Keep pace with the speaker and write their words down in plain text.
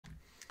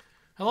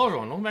Hello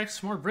everyone, welcome back to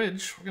Smart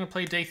Bridge. We're going to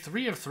play day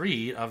 3 of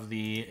 3 of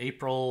the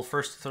April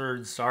 1st,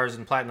 3rd Stars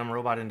and Platinum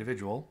Robot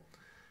Individual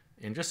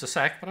in just a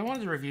sec, but I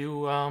wanted to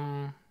review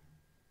how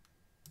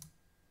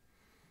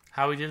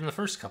we did in the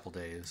first couple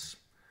days.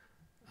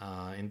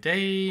 In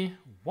day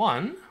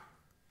 1,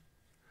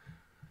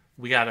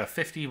 we got a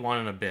 51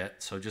 and a bit,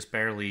 so just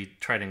barely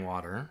treading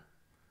water.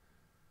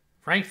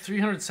 Ranked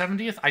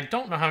 370th, I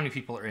don't know how many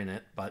people are in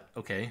it, but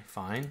okay,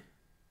 fine.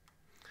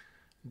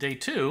 Day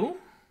 2...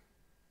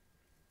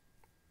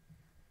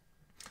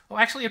 Oh,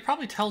 actually, it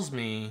probably tells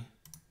me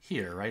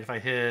here, right? If I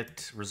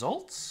hit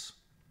results.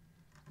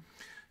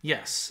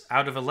 Yes,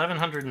 out of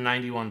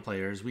 1,191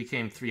 players, we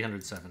came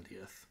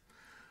 370th.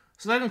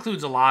 So that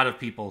includes a lot of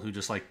people who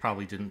just like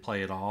probably didn't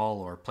play at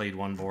all or played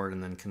one board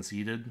and then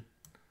conceded.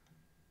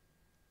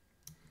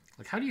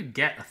 Like, how do you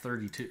get a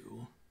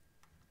 32?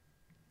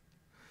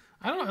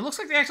 I don't know. It looks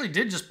like they actually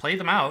did just play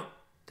them out.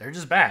 They're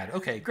just bad.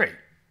 Okay, great.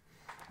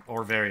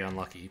 Or very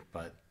unlucky,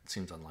 but it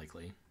seems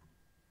unlikely.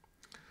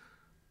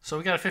 So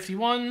we got a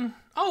 51.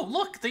 Oh,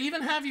 look, they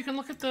even have, you can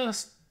look at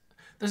this.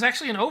 There's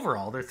actually an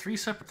overall. They're 3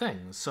 separate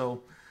things.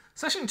 So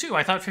session 2,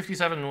 I thought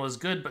 57 was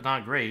good but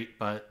not great,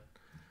 but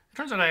it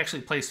turns out I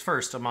actually placed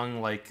first among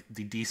like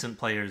the decent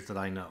players that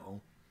I know.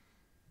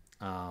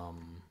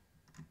 I'm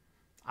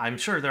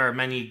sure there are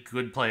many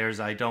good players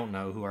I don't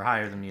know who are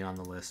higher than me on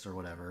the list or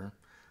whatever.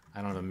 I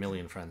don't have a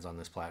million friends on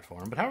this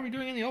platform, but how are we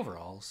doing in the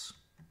overalls?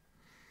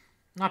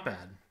 Not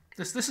bad.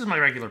 This is my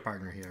regular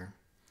partner here.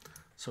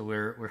 So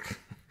we're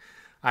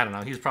I don't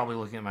know. He's probably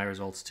looking at my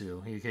results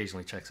too. He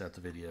occasionally checks out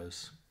the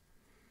videos.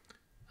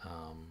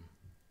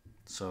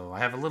 So I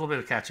have a little bit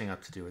of catching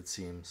up to do, it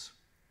seems.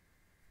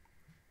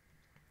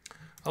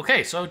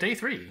 Okay, so day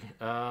 3.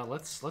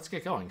 Let's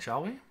get going,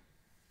 shall we?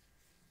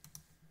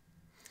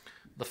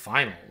 The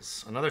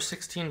finals. Another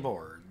 16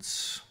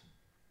 boards.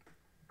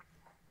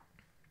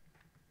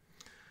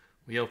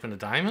 We opened a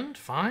diamond,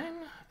 fine,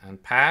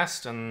 and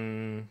passed,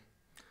 and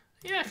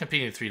yeah,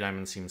 competing with 3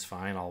 diamonds seems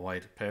fine. All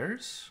white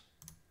pairs.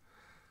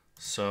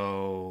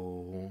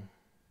 So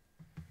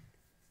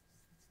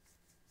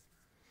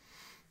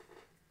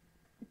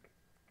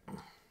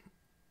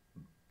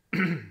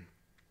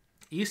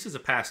East is a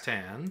passed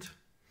hand.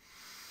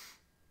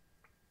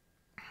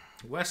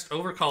 West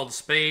overcalled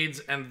spades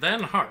and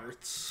then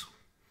hearts.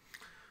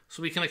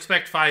 So we can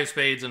expect 5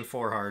 spades and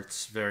 4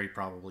 hearts, very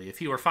probably. If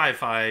he were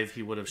 5-5,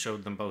 he would have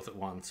showed them both at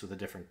once with a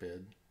different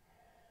bid.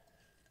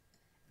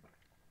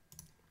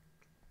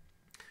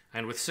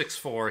 And with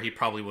 6-4, he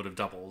probably would have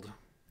doubled,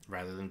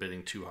 rather than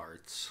bidding 2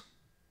 hearts.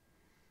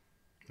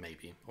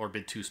 Maybe. Or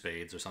bid 2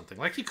 spades or something.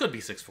 Like, he could be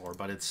 6-4,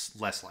 but it's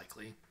less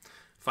likely.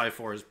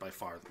 5-4 is by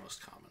far the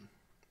most common.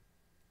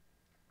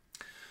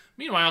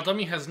 Meanwhile,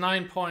 Dummy has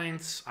 9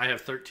 points. I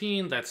have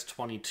 13. That's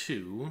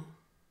 22.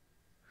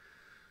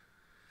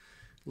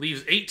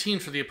 Leaves 18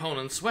 for the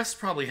opponents. West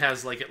probably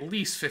has, like, at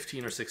least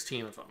 15 or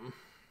 16 of them.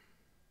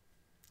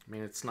 I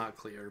mean, it's not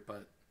clear,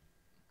 but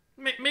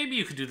maybe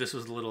you could do this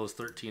with as little as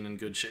 13 in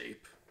good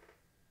shape.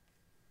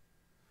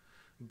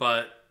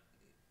 But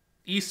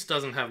East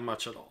doesn't have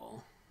much at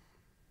all.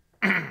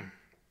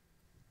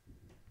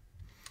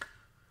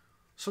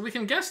 So we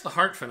can guess the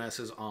heart finesse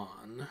is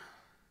on.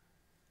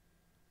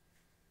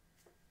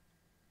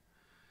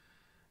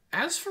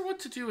 As for what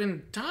to do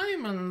in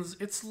diamonds,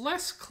 it's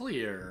less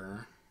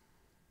clear.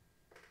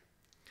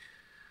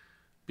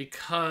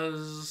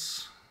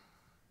 Because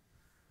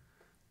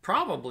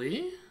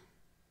probably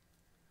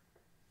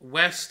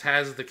West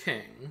has the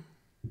king.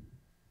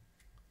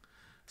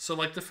 So,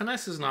 like, the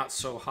finesse is not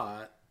so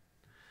hot.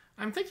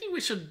 I'm thinking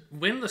we should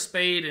win the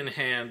spade in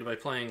hand by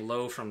playing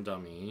low from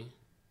dummy.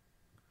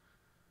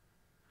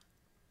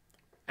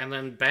 And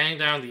then bang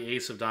down the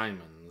ace of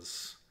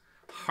diamonds.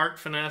 Heart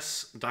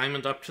finesse,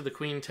 diamond up to the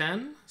queen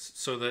 10.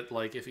 So that,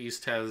 like, if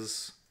East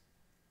has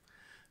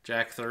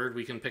jack third,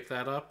 we can pick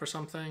that up or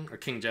something. Or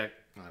king jack,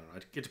 I don't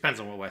know. It depends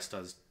on what West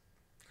does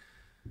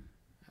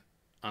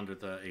under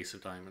the ace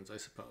of diamonds, I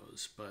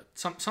suppose. But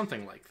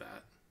something like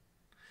that.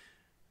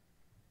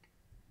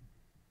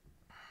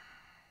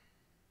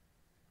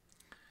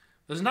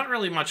 There's not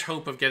really much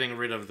hope of getting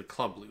rid of the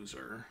club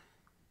loser.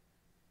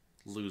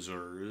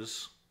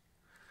 Losers.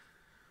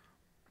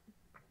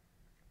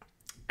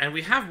 And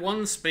we have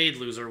one spade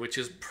loser, which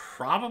is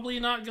probably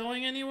not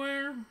going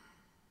anywhere.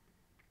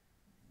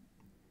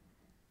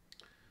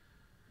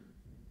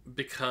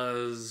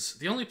 Because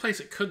the only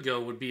place it could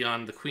go would be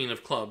on the queen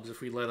of clubs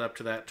if we led up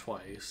to that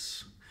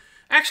twice.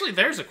 Actually,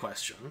 there's a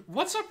question.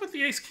 What's up with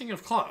the ace-king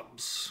of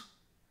clubs?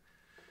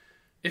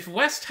 If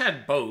West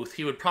had both,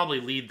 he would probably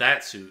lead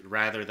that suit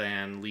rather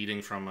than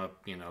leading from a,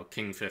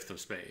 king fifth of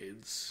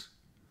spades.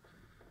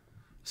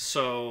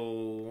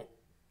 So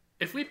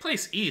if we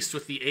place East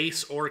with the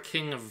ace or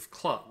king of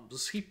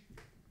clubs, he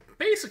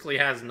basically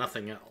has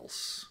nothing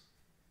else.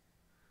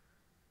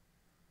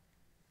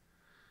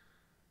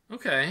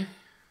 Okay.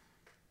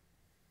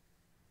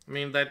 I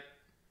mean, that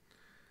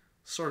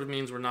sort of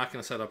means we're not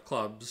going to set up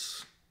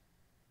clubs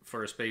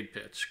for a spade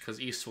pitch,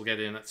 because East will get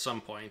in at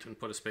some point and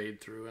put a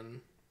spade through and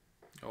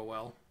oh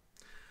well.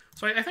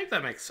 So I think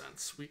that makes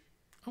sense.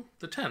 Oh,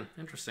 the 10.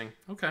 Interesting.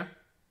 Okay.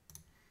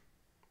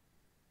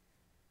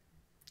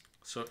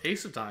 So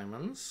ace of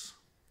diamonds.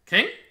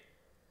 King?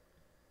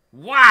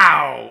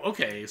 Wow!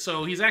 Okay,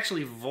 so he's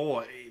actually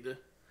void.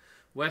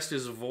 West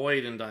is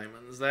void in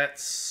diamonds. That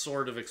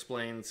sort of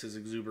explains his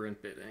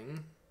exuberant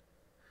bidding.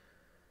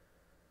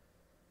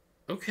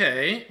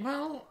 Okay,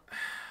 well...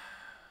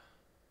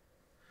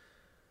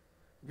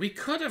 we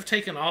could have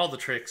taken all the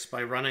tricks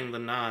by running the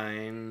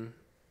 9,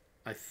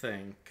 I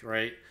think,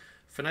 right?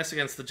 Finesse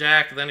against the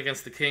jack, then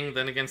against the king,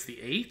 then against the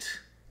 8.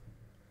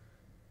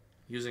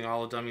 Using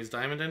all of Dummy's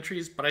diamond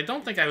entries, but I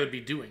don't think I would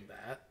be doing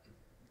that.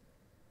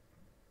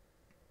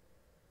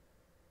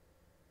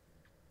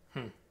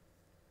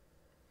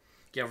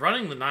 Yeah,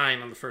 running the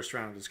 9 on the first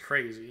round is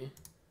crazy.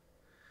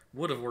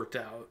 Would have worked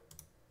out.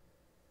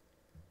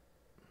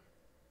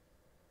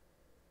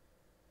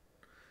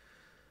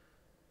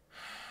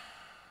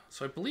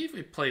 So I believe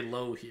we play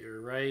low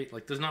here, right?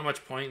 Like, there's not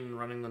much point in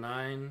running the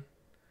 9.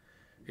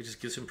 It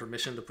just gives him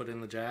permission to put in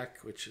the jack,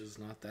 which is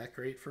not that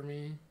great for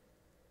me.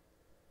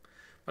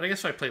 But I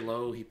guess if I play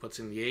low, he puts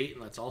in the 8,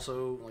 and that's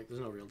also, like, there's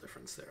no real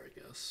difference there, I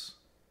guess.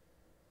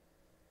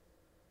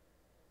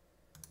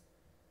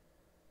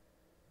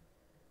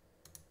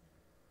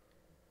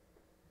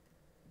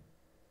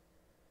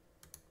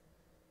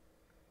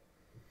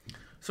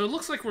 So it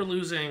looks like we're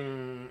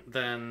losing,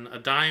 then, a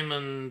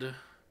diamond,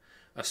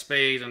 a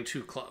spade, and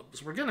 2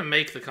 clubs. We're going to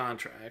make the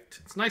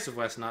contract. It's nice of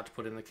West not to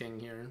put in the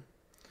king here.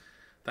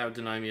 That would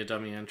deny me a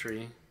dummy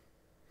entry.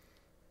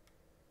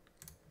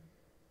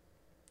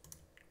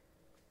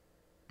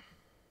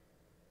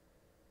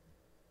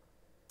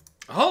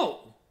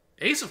 Oh!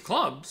 Ace of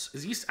clubs?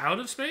 Is East out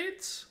of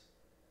spades?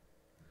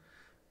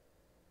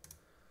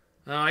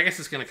 I guess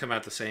it's going to come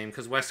out the same,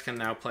 because West can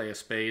now play a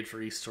spade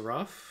for East to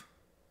ruff.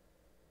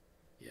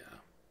 Yeah.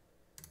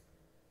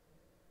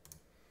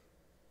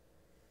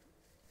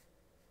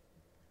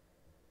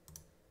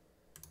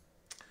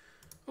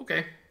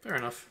 Okay, fair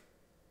enough.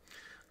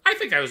 I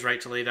think I was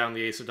right to lay down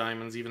the ace of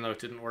diamonds, even though it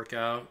didn't work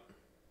out.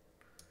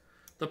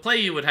 The play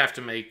you would have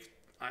to make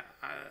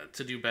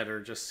to do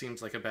better just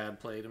seems like a bad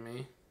play to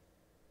me.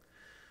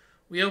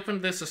 We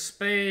opened this a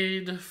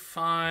spade,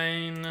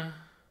 fine.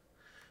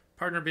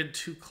 Partner bid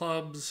 2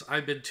 clubs, I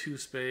bid 2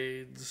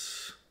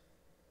 spades.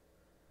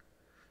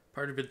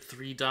 Partner bid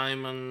 3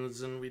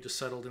 diamonds, and we just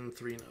settled in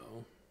 3-0.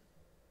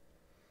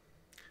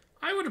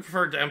 I would have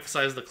preferred to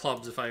emphasize the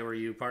clubs if I were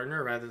you,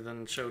 partner, rather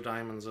than show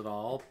diamonds at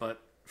all,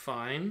 but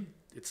fine.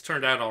 It's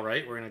turned out all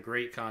right. We're in a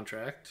great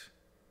contract.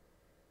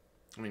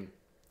 I mean,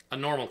 a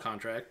normal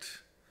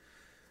contract.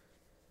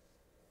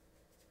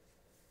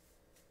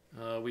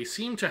 We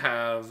seem to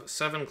have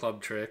 7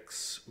 club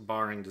tricks,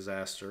 barring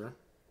disaster.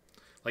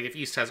 Like, if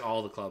East has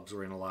all the clubs,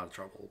 we're in a lot of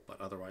trouble,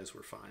 but otherwise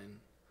we're fine.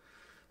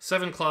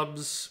 7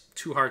 clubs,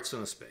 2 hearts,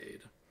 and a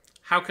spade.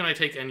 How can I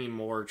take any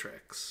more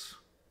tricks?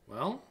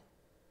 Well,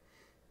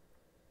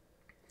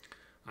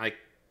 I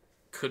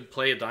could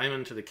play a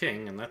diamond to the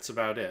king, and that's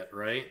about it,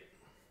 right?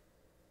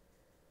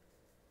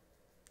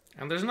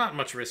 And there's not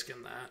much risk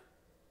in that.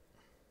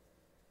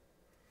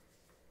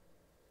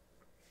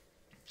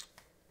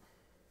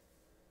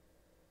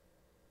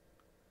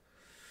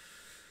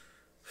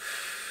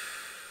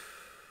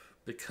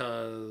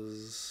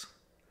 Because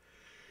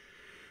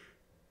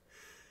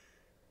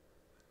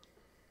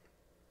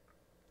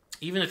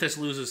even if this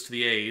loses to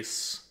the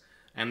ace,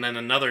 and then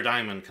another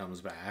diamond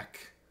comes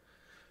back,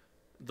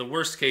 the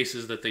worst case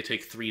is that they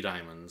take 3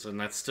 diamonds, and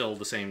that's still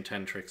the same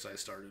 10 tricks I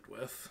started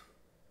with.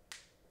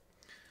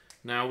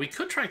 Now, we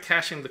could try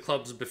cashing the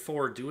clubs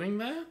before doing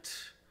that.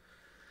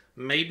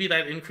 Maybe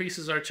that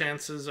increases our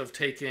chances of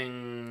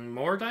taking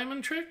more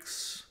diamond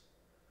tricks.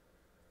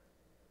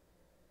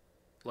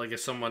 Like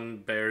if someone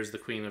bears the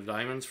queen of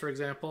diamonds, for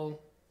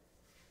example,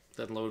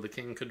 then low the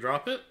king could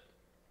drop it.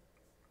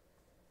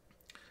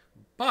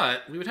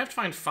 But we would have to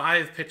find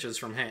 5 pitches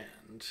from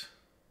hand.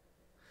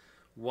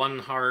 1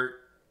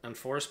 heart and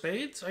 4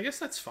 spades? I guess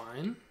that's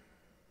fine.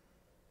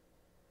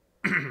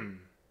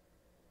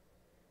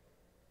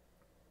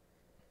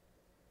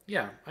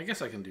 Yeah, I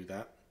guess I can do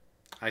that.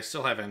 I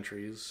still have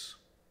entries.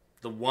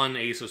 The 1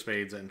 ace of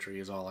spades entry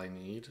is all I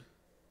need.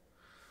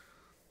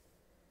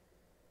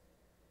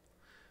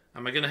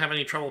 Am I going to have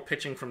any trouble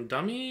pitching from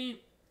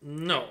dummy?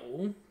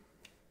 No.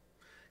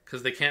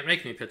 Because they can't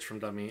make me pitch from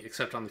dummy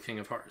except on the king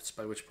of hearts,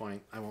 by which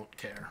point I won't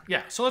care.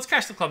 Yeah, so let's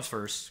cash the clubs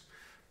first.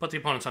 Put the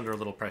opponents under a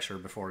little pressure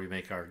before we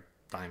make our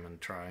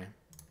diamond try.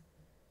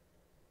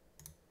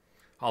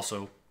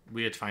 Also,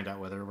 we had to find out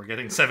whether we're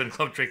getting 7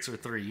 club tricks or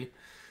 3.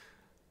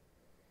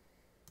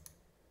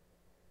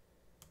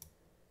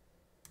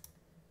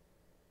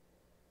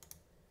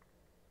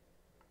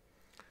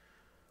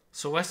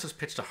 So West has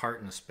pitched a heart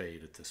and a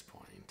spade at this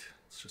point.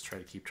 Let's just try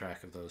to keep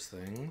track of those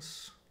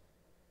things.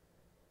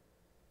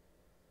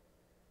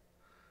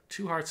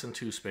 2 hearts and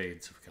 2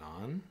 spades have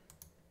gone.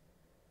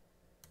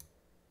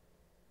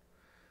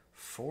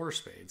 4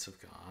 spades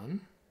have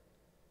gone.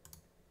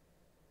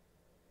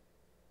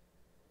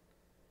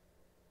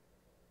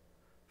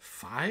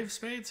 5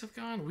 spades have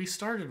gone? We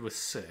started with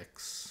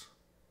 6.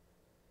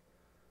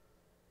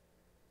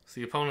 So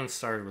the opponent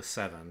started with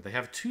 7. They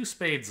have 2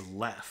 spades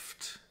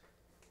left.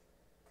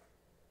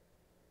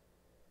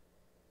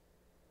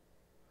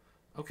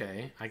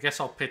 Okay, I guess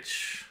I'll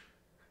pitch...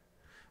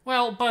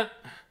 Well, but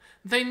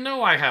they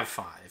know I have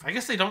 5. I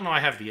guess they don't know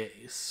I have the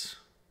ace.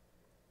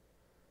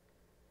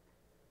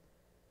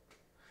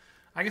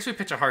 I guess we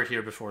pitch a heart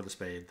here before the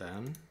spade,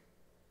 then.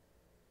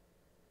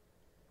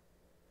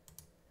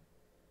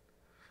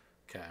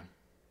 Okay.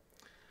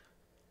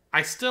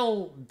 I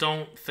still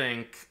don't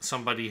think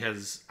somebody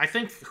has... I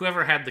think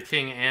whoever had the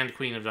king and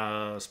queen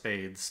of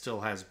spades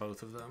still has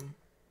both of them.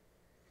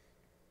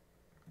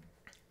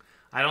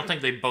 I don't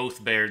think they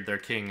both bared their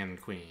king and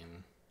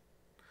queen.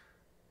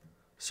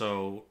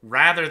 So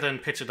rather than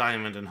pitch a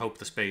diamond and hope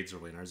the spades are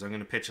winners, I'm going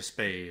to pitch a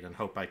spade and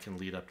hope I can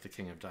lead up to the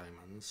king of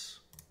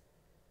diamonds.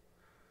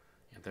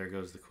 Yeah, there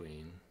goes the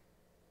queen.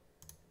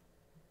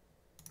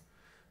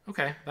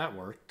 Okay, that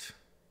worked.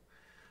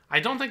 I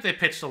don't think they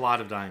pitched a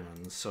lot of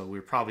diamonds, so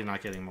we're probably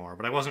not getting more,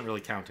 but I wasn't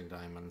really counting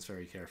diamonds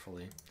very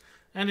carefully.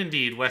 And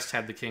indeed, West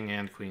had the king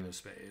and queen of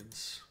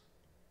spades.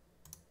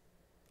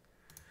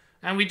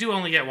 And we do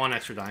only get 1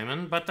 extra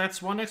diamond, but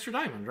that's 1 extra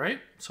diamond, right?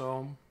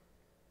 So,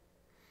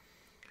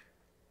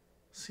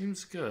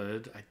 seems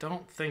good. I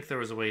don't think there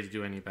was a way to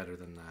do any better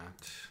than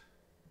that.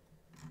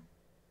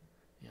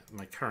 Yeah,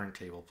 my current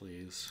table,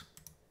 please.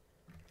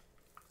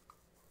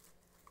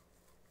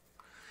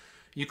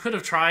 You could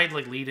have tried,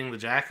 like, leading the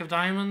jack of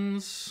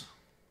diamonds,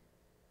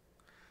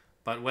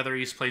 but whether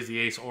East plays the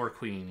ace or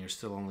queen, you're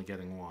still only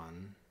getting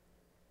 1.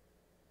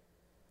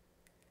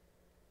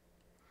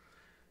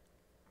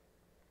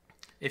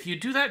 If you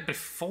do that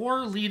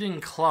before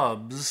leading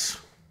clubs,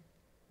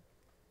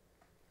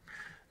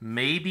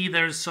 maybe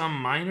there's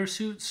some major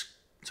suit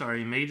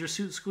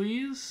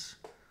squeeze,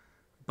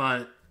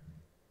 but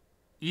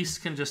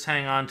East can just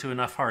hang on to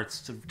enough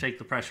hearts to take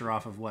the pressure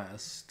off of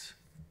West.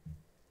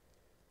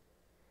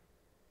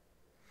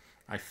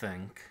 I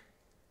think.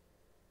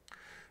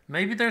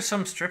 Maybe there's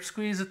some strip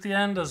squeeze at the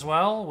end as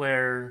well,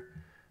 where...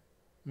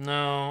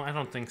 No, I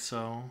don't think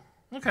so.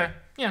 Okay,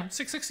 yeah,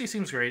 660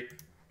 seems great.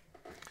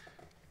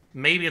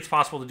 Maybe it's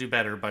possible to do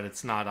better, but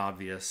it's not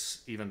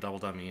obvious, even double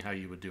dummy, how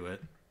you would do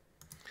it.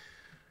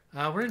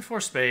 We're in 4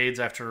 spades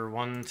after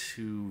 1,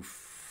 2,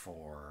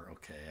 4.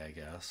 Okay, I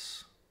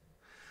guess.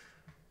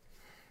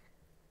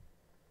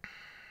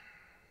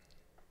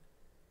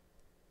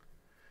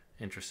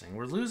 Interesting.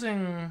 We're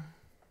losing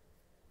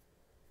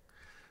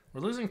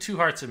 2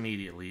 hearts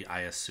immediately,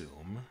 I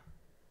assume.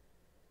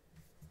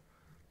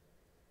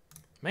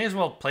 May as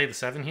well play the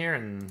 7 here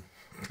and,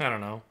 I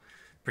don't know,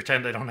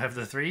 pretend I don't have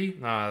the 3?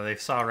 No, they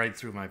saw right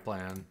through my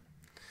plan.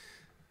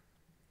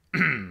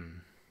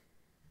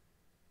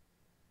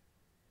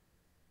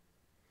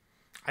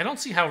 I don't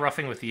see how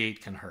roughing with the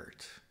 8 can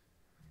hurt.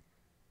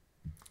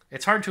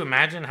 It's hard to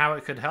imagine how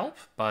it could help,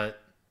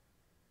 but...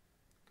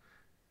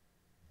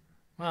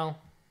 Well...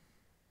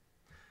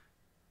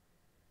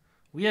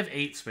 We have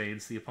 8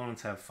 spades, the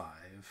opponents have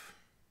 5.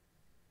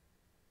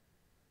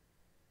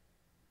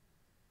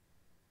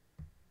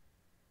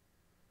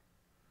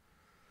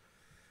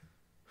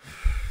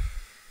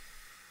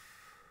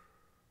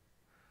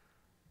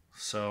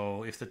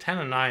 So, if the 10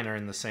 and 9 are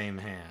in the same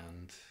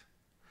hand...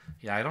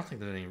 Yeah, I don't think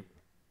there's any...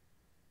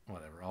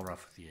 Whatever, I'll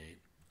rough with the 8.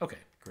 Okay,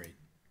 great.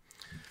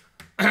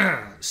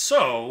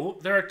 So,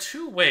 there are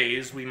 2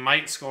 ways we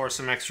might score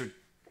some extra...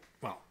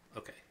 Well,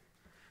 okay.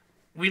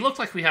 We look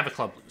like we have a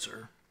club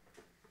loser.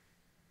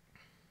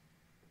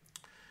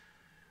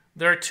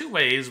 There are 2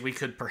 ways we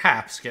could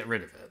perhaps get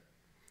rid of it.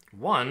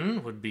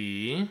 One would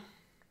be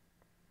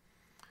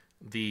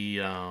the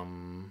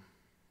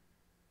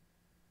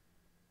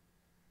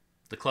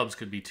clubs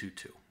could be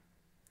 2-2.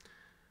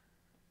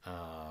 I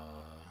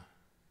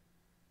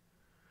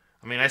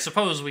mean, I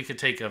suppose we could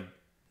take a...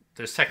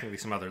 There's technically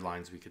some other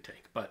lines we could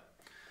take, but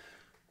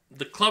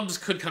the clubs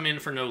could come in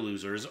for no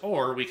losers,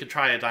 or we could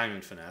try a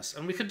diamond finesse,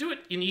 and we could do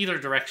it in either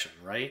direction,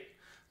 right?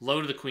 Low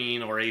to the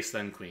queen or ace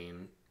then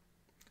queen.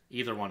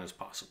 Either one is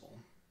possible.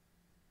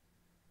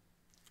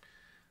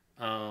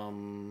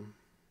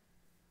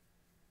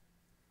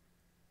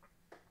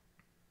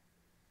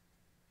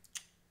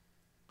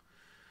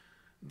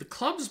 The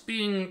clubs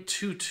being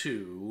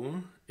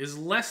 2-2 is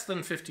less than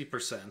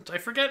 50%. I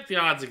forget the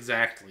odds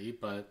exactly,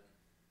 but...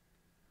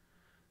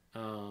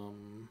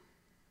 you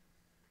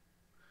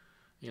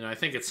know, I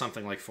think it's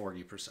something like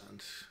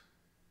 40%.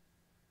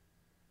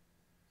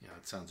 Yeah,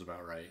 that sounds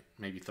about right.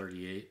 Maybe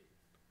 38.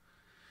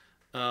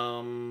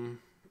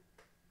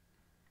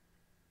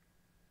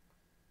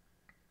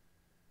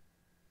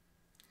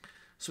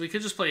 So we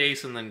could just play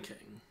ace and then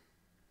king.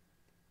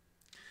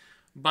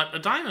 But a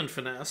diamond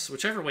finesse,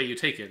 whichever way you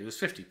take it, is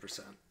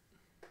 50%.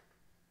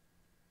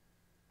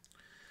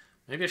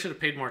 Maybe I should have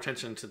paid more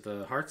attention to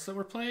the hearts that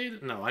were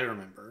played? No, I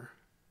remember.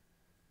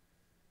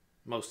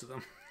 Most of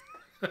them.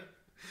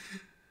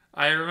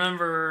 I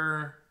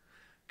remember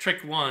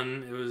trick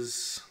 1, it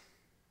was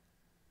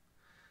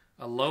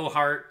a low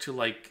heart to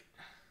like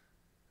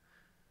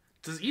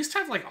Does East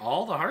have, like,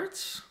 all the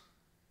hearts?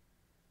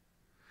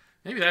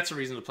 Maybe that's a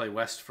reason to play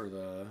West for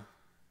the...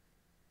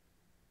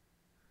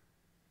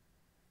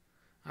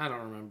 I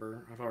don't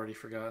remember. I've already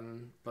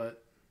forgotten,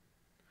 but...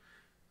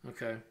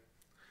 Okay.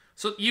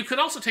 So you could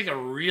also take a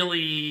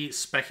really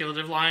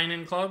speculative line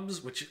in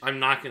clubs, which I'm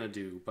not going to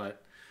do,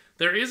 but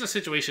there is a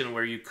situation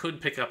where you could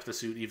pick up the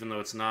suit even though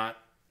it's not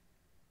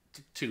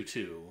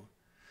 2-2.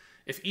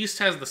 If East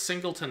has the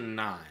singleton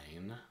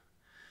 9,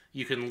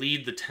 you can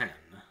lead the 10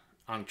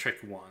 on trick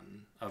 1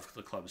 of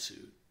the club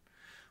suit.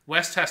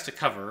 West has to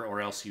cover,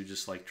 or else you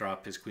just like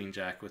drop his queen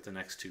jack with the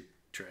next 2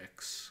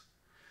 tricks.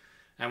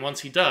 And once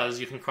he does,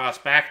 you can cross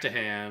back to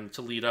hand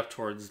to lead up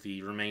towards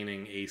the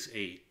remaining ace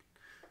 8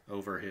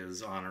 over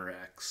his honor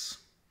X.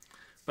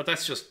 But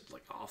that's just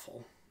like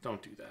awful.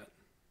 Don't do that.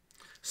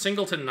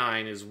 Singleton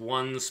 9 is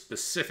one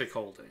specific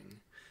holding.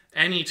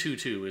 Any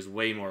 2-2 is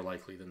way more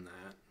likely than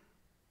that.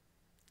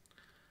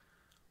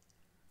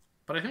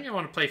 But I think I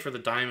want to play for the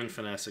diamond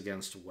finesse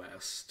against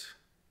West.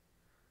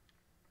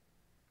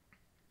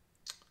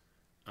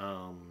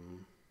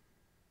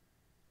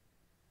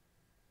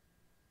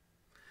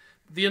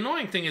 The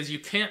annoying thing is you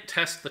can't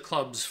test the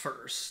clubs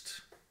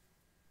first.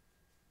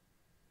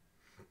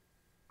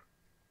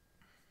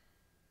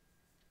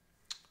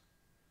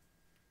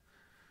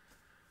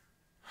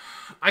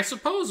 I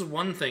suppose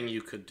one thing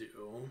you could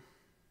do...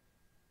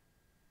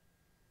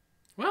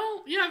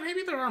 Well, yeah,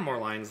 maybe there are more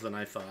lines than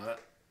I thought.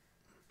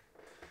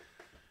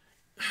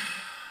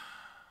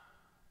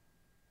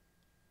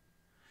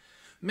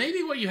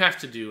 Maybe what you have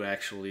to do,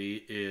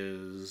 actually,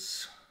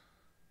 is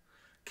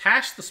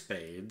cash the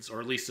spades, or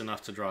at least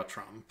enough to draw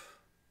trump,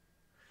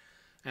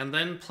 and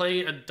then play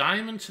a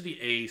diamond to the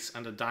ace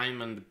and a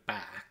diamond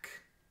back.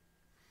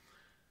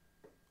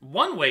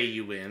 One way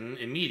you win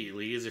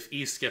immediately is if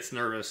East gets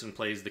nervous and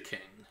plays the king.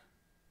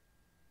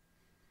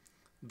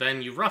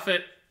 Then you ruff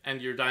it,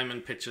 and your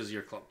diamond pitches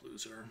your club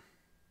loser.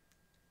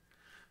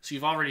 So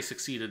you've already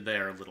succeeded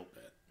there a little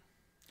bit.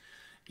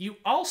 You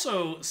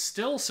also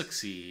still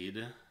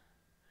succeed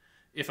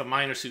if a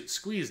minor suit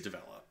squeeze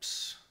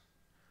develops,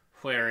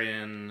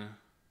 wherein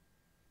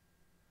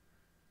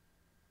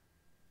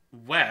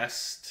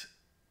West,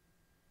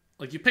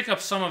 like, you pick up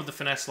some of the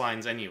finesse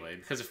lines anyway,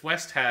 because if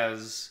West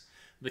has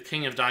the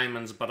king of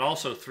diamonds but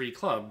also 3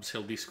 clubs,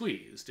 he'll be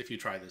squeezed if you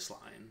try this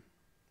line.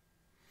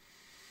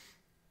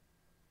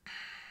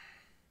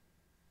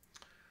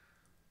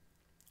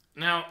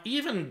 Now,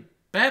 even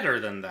better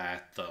than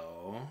that,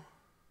 though,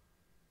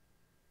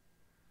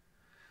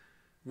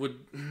 would...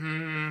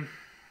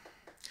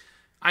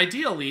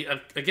 Ideally,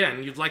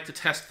 again, you'd like to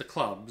test the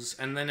clubs,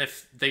 and then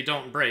if they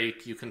don't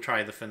break, you can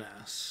try the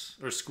finesse,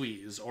 or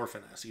squeeze, or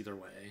finesse, either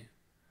way,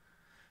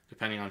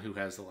 depending on who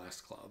has the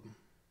last club.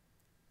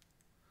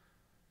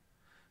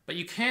 But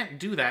you can't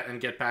do that and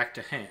get back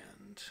to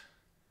hand.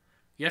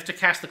 You have to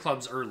cast the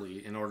clubs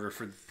early in order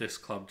for this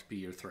club to be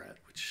your threat,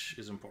 which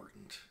is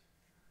important.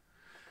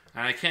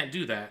 And I can't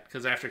do that,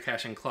 because after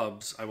cashing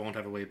clubs, I won't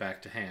have a way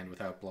back to hand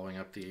without blowing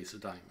up the ace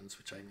of diamonds,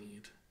 which I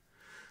need.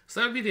 So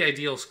that would be the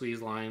ideal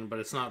squeeze line, but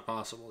it's not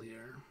possible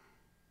here.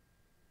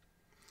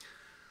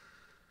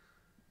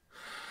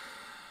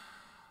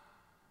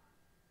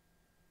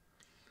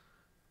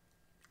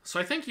 So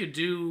I think you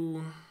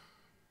do...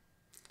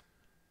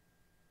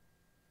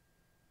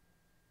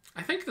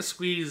 I think the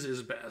squeeze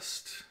is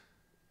best.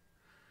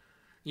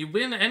 You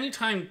win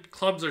anytime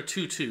clubs are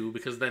 2-2,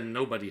 because then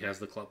nobody has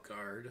the club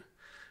card.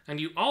 And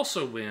you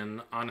also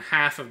win on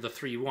half of the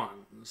 3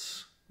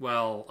 ones.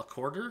 Well, a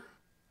quarter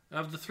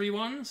of the 3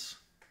 ones.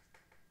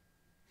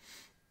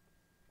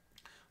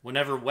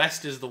 Whenever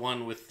West is the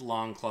one with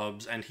long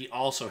clubs, and he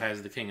also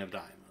has the king of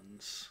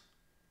diamonds.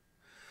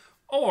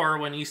 Or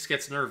when East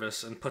gets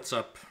nervous and puts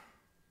up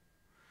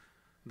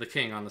the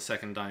king on the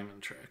second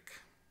diamond trick.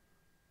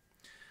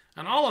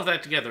 And all of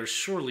that together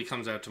surely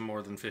comes out to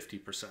more than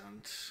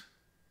 50%.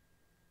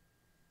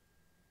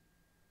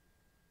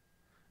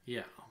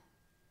 Yeah.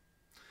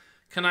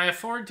 Can I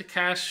afford to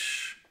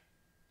cash...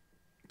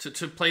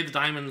 to play the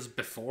diamonds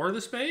before the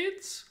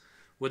spades?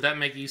 Would that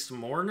make East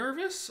more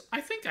nervous?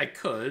 I think I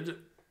could.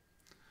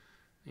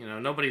 You know,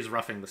 nobody's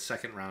roughing the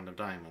second round of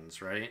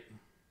diamonds, right?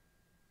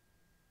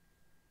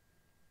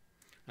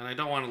 And I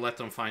don't want to let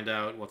them find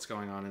out what's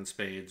going on in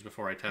spades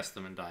before I test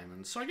them in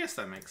diamonds, so I guess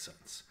that makes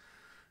sense.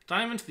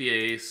 Diamond to the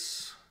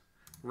ace,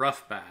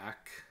 rough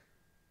back,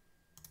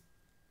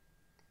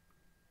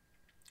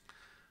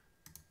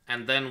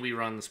 and then we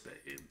run the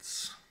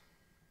spades.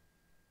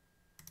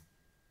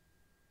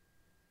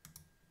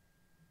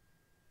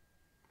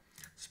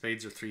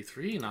 Spades are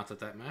 3-3, not that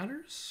that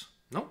matters.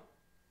 Nope.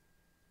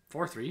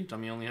 4-3,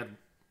 dummy only had...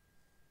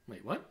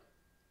 Wait, what?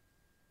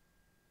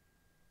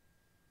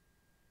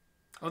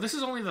 Oh, this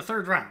is only the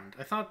third round.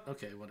 I thought...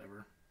 Okay,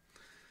 whatever.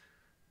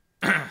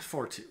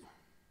 4-2.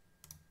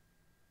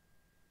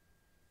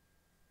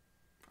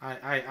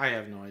 I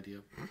have no idea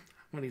how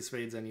many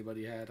spades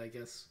anybody had, I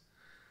guess.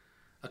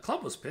 A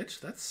club was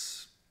pitched.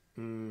 That's...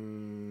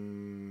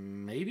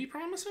 maybe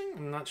promising?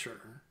 I'm not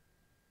sure.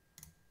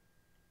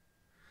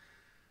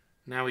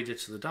 Now we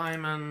ditch the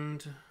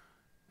diamond.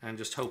 and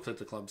just hope that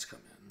the clubs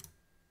come in.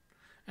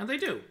 And they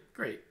do.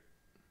 Great.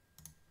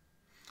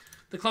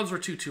 The clubs were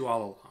 2-2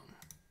 all along.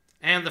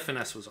 And the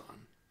finesse was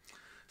on.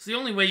 So the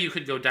only way you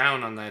could go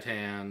down on that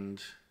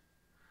hand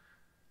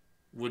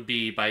would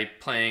be by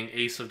playing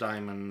ace of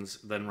diamonds,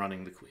 then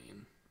running the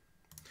queen.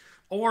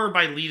 Or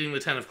by leading the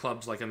 10 of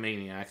clubs like a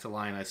maniac, the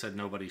line I said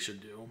nobody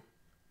should do.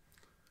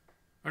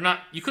 Or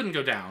not, you couldn't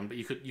go down, but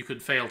you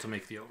could fail to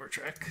make the over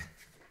trick.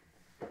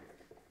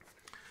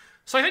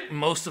 So I think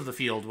most of the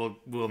field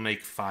will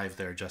make 5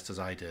 there, just as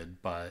I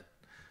did, but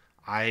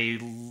I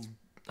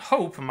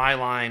hope my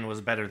line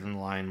was better than the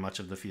line much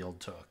of the field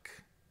took.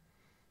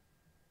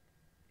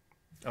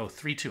 Oh,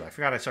 3-2. I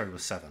forgot I started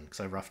with 7, because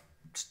I roughed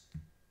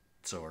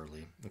so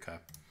early. Okay.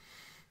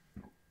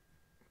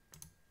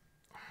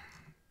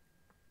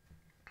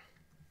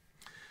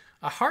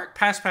 A heart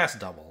pass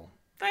double.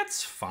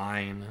 That's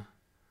fine.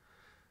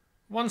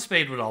 1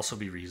 spade would also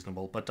be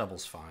reasonable, but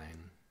double's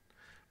fine.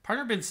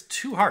 Partner bids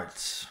 2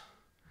 hearts,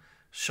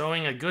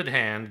 showing a good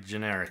hand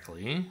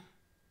generically.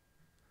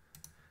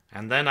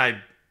 And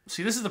then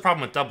see, this is the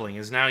problem with doubling,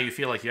 is now you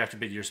feel like you have to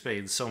bid your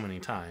spades so many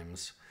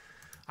times.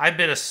 I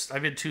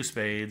bid 2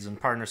 spades, and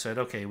partner said,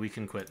 okay, we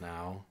can quit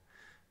now.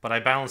 But I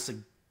balanced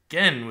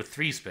again with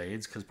 3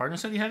 spades, because partner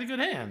said he had a good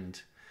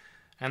hand.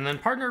 And then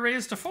partner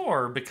raised to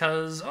 4,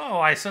 because, oh,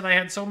 I said I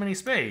had so many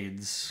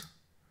spades.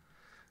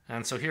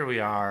 And so here we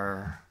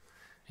are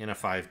in a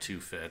 5-2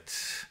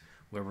 fit,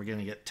 where we're going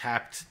to get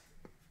tapped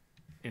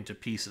into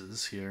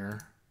pieces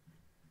here.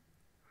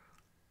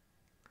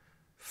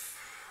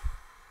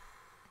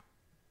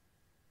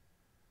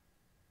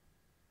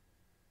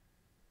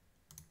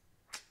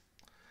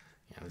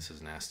 Yeah, this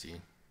is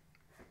nasty.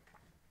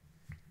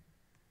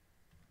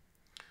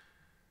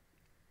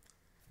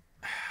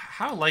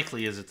 How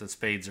likely is it that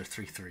spades are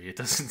 3-3? It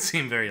doesn't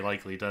seem very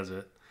likely, does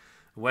it?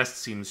 West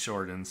seems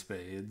short in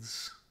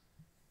spades.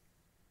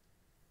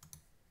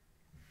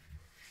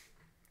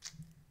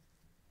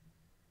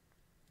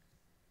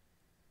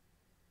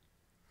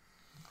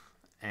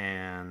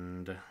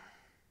 And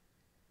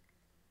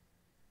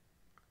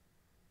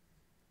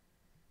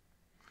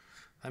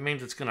that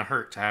means it's going to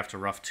hurt to have to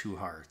rough 2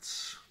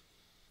 hearts.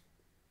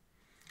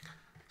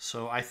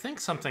 So I think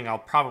something I'll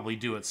probably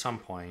do at some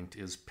point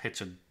is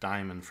pitch a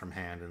diamond from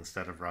hand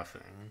instead of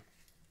roughing,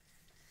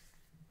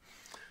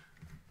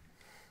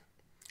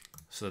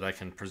 so that I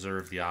can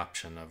preserve the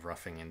option of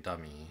roughing in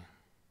dummy,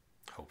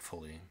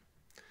 hopefully.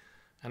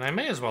 And I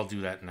may as well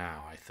do that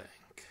now, I think.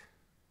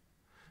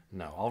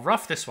 No, I'll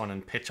rough this one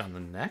and pitch on the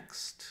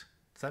next.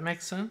 Does that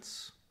make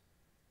sense?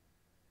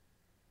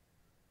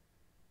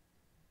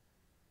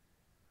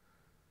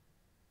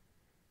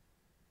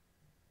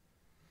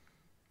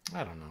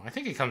 I don't know. I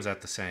think it comes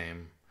out the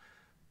same.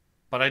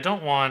 But I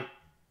don't want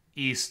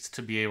East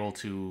to be able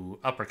to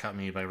uppercut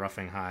me by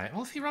roughing high.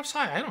 Well, if he roughs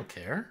high, I don't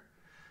care.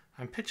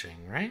 I'm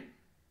pitching, right?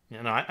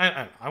 You know,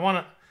 I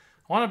want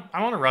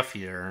to rough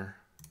here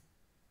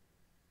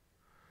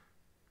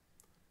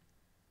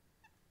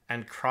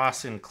and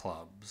cross in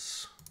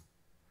clubs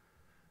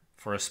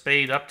for a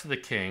spade up to the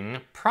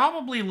king,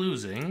 probably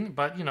losing,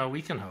 but you know,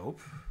 we can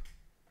hope.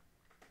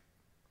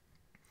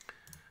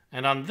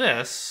 And on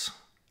this,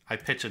 I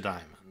pitch a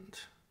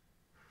diamond,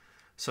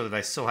 so that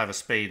I still have a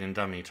spade and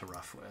dummy to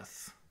rough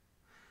with.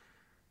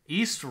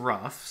 East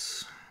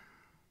roughs.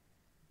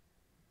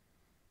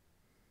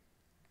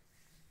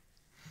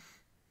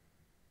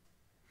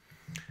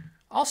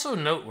 Also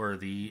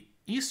noteworthy,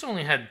 East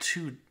only had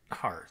 2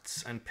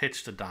 hearts and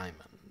pitched a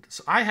diamond.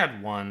 So I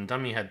had 1,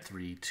 dummy had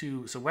 3,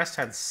 2, so West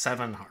had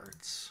 7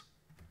 hearts.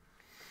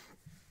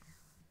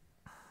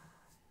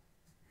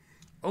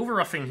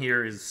 Over-roughing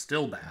here is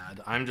still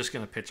bad. I'm just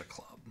going to pitch a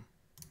club.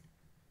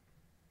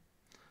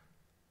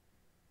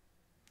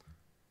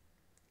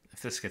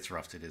 If this gets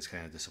roughed, it is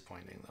kind of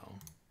disappointing, though.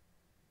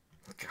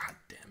 God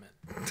damn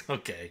it.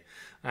 Okay,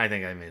 I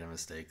think I made a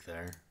mistake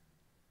there.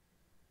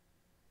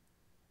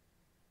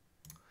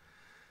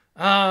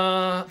 There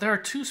are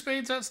 2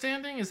 spades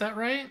outstanding, is that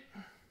right?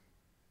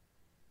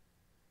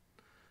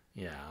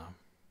 Yeah.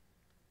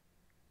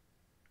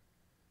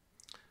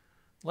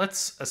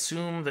 Let's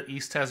assume that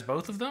East has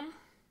both of them.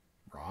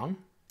 Wrong.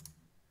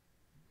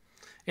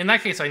 In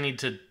that case, I need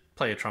to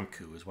play a trump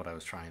coup, is what I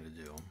was trying to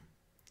do.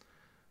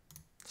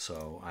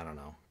 So, I don't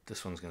know.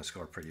 This one's going to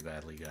score pretty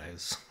badly,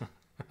 guys.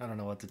 I don't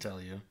know what to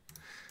tell you.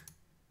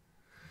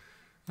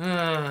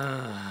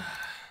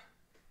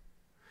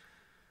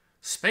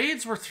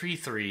 Spades were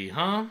 3-3,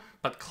 huh?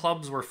 But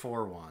clubs were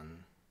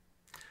 4-1.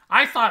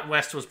 I thought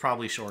West was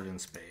probably short in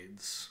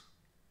spades.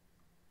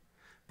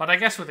 But I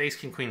guess with ace,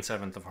 king, queen,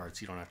 7th of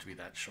hearts, you don't have to be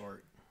that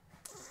short.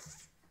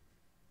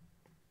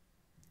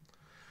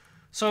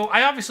 So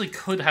I obviously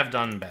could have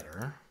done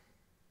better.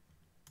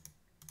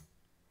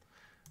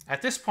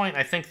 At this point,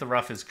 I think the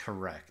rough is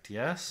correct,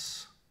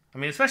 yes? I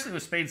mean, especially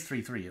with spades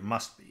 3-3, it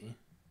must be.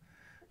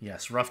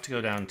 Yes, rough to go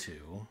down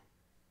 2.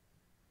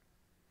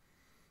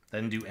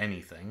 Then do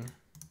anything.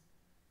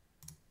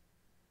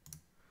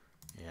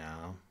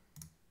 Yeah.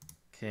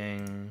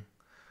 King.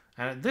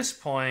 And at this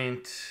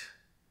point,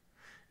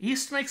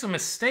 East makes a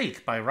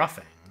mistake by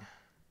ruffing.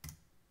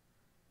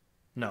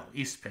 No,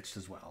 East pitched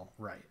as well.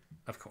 Right,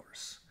 of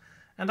course.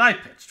 And I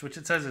pitched, which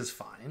it says is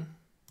fine.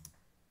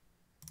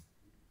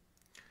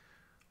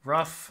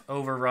 Ruff,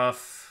 over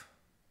ruff.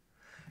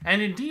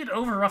 And indeed,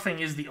 over ruffing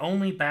is the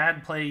only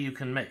bad play you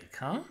can make,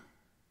 huh?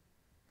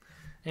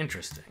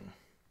 Interesting.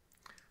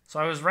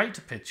 So I was right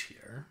to pitch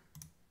here.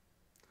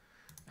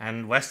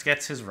 And West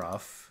gets his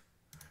ruff.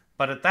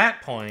 But at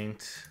that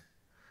point,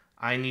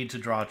 I need to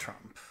draw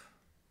trump.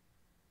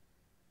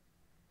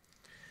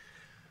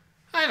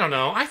 I don't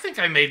know. I think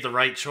I made the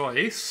right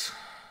choice.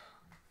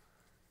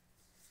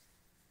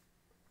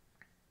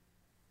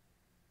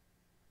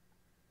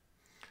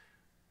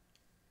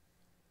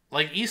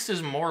 Like, East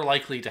is more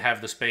likely to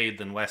have the spade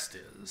than West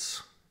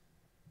is.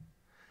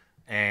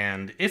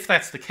 And if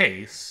that's the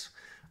case,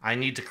 I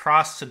need to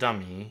cross to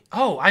dummy.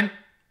 Oh,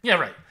 yeah,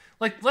 right.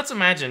 Like, let's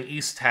imagine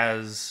East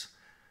has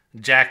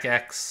Jack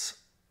X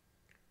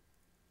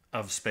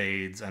of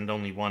spades and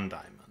only one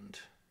diamond.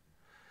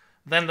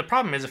 Then the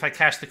problem is if I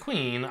cash the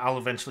queen, I'll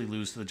eventually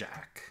lose to the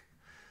jack.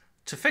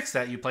 To fix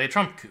that, you play a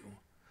trump coup.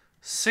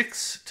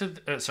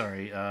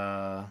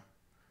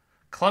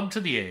 Club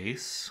to the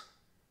ace.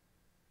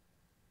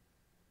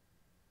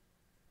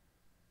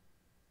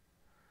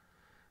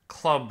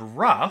 Club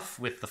ruff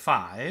with the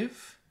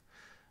 5.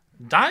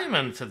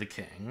 Diamond to the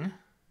king.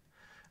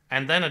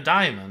 And then a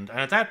diamond. And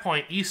at that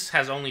point, East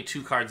has only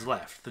 2 cards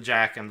left. The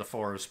jack and the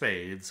 4 of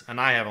spades.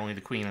 And I have only the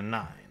queen and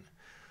 9.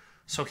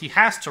 So he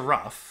has to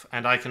ruff,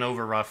 and I can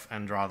over ruff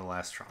and draw the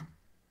last trump.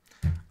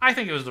 I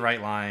think it was the right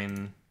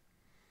line.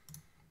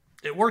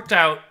 It worked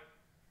out.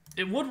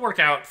 It would work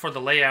out for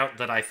the layout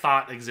that I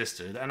thought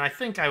existed, and I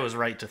think I was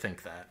right to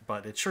think that,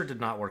 but it sure did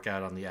not work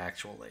out on the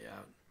actual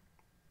layout.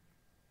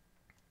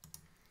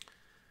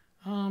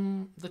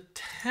 The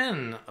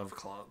 10 of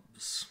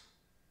clubs.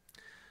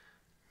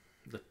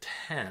 The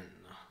 10.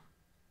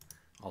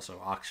 Also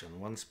auction.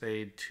 1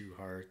 spade, 2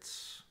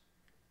 hearts.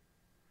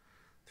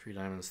 3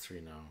 diamonds,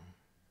 3 no.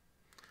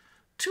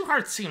 2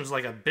 hearts seems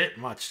like a bit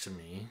much to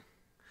me.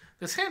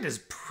 This hand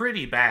is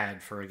pretty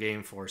bad for a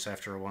game force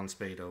after a 1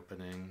 spade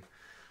opening.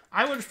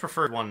 I would have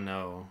preferred 1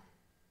 no.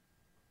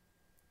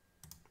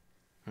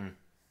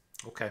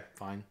 Okay,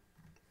 fine.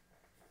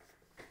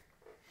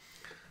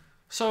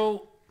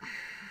 So,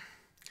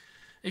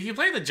 if you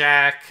play the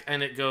jack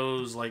and it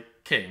goes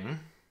like king,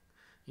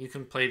 you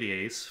can play the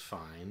ace,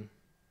 fine.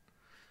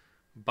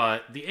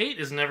 But the 8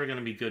 is never going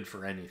to be good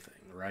for anything,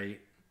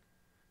 right?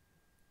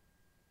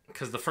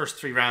 Because the first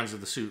 3 rounds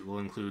of the suit will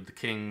include the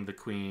king, the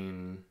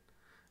queen,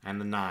 and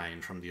the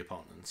 9 from the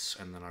opponents,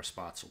 and then our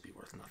spots will be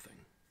worth nothing.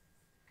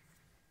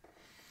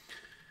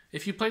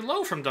 If you play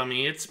low from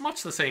dummy, it's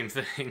much the same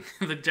thing.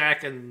 The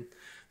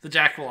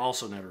jack will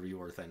also never be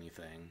worth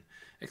anything,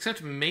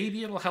 except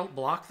maybe it'll help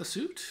block the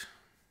suit.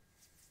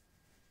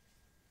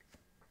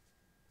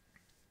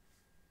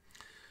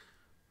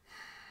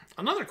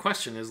 Another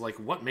question is, like,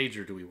 what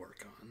major do we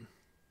work on?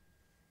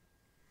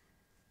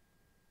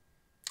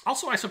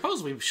 Also, I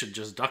suppose we should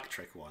just duck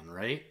trick 1,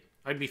 right?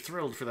 I'd be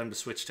thrilled for them to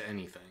switch to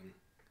anything.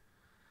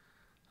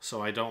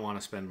 So I don't want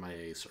to spend my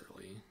ace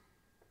early.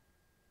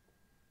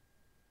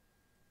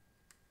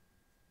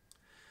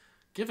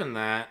 Given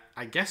that,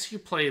 I guess you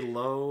play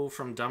low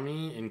from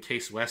dummy in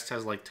case West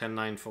has like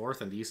 10-9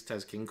 fourth and East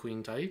has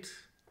king-queen tight.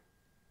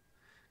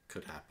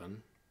 Could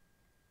happen.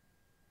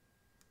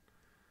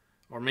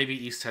 Or maybe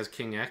East has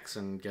king X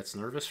and gets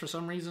nervous for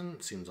some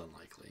reason. Seems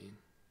unlikely.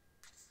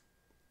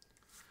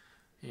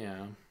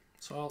 Yeah,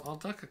 so I'll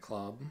duck a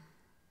club.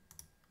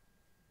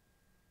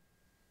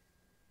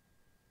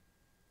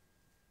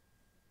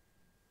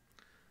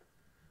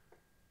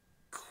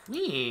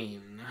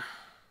 Queen.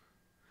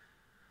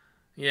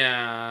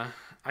 Yeah,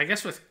 I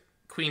guess with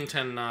queen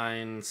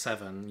 10-9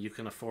 7 you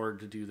can afford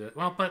to do that.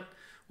 Well, but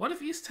what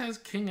if East has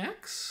king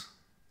X?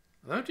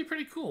 That would be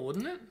pretty cool,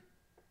 wouldn't it?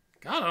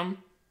 Got him.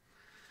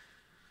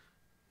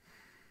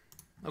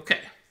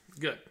 Okay,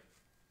 good.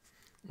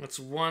 That's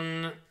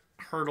 1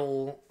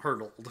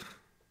 hurdled.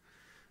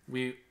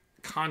 We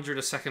conjured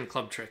a second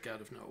club trick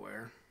out of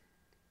nowhere.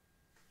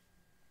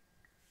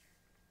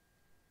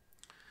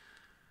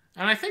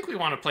 And I think we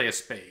want to play a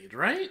spade,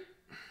 right?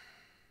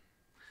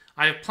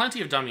 I have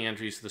plenty of dummy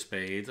entries to the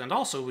spades, and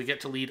also we get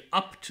to lead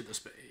up to the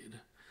spade.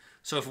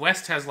 So if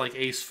West has like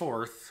ace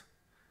fourth,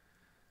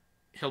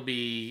 he'll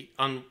be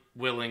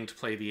unwilling to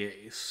play the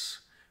ace.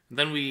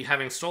 Then we,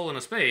 having stolen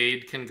a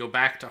spade, can go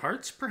back to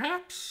hearts,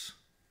 perhaps?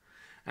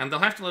 And they'll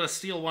have to let us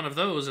steal one of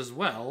those as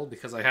well,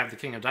 because I have the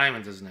king of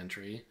diamonds as an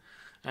entry.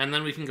 And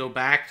then we can go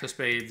back to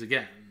spades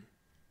again.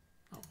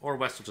 Or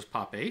West will just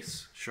pop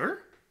ace. Sure.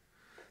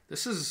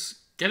 This is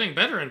getting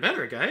better and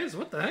better, guys.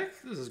 What the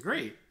heck? This is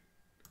great.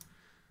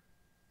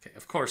 Okay,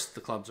 of course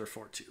the clubs are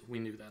 4-2. We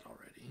knew that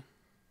already.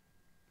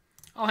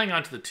 I'll hang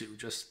on to the 2.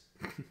 Just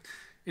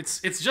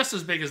it's just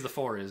as big as the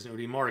 4 is. It would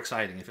be more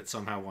exciting if it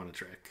somehow won a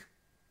trick.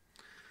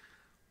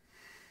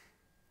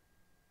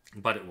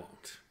 But it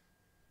won't.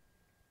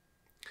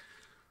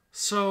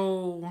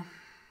 So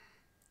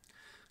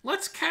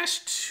let's cash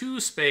 2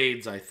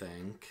 spades, I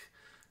think,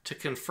 to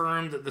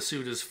confirm that the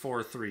suit is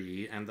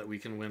 4-3 and that we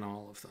can win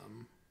all of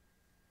them.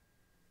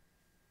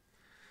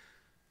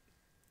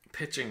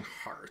 Pitching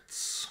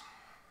hearts.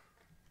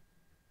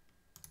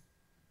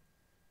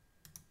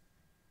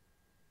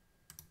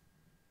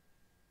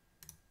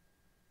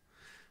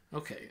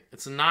 Okay,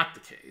 it's not the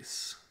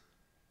case.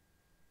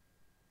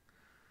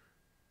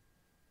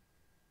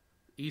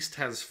 East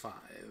has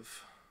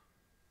 5.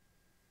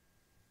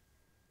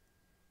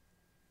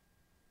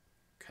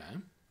 Okay.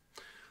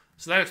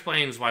 So that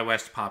explains why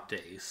West popped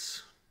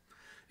ace.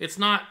 It's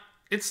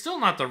still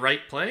not the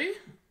right play,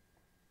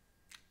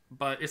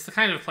 but it's the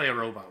kind of play a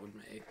robot would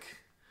make.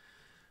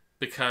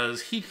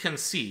 Because he can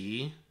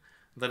see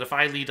that if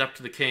I lead up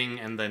to the king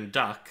and then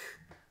duck,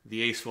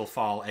 the ace will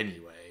fall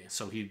anyway,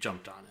 so he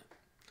jumped on it.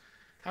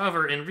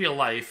 However, in real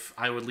life,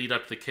 I would lead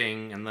up to the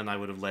king and then I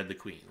would have led the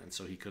queen, and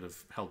so he could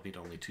have held me to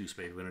only 2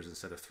 spade winners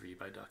instead of 3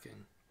 by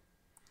ducking.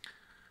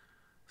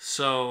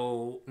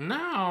 So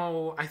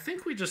now I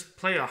think we just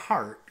play a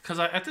heart, because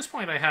at this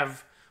point I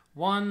have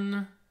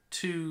 1,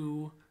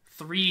 2,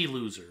 3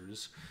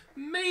 losers.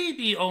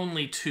 Maybe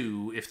only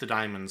 2 if the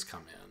diamonds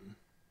come in.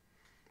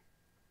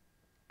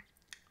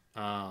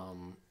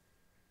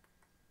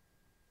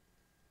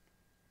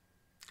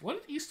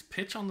 What did East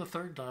pitch on the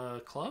third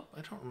club?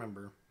 I don't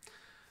remember.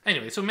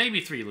 Anyway, so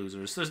maybe 3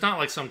 losers. There's not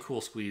like some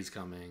cool squeeze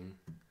coming.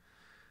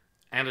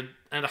 And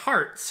a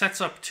heart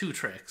sets up 2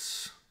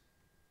 tricks.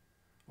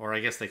 Or I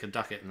guess they could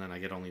duck it and then I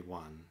get only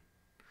 1.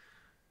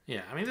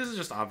 Yeah, I mean, this is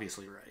just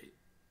obviously right.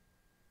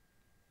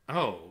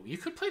 Oh, you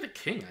could play the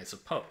king, I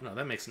suppose. No,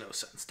 that makes no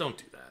sense. Don't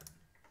do that.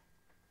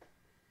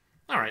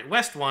 Alright,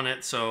 West won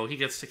it, so he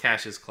gets to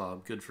cash his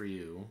club. Good for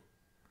you.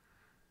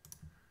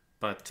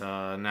 But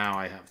now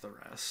I have the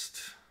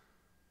rest.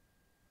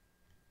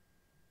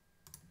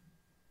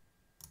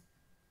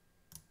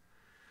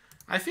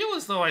 I feel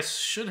as though I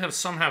should have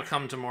somehow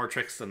come to more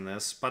tricks than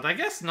this, but I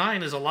guess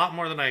 9 is a lot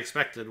more than I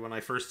expected when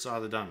I first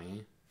saw the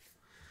dummy.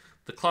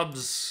 The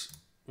clubs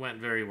went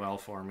very well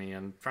for me,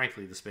 and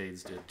frankly the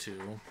spades did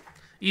too.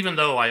 Even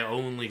though I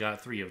only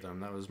got 3 of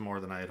them, that was more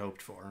than I had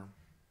hoped for.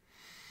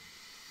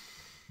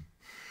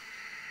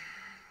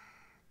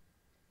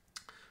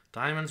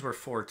 Diamonds were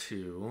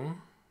 4-2.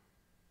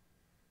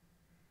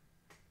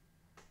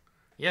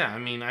 Yeah, I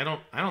mean, I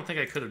don't think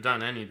I could have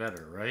done any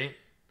better, right?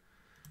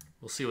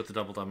 We'll see what the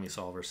double dummy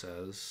solver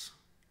says.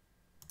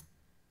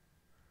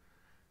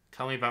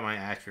 Tell me about my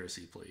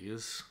accuracy,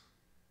 please.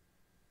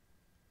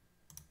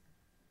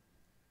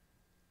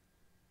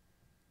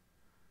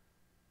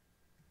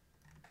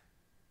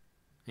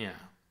 Yeah.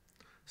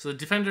 So the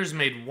defenders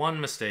made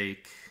 1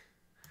 mistake,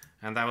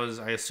 and that was,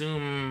 I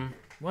assume,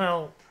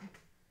 well,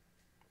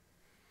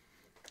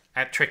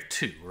 at trick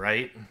 2,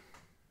 right?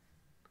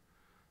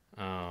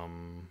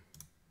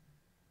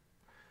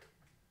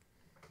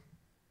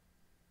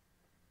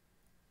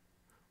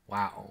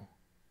 Wow.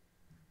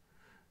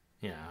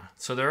 Yeah.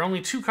 So there are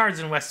only 2 cards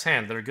in West's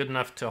hand that are good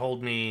enough to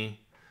hold me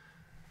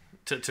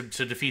to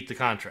defeat the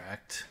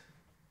contract.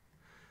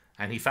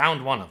 And he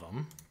found one of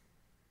them.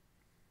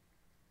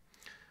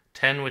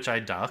 10, which I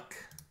duck.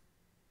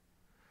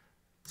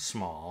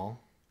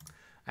 Small.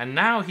 And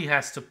now he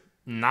has to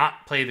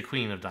not play the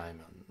queen of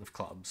diamond of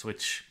clubs,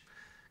 which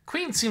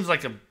queen seems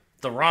like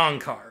the wrong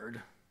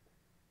card.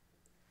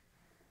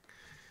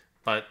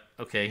 But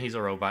okay, he's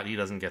a robot. He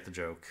doesn't get the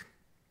joke.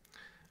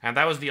 And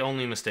that was the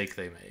only mistake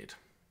they made.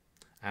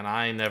 And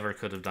I never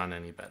could have done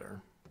any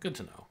better. Good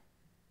to know.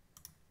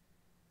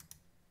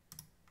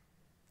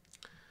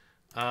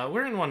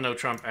 We're in 1 no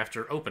trump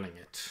after opening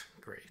it.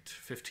 Great.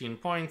 15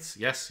 points.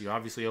 Yes, you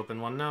obviously open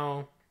 1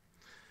 no.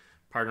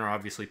 Partner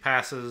obviously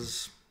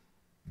passes.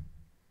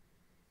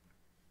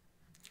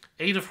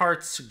 8 of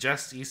hearts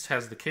suggests East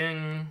has the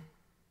king.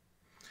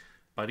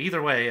 But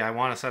either way, I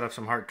want to set up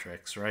some heart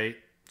tricks, right?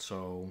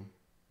 So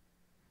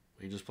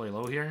we just play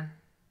low here.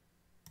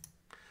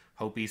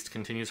 Hope East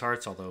continues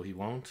hearts, although he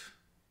won't.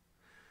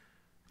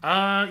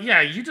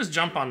 Yeah, you just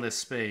jump on this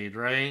spade,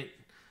 right?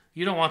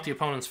 You don't want the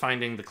opponents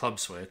finding the club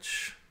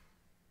switch.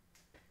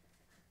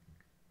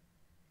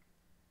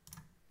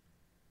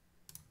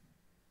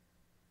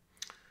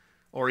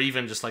 Or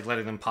even just like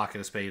letting them pocket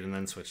a spade and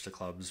then switch to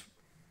clubs.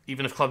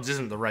 Even if clubs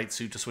isn't the right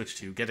suit to switch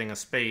to, getting a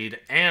spade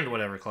and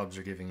whatever clubs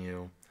are giving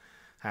you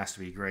has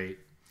to be great.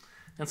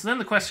 And so then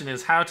the question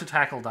is how to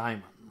tackle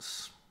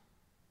diamonds.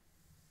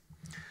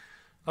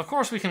 Of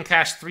course, we can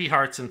cash 3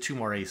 hearts and 2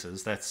 more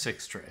aces. That's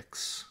 6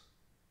 tricks.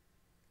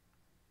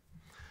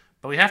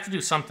 But we have to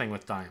do something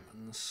with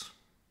diamonds.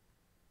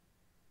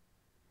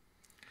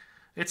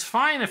 It's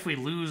fine if we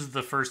lose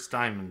the first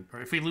diamond,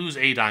 or if we lose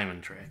a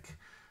diamond trick.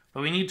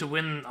 But we need to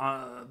win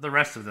the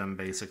rest of them,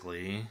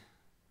 basically.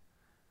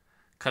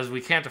 Because we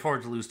can't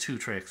afford to lose 2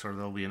 tricks, or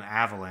there'll be an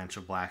avalanche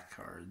of black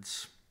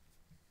cards.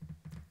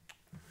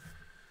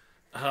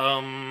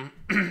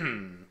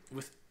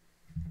 With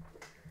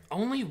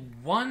only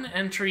 1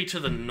 entry to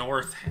the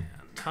north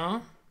hand, huh?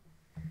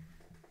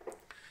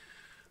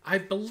 I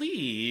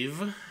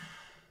believe...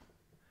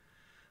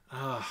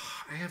 I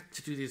have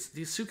to do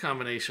these suit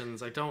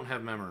combinations I don't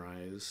have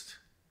memorized.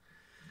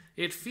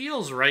 It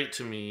feels right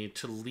to me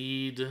to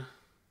lead,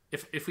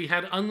 if we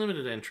had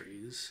unlimited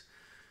entries,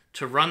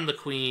 to run the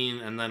queen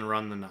and then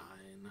run the 9.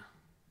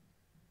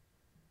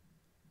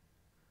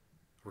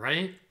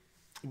 Right?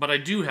 But I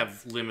do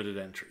have limited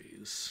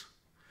entries,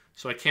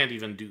 so I can't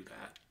even do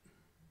that.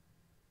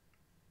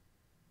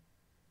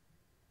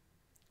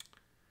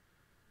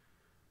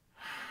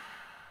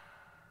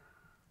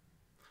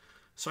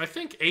 So I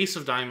think ace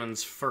of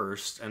diamonds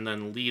first and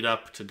then lead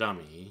up to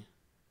dummy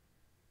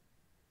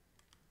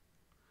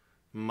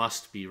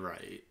must be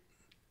right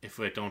if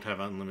we don't have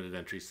unlimited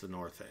entries to the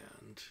north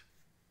end.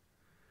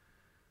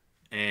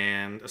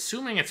 And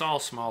assuming it's all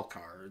small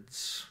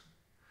cards,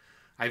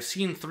 I've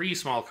seen 3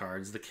 small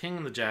cards. The king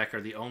and the jack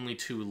are the only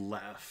 2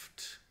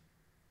 left.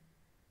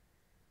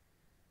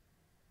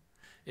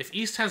 If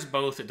East has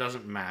both, it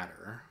doesn't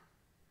matter.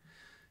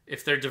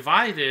 If they're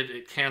divided,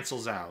 it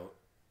cancels out.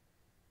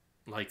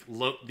 Like,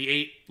 the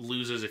 8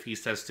 loses if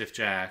East has stiff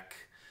jack,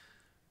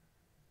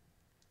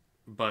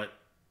 but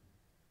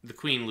the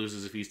queen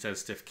loses if East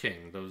has stiff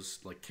king. Those,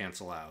 like,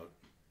 cancel out.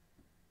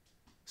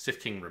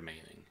 Stiff king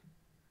remaining.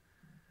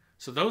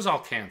 So those all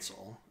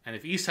cancel. And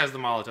if East has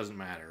them all, it doesn't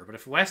matter. But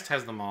if West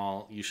has them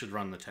all, you should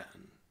run the 10.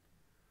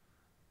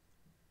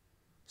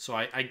 So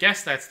I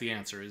guess that's the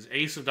answer, is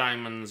ace of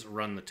diamonds,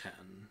 run the 10.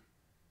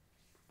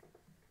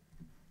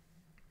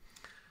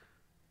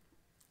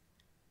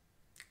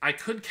 I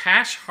could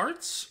cash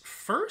hearts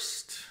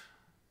first.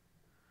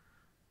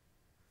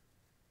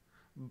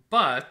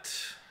 But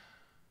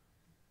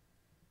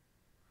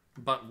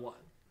what?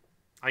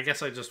 I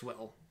guess I just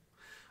will.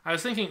 I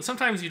was thinking,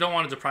 sometimes you don't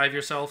want to deprive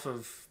yourself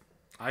of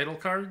idle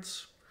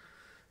cards,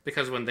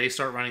 because when they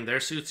start running their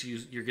suits,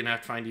 you're going to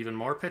have to find even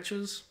more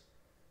pitches.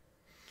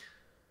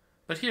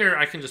 But here,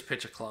 I can just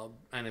pitch a club,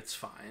 and it's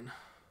fine.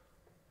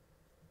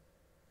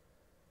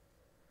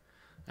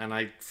 And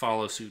I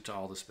follow suit to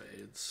all the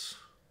spades.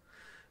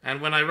 And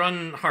when I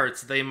run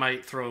hearts, they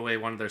might throw away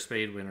one of their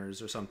spade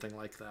winners or something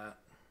like that.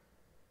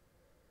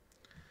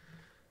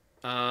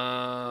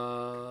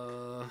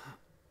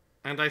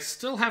 And I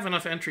still have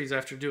enough entries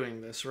after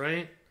doing this,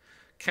 right?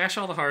 Cash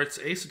all the hearts,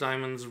 ace of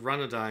diamonds, run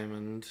a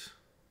diamond.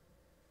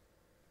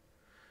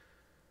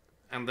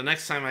 And the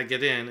next time I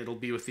get in, it'll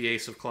be with the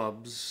ace of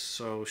clubs,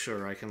 so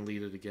sure, I can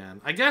lead it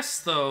again. I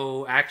guess,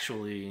 though,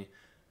 actually...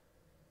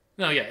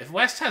 No, yeah, if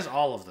West has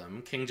all of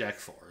them, king, jack,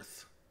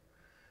 fourth.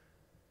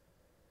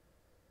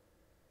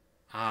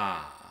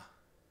 Ah.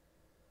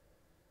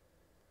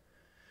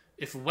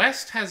 If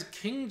West has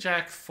king,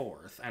 jack,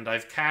 fourth, and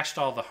I've cashed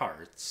all the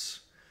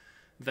hearts,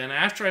 then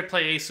after I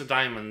play ace of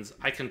diamonds,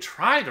 I can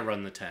try to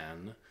run the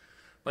 10,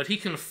 but he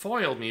can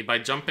foil me by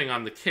jumping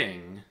on the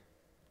king.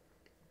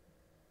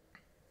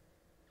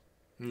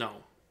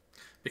 No.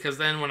 Because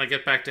then when I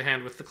get back to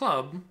hand with the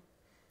club,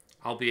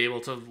 I'll be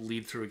able to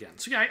lead through again.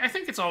 So yeah, I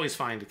think it's always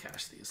fine to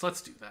cash these.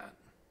 Let's do that.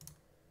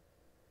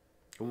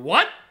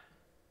 What?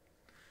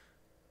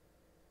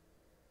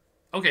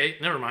 Okay,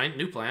 never mind.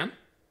 New plan.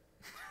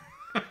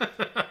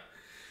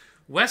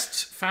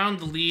 West found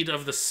the lead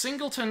of the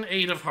singleton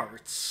 8 of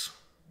hearts.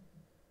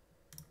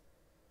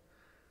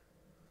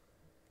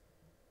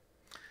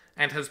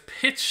 And has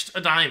pitched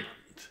a diamond.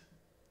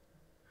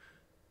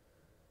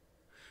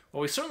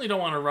 Well, we certainly don't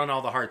want to run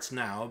all the hearts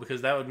now,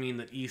 because that would mean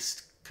that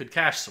East could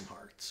cash some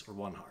hearts, or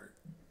 1 heart.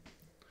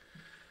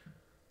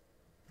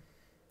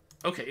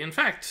 Okay, in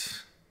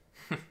fact...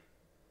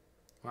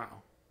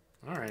 Wow.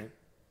 Alright.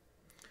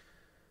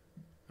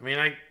 I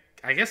mean,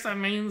 I guess that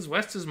means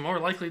West is more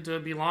likely to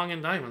be long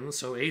in diamonds,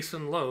 so ace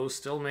and low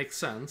still makes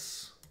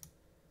sense.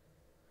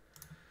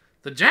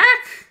 The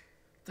jack!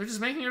 They're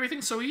just making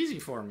everything so easy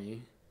for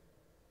me.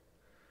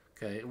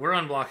 Okay, we're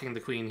unblocking the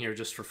queen here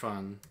just for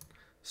fun,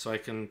 so I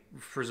can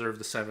preserve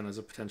the 7 as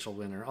a potential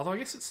winner. Although I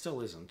guess it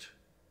still isn't.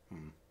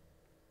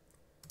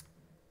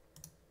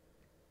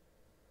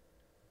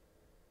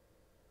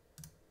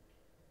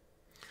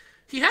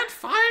 He had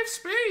 5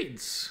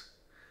 spades!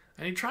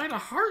 And he tried a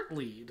heart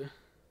lead.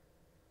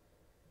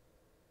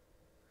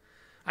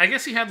 I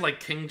guess he had like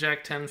king,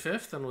 jack, 10,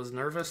 5th and was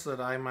nervous that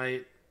I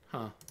might...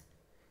 Huh.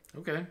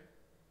 Okay.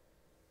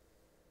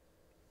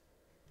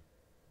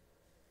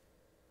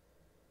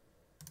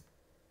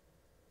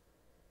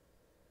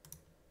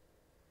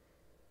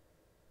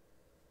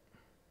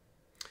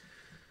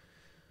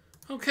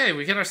 Okay,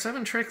 we get our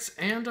 7 tricks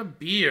and a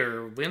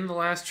beer. Win the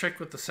last trick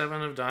with the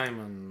 7 of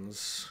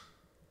diamonds.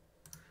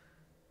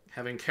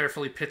 Having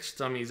carefully pitched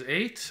dummies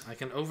 8, I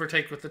can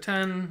overtake with the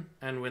 10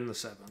 and win the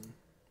 7.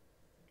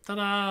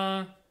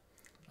 Ta-da!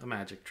 A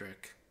magic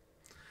trick.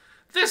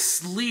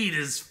 This lead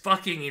is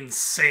fucking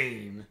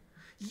insane.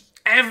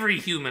 Every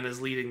human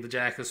is leading the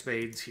jack of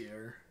spades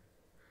here.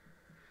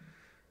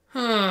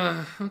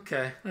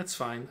 Okay, that's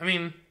fine. I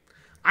mean,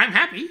 I'm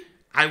happy.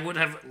 I would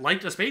have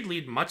liked a spade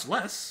lead much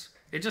less.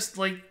 It just,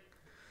 like,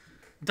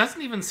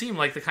 doesn't even seem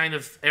like the kind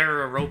of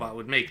error a robot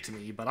would make to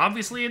me, but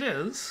obviously it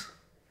is.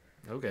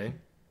 Okay.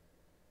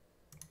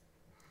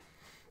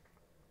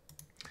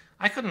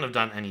 I couldn't have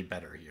done any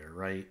better here,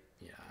 right?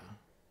 Yeah.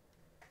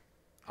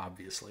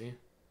 Obviously.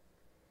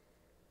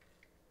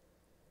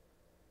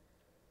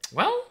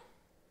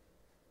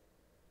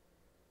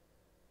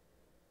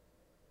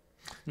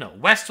 No,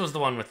 West was the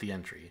one with the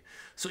entry.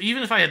 So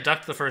even if I had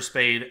ducked the first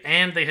spade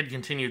and they had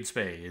continued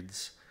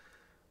spades,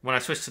 when I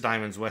switched to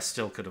diamonds, West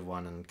still could have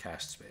won and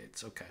cashed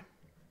spades. Okay.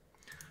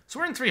 So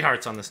we're in 3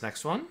 hearts on this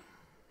next one.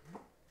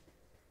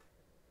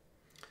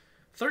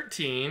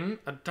 13,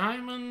 a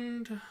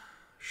diamond.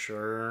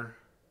 Sure.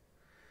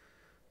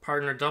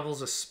 Partner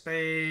doubles a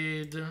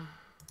spade.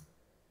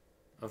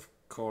 Of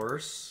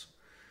course.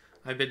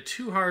 I bid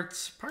 2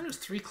 hearts. Partner's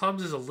 3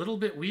 clubs is a little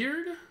bit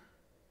weird.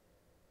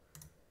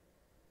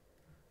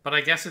 But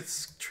I guess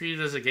it's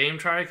treated as a game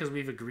try because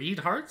we've agreed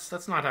hearts.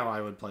 That's not how I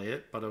would play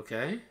it, but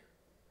okay.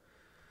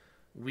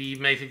 We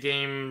make a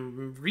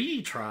game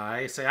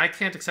retry. Say, I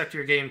can't accept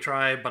your game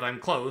try, but I'm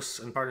close.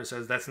 And partner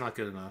says, that's not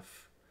good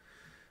enough.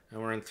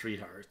 And we're in 3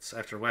 hearts.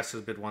 After West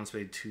has bid 1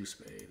 spade, 2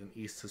 spade. And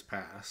East has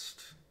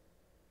passed.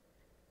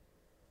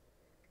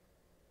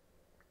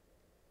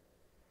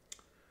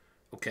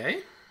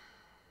 Okay.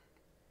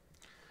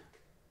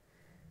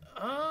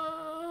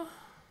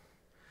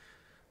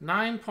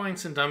 9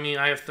 points in dummy.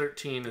 I have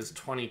 13 is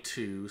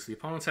 22. So the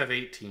opponents have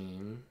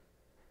 18.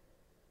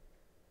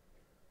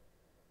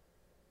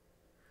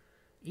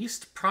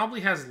 East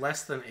probably has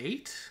less than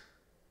 8.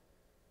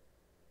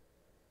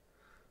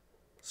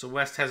 So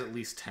West has at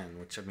least 10,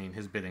 which, I mean,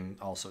 his bidding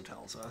also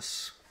tells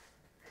us.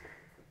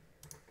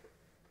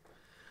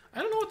 I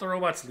don't know what the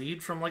robots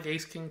lead from, like,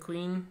 Ace, King,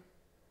 Queen.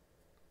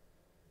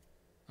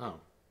 Oh,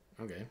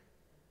 okay.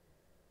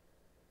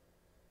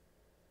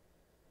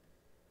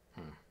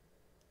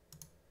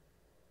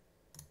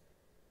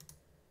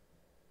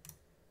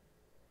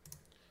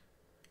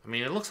 I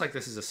mean, it looks like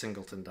this is a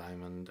singleton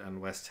diamond, and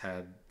West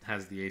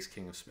has the Ace,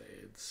 King of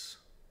Spades.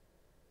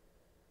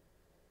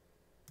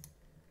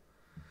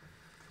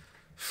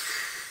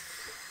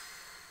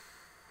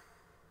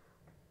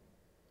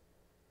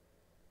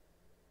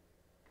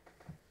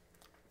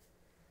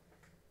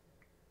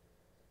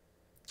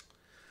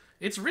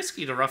 It's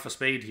risky to rough a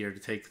spade here to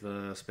take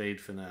the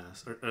spade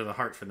finesse, or the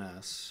heart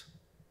finesse.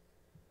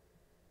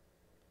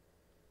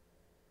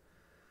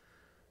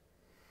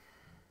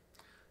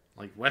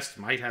 Like, West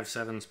might have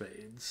 7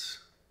 spades.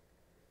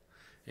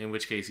 In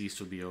which case, East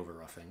would be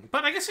over-roughing.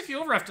 But I guess if you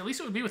over-roughed, at least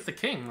it would be with the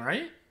king,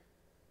 right?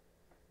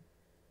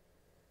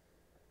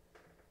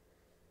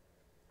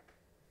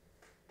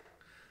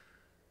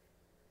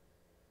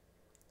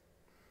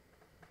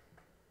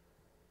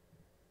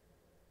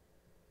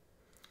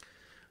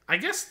 I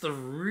guess the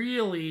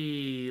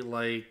really,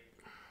 like...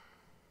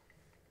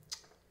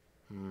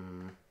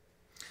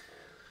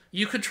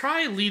 You could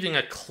try leading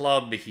a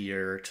club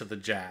here to the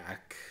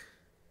jack.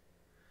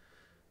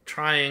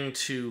 Trying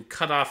to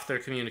cut off their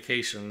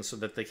communication so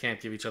that they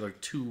can't give each other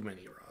too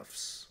many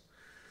roughs.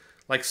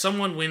 Like,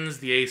 someone wins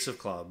the ace of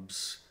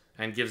clubs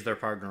and gives their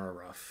partner a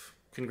rough.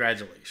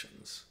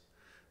 Congratulations.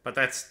 But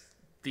that's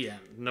the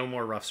end. No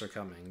more roughs are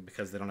coming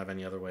because they don't have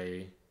any other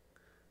way.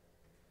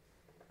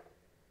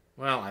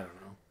 Well, I don't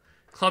know.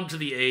 Club to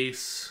the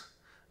ace,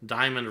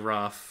 diamond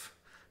rough,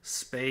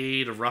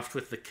 spade roughed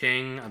with the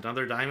king,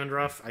 another diamond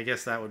rough. I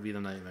guess that would be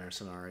the nightmare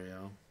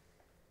scenario.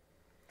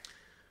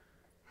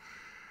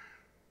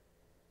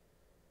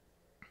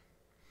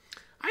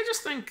 I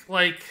just think,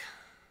 like,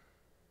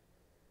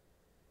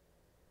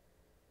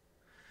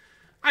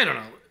 I don't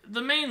know.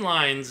 The main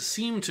lines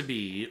seem to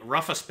be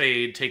rough a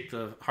spade, take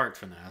the heart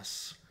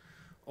finesse,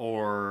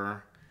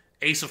 or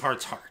ace of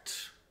hearts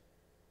heart.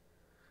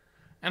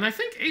 And I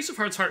think ace of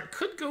hearts heart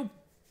could go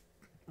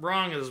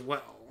wrong as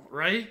well,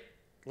 right?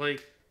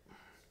 Like,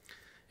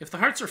 if the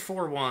hearts are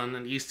 4-1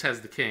 and East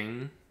has the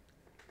king,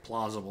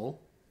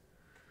 plausible,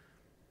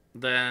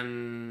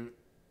 then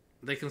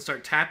they can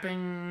start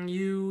tapping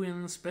you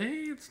in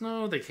spades?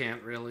 No, they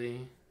can't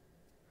really.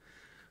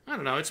 I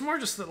don't know. It's more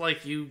just that,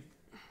 like, you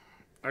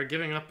are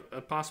giving up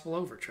a possible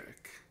over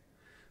trick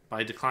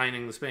by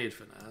declining the spade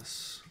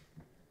finesse.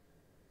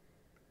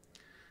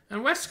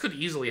 And West could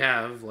easily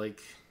have,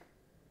 like,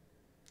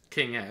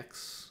 King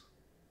X.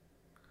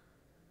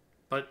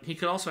 But he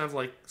could also have,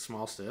 like,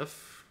 small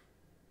stiff.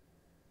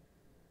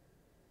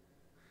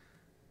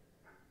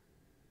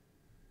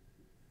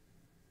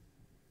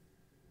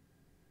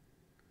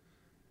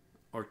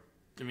 Or,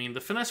 I mean,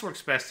 the finesse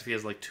works best if he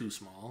has, like, too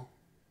small.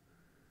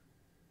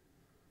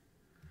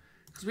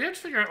 Because we have to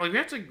figure out, like, we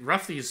have to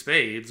rough these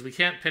spades. We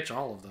can't pitch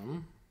all of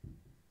them.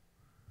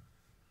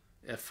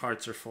 If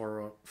hearts are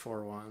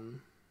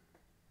 4-1.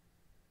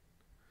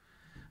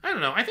 I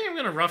don't know. I think I'm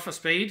going to rough a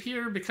spade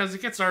here because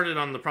it gets started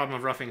on the problem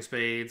of roughing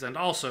spades and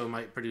also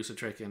might produce a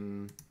trick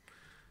in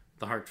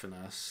the heart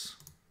finesse.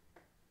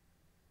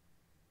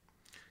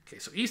 Okay,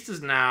 so East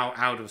is now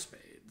out of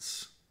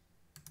spades.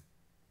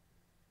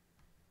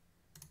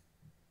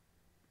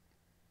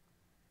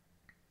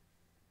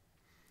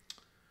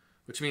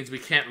 Which means we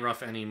can't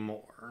rough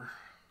anymore.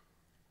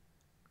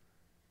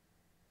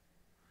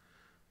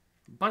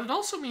 But it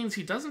also means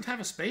he doesn't have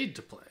a spade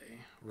to play,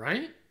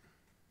 right?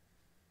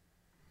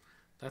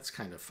 That's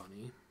kind of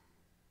funny.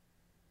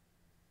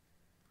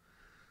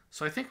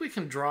 So I think we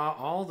can draw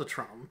all the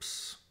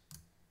trumps.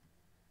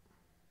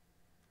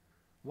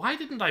 Why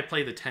didn't I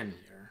play the 10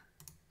 here?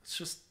 It's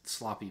just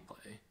sloppy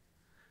play.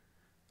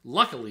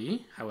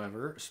 Luckily,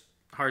 however,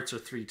 hearts are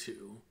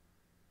 3-2.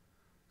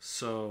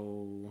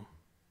 So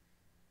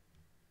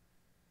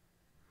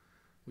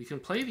we can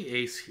play the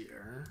ace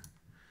here.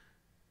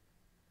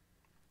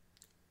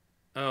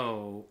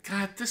 Oh,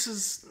 God, this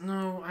is...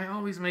 No, I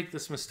always make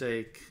this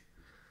mistake.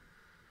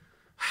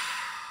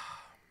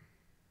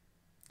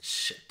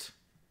 Shit.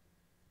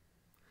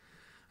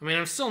 I mean,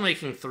 I'm still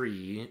making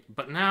 3,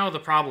 but now the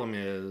problem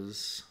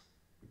is...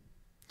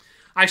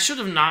 I should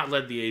have not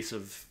led the ace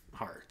of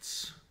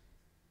hearts.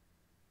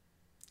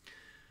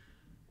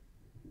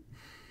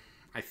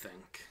 I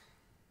think.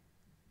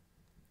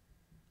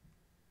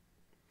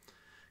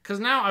 Because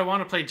now I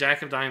want to play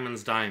Jack of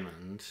Diamonds,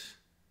 Diamond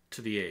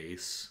to the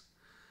ace.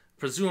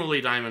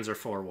 Presumably diamonds are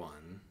 4-1.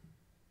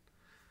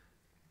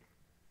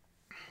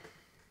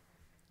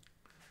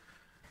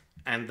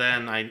 And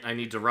then I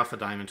need to rough a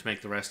diamond to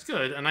make the rest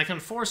good. And I can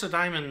force a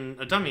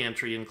dummy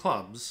entry in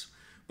clubs.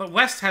 But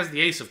West has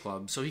the ace of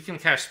clubs, so he can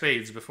cash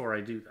spades before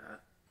I do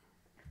that.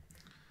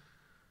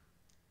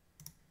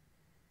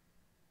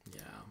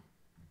 Yeah.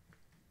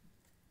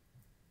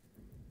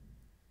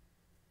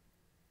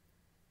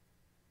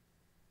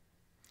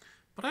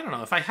 But I don't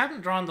know. If I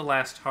hadn't drawn the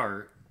last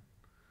heart,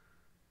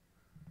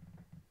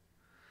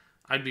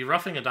 I'd be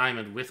roughing a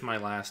diamond with my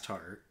last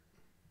heart.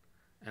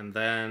 And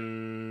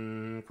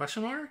then...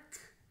 question mark?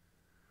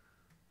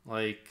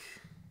 Like...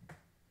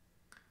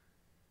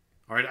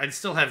 Alright, I'd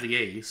still have the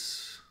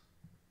ace.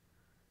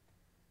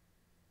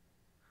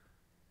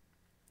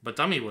 But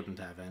dummy wouldn't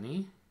have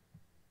any.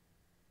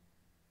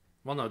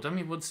 Well, no,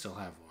 dummy would still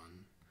have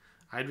one.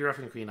 I'd be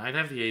roughing the queen. I'd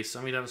have the ace.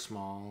 Dummy'd have a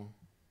small.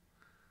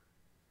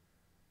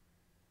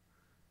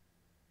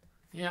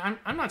 Yeah,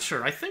 I'm not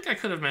sure. I think I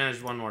could have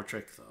managed one more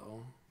trick,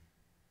 though.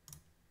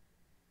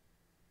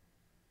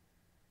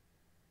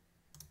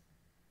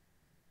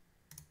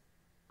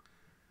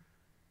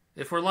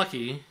 If we're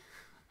lucky,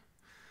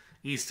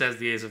 East has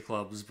the ace of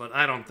clubs, but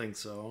I don't think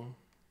so.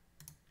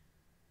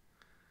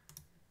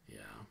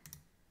 Yeah.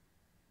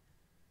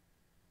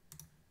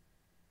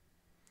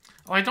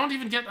 Oh, I don't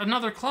even get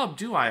another club,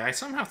 do I? I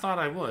somehow thought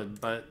I would,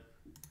 but...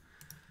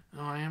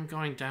 Oh, I am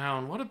going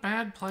down. What a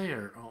bad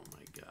player. Oh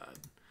my god.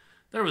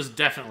 There was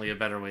definitely a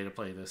better way to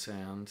play this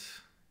hand.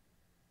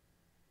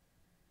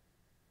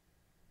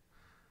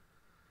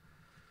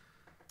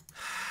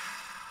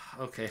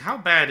 Okay, how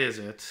bad is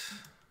it?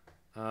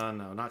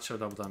 No, not show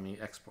double dummy,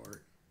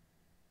 export.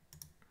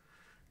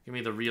 Give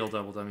me the real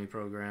double dummy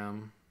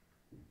program.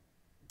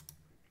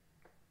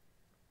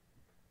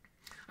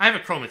 I have a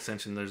Chrome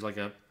extension. There's like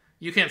a...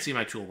 You can't see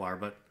my toolbar,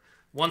 but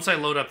once I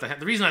load up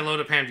the reason I load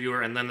up Hand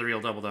Viewer and then the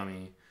real double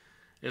dummy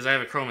is I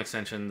have a Chrome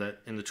extension that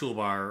in the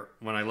toolbar,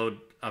 when I load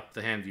up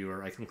the Hand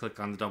Viewer, I can click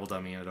on the double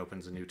dummy and it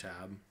opens a new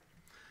tab.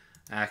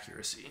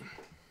 Accuracy.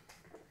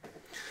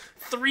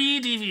 3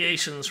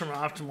 deviations from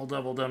optimal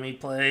double dummy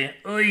play.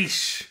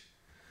 Oish!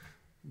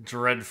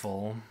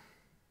 Dreadful.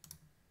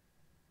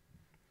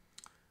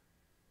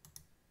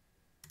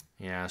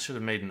 Yeah, should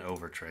have made an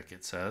over trick,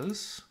 it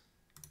says.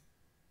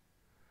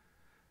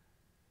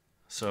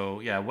 So,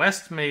 yeah,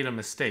 West made a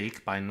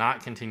mistake by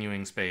not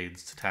continuing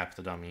spades to tap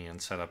the dummy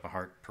and set up a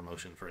heart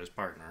promotion for his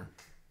partner.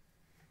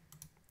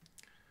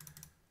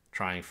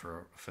 Trying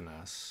for a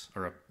finesse,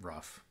 or a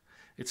rough.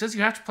 It says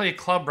you have to play a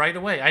club right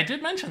away. I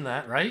did mention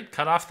that, right?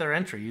 Cut off their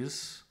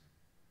entries.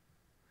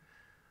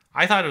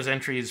 I thought it was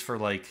entries for,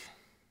 like,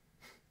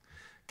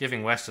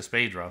 giving West a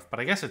spade rough, but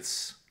I guess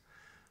it's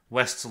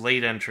West's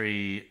late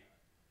entry.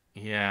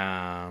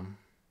 Yeah.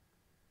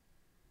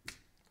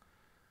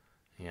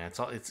 Yeah,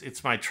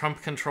 it's my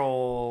trump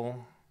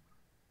control.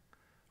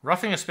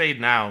 Roughing a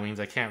spade now means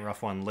I can't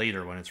rough one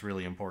later when it's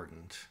really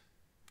important.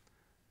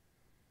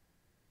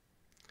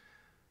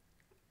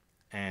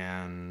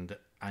 And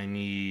I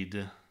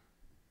need...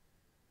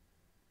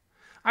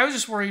 I was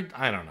just worried,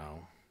 I don't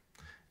know.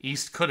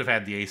 East could have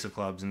had the ace of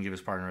clubs and give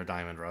his partner a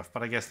diamond rough,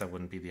 but I guess that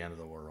wouldn't be the end of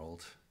the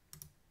world.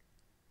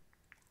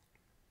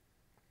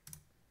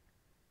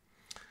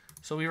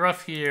 So we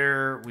rough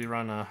here, we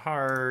run a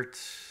heart.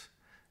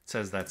 It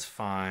says that's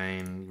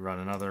fine. Run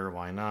another,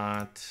 why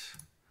not?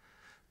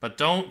 But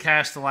don't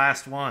cash the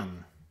last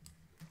one.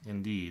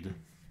 Indeed.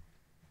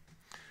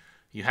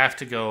 You have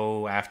to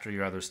go after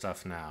your other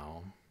stuff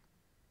now.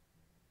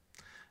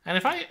 And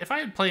if I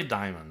had played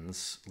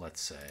diamonds,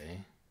 let's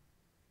say,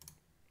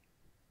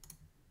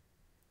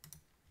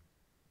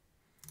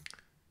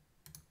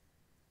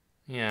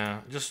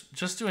 yeah,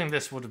 just doing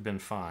this would have been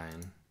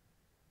fine.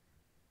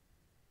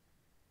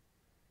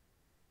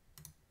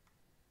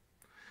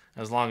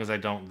 As long as I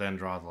don't then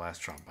draw the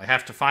last trump. I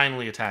have to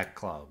finally attack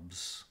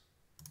clubs.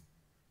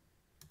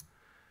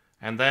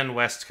 And then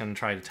West can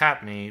try to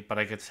tap me, but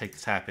I get to take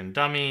the tap in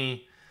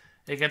dummy.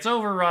 It gets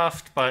over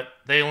roughed, but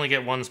they only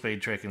get 1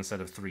 spade trick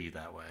instead of 3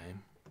 that way.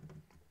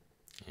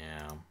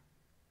 Yeah.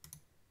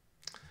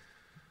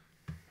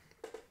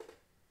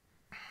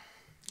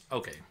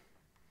 Okay.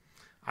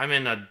 I'm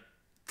in a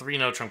 3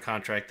 no trump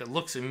contract that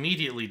looks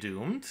immediately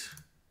doomed.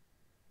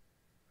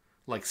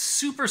 Like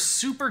super,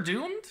 super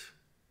doomed?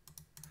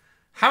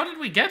 How did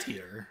we get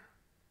here?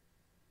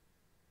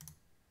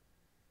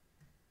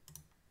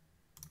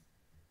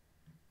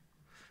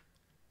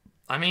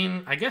 I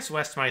mean, I guess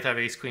West might have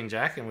ace, queen,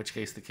 jack, in which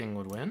case the king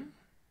would win.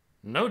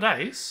 No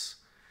dice.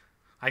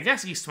 I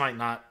guess East might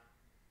not.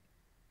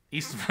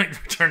 East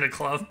might return a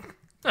club.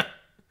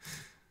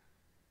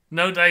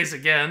 No dice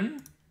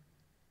again.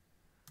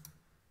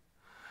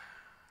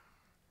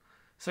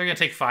 So they're going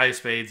to take 5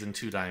 spades and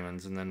 2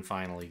 diamonds and then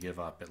finally give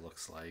up, it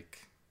looks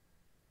like.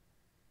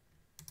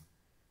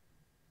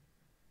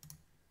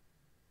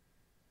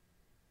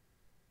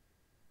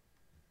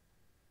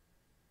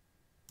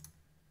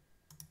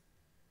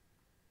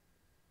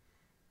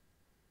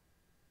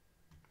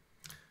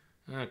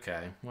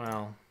 Okay,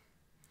 well,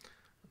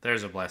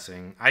 there's a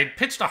blessing. I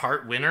pitched a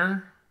heart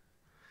winner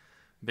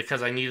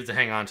because I needed to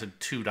hang on to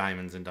 2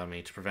 diamonds in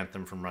dummy to prevent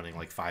them from running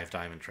like 5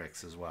 diamond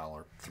tricks as well,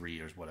 or 3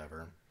 or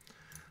whatever.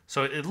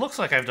 So it looks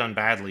like I've done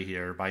badly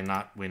here by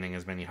not winning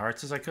as many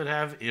hearts as I could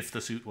have if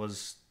the suit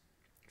was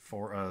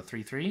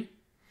 3-3.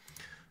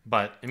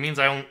 But it means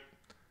I don't.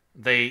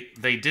 They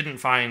didn't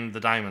find the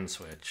diamond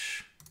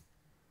switch.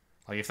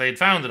 Like if they had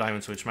found the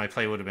diamond switch, my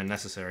play would have been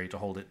necessary to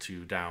hold it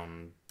to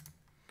down.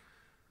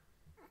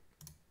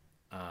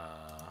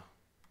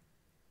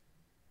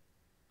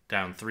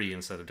 Down 3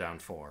 instead of down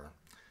 4.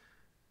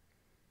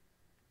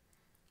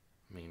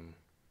 I mean,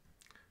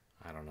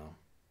 I don't know.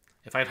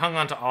 If I'd hung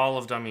on to all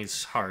of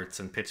Dummy's hearts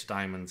and pitched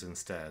diamonds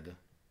instead.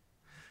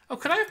 Oh,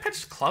 could I have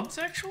pitched clubs,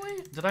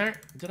 actually? Did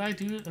I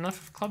do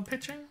enough club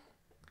pitching?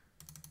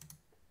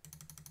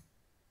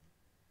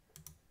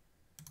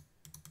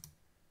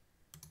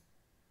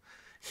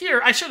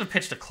 Here, I should have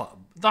pitched a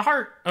club. The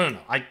heart... Oh, no.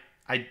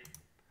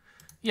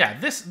 Yeah,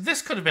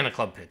 this could have been a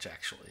club pitch,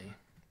 actually.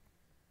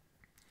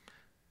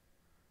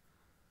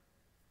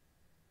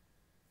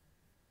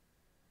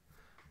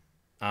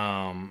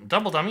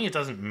 Double dummy, it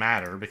doesn't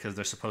matter because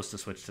they're supposed to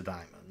switch to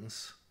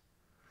diamonds.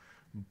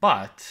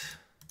 But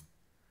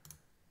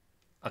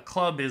a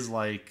club is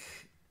like,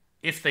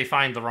 if they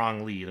find the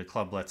wrong lead, a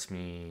club lets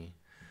me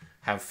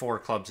have 4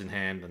 clubs in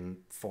hand and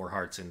 4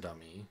 hearts in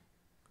dummy.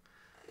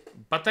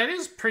 But that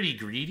is pretty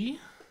greedy.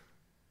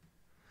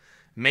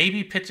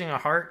 Maybe pitching a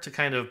heart to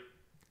kind of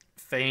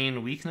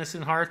feign weakness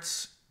in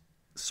hearts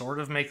sort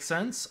of makes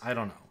sense. I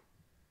don't know.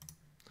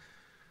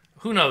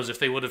 Who knows if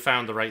they would have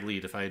found the right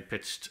lead if I had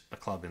pitched a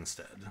club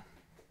instead.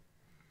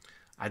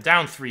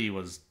 Down 3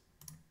 was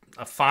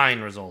a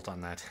fine result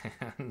on that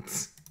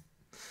hand.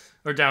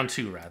 Or down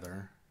 2,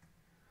 rather.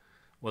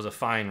 Was a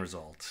fine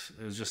result.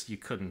 It was just you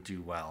couldn't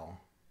do well.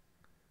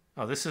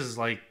 Oh, this is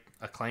like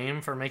a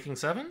claim for making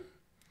 7?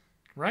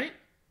 Right?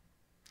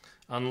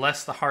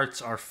 Unless the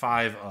hearts are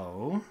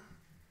 5-0,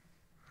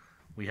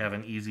 we have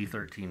an easy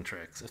 13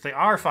 tricks. If they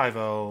are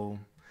 5-0,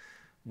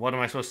 what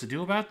am I supposed to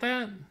do about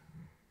that?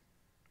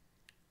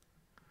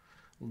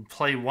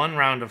 Play 1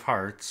 round of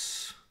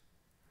hearts,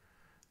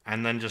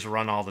 and then just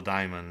run all the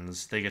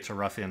diamonds. They get to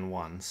rough in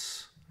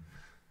once,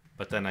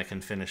 but then I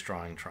can finish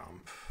drawing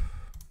trump.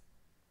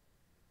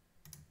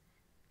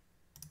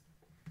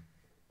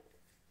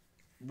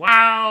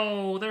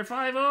 Wow, they're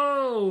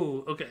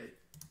 5-0! Okay.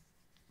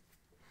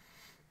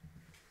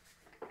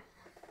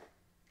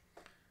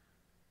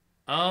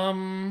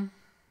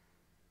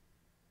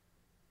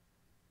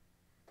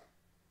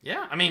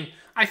 Yeah, I mean,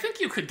 I think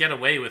you could get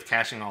away with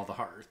cashing all the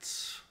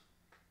hearts.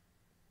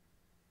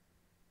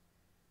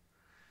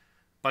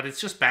 But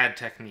it's just bad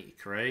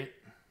technique, right?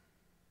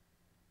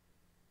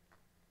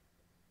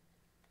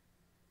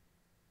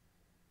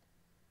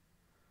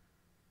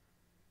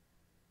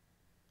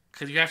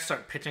 Because you have to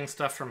start pitching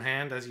stuff from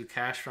hand as you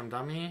cash from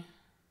dummy.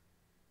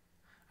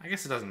 I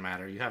guess it doesn't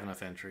matter. You have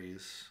enough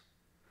entries.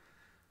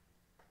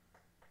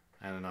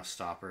 And enough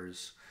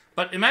stoppers.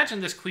 But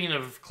imagine this queen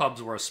of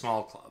clubs were a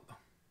small club.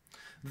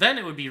 Then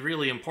it would be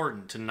really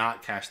important to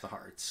not cash the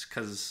hearts,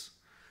 because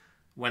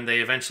when they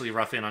eventually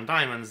rough in on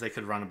diamonds, they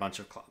could run a bunch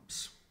of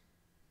clubs.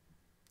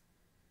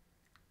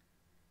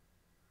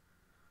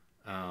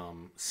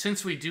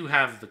 Since we do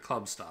have the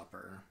club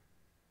stopper,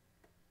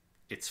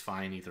 it's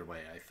fine either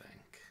way, I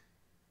think.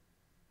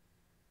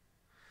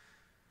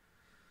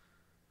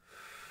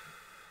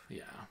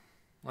 Yeah.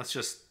 Let's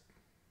just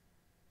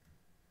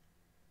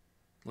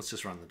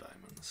run the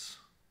diamonds.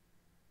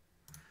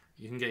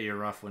 You can get your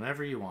rough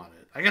whenever you want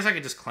it. I guess I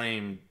could just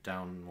claim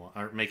down one,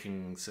 or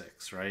making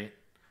 6, right?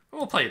 But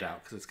we'll play it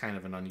out because it's kind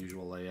of an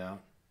unusual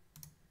layout.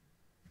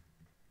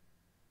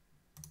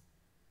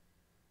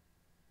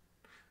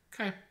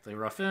 Okay, they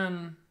rough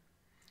in.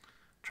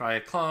 Try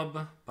a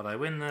club, but I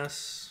win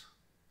this.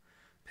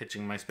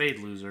 Pitching my spade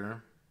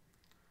loser.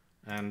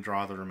 And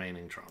draw the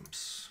remaining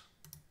trumps.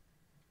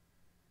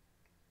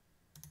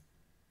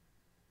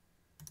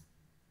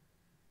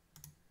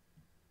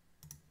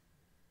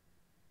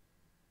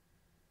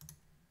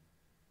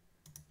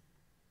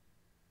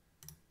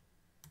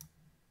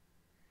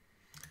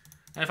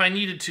 And if I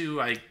needed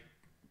to, I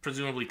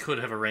presumably could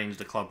have arranged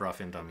a club rough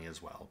in dummy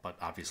as well, but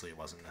obviously it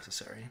wasn't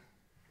necessary.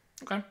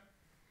 Okay.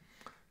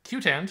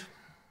 Cute hand.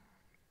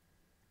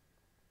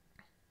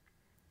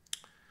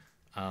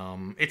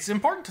 It's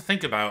important to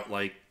think about,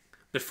 like,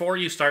 before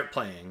you start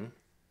playing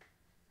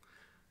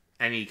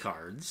any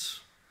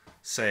cards,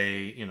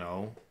 say, you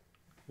know,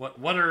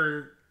 what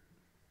are...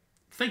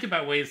 Think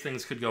about ways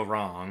things could go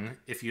wrong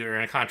if you're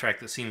in a contract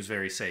that seems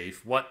very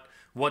safe. What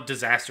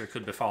disaster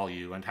could befall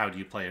you, and how do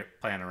you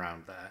plan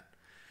around that?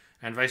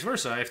 And vice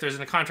versa, if there's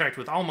a contract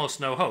with almost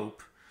no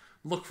hope,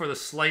 look for the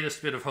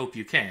slightest bit of hope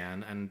you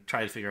can and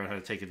try to figure out how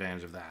to take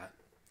advantage of that.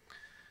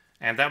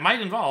 And that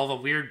might involve a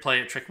weird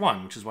play at Trick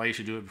 1, which is why you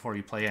should do it before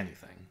you play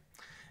anything.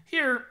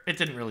 Here, it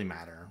didn't really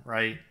matter,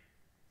 right?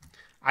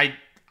 A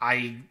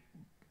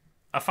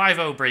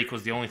 5-0 break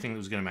was the only thing that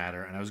was going to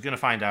matter, and I was going to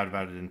find out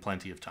about it in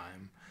plenty of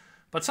time.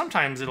 But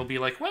sometimes it'll be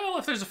like, well,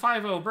 if there's a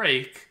 5-0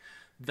 break,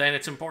 then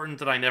it's important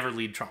that I never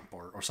lead trump,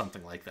 or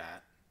something like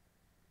that.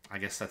 I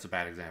guess that's a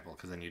bad example,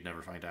 because then you'd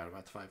never find out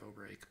about the 5-0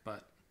 break.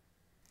 But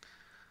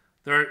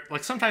there are,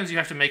 like, sometimes you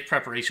have to make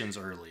preparations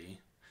early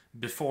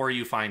before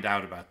you find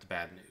out about the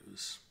bad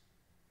news.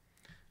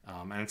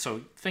 And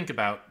so think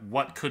about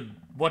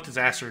what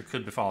disaster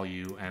could befall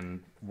you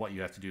and what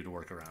you have to do to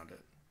work around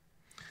it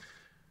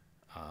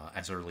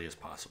as early as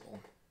possible.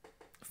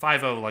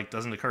 5-0 like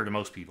doesn't occur to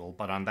most people,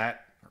 but on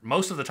that,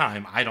 most of the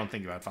time I don't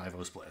think about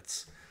 5-0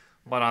 splits.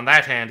 But on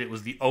that hand, it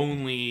was the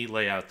only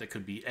layout that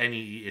could be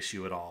any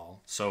issue at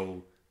all.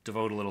 So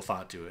devote a little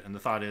thought to it. And the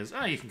thought is,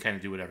 you can kind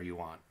of do whatever you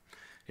want.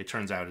 It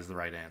turns out is the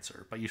right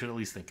answer, but you should at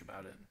least think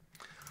about it.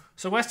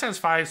 So West has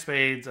 5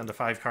 spades and a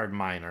 5-card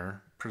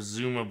minor,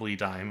 presumably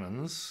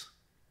diamonds.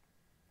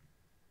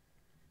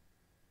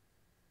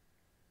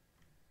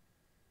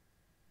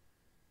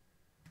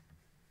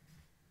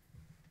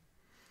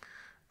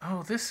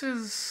 Oh, this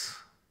is...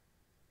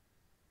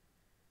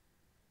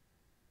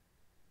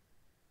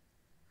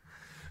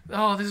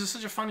 Oh, this is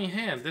such a funny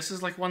hand. This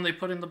is like one they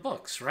put in the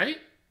books, right?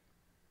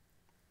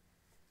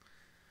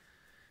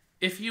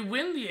 If you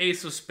win the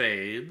ace of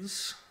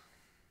spades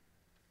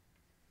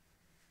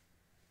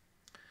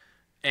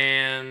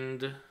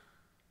and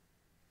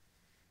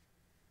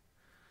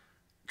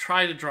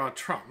try to draw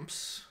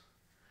trumps,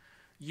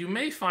 you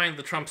may find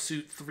the trump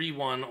suit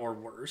 3-1 or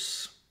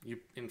worse. You,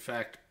 in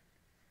fact,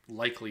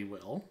 likely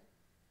will.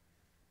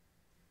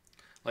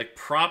 Like,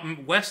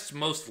 West's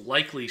most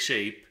likely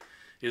shape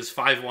is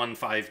 5-1,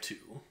 5-2.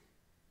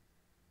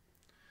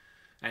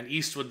 And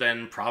East would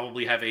then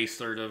probably have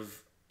ace-third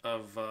of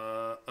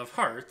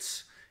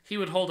hearts. He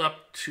would hold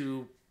up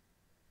to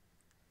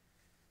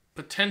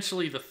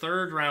potentially the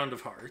 3rd round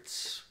of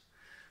hearts,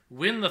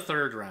 win the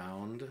 3rd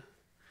round,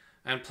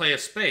 and play a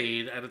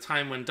spade at a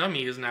time when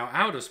Dummy is now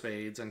out of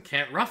spades and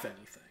can't ruff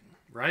anything,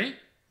 right?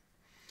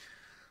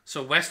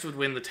 So West would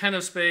win the 10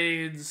 of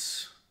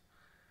spades,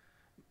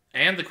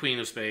 and the queen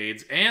of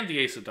spades, and the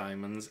ace of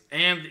diamonds,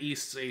 and the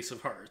East's ace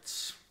of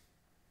hearts.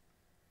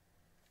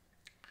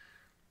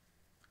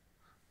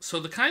 So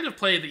the kind of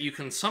play that you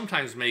can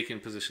sometimes make in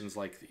positions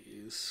like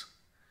these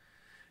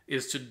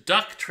is to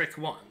duck trick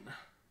 1,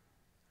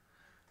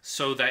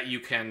 so that you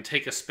can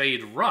take a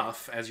spade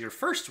ruff as your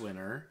first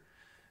winner,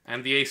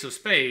 and the ace of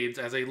spades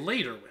as a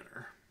later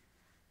winner.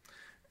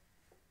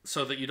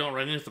 So that you don't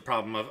run into the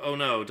problem of, oh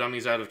no,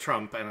 Dummy's out of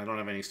trump and I don't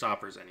have any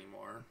stoppers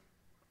anymore.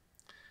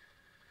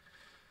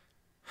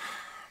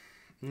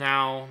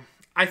 Now,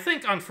 I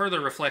think on further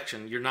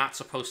reflection, you're not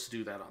supposed to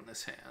do that on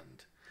this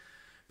hand.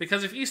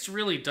 Because if East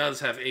really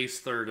does have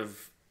ace-third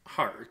of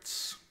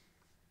hearts,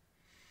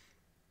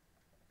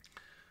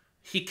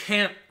 he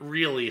can't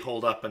really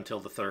hold up until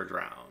the 3rd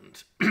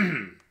round.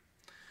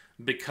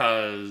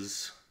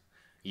 Because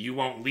you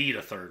won't lead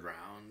a 3rd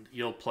round.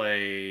 You'll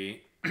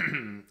play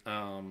King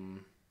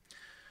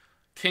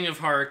of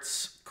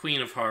Hearts,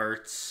 Queen of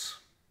Hearts,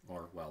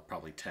 or, well,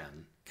 probably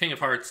 10. King of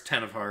Hearts,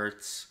 10 of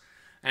Hearts.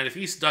 And if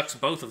East ducks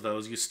both of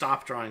those, you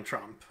stop drawing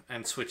trump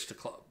and switch to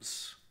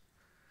clubs.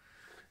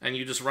 And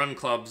you just run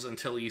clubs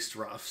until East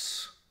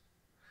ruffs.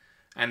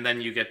 And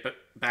then you get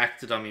back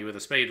to Dummy with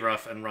a spade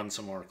ruff and run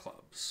some more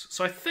clubs.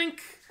 So I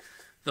think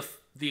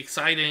the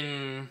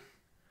exciting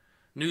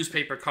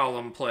newspaper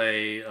column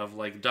play of,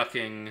 like,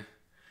 ducking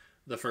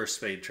the first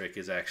spade trick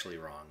is actually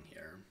wrong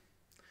here.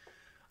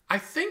 I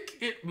think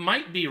it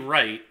might be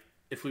right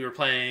if we were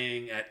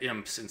playing at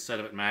imps instead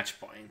of at match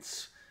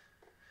points.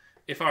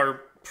 If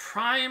our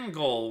prime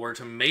goal were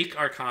to make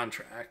our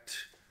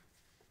contract,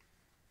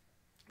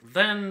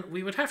 then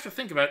we would have to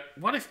think about,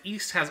 what if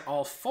East has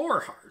all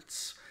 4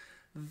 hearts?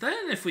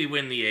 Then if we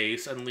win the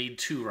ace and lead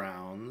 2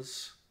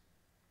 rounds,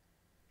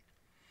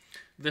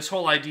 this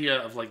whole idea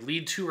of, like,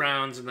 lead 2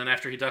 rounds and then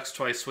after he ducks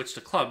twice switch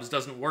to clubs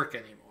doesn't work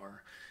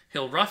anymore.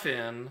 He'll ruff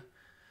in,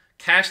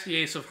 cash the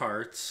ace of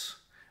hearts,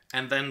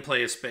 and then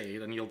play a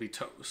spade, and you'll be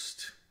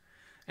toast.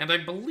 And I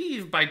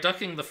believe by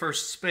ducking the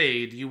first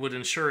spade, you would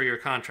ensure your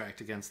contract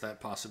against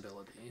that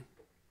possibility.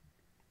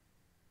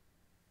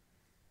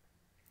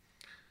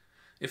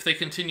 If they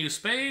continue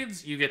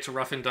spades, you get to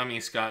ruff in Dummy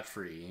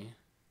scot-free.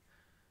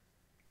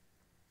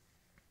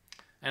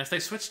 And if they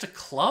switch to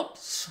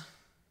clubs,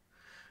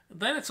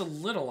 then it's a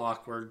little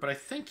awkward, but I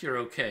think you're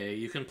okay.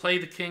 You can play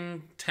the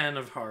King 10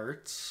 of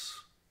hearts.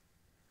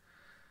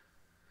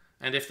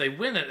 And if they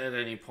win it at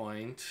any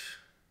point,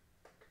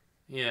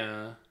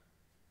 yeah.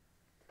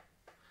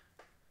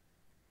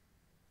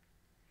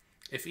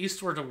 If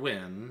East were to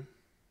win,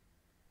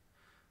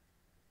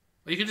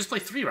 well, you could just play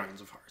 3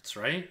 rounds of hearts,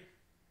 right?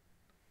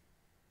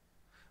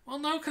 Well,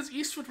 no, because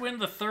East would win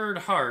the 3rd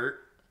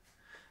heart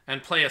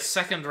and play a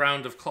 2nd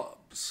round of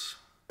clubs.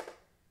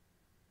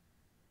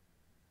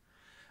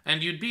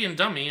 And you'd be in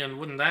dummy, and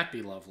wouldn't that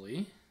be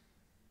lovely?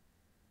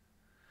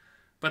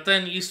 But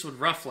then East would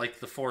ruff like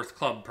the 4th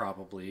club,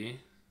 probably.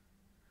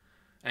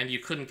 And you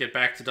couldn't get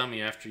back to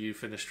dummy after you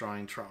finished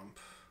drawing trump.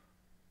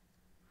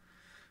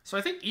 So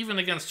I think even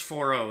against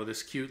 4-0,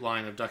 this cute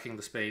line of ducking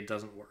the spade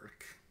doesn't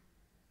work.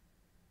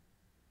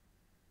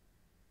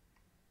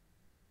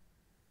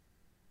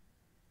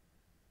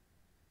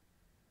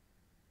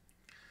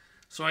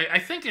 So I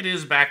think it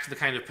is back to the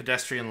kind of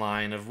pedestrian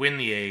line of win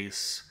the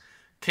ace,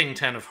 king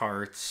 10 of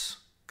hearts,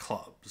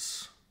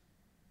 clubs.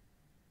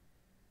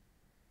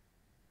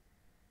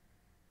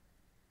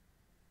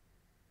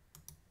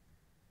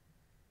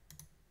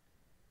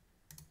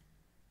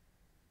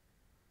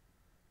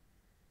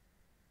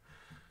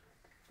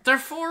 They're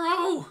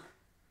 4-0!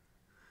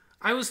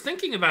 I was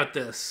thinking about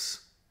this.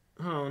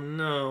 Oh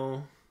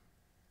no.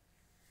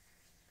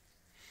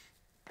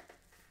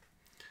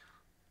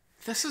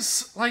 This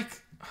is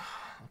like...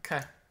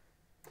 Okay.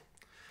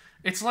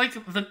 It's like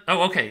the...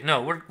 Oh, okay.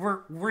 No, we're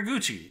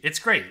Gucci. It's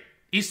great.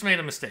 East made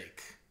a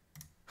mistake.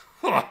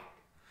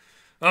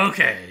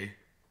 Okay.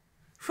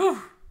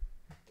 Whew.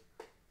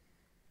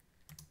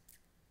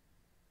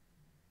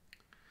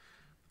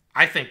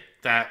 I think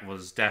that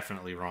was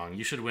definitely wrong.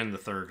 You should win the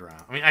 3rd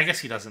round. I mean, I guess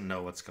he doesn't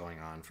know what's going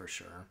on for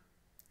sure.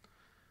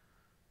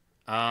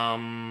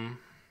 Now,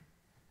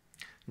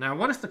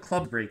 what if the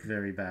club break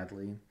very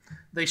badly?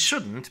 They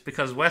shouldn't,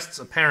 because West's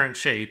apparent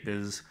shape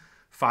is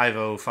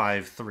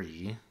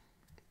 5-0-5-3.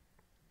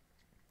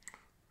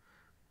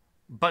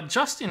 But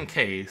just in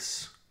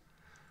case,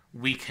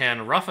 we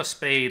can ruff a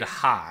spade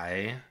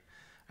high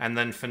and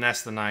then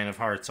finesse the 9 of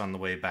hearts on the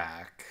way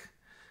back.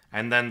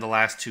 And then the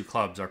last 2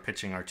 clubs are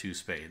pitching our 2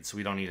 spades, so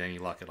we don't need any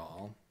luck at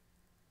all.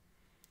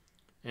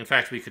 In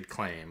fact, we could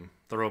claim.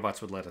 The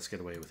robots would let us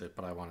get away with it,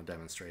 but I want to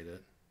demonstrate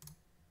it.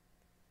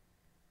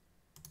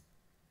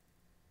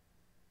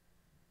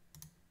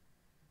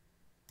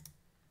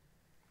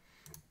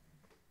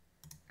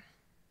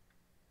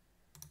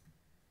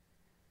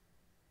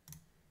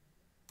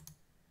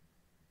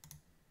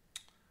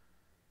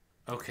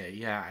 Okay,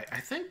 yeah, I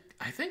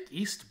think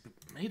East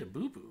made a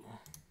boo-boo.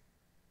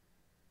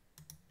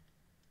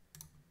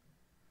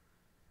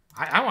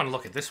 I want to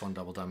look at this one,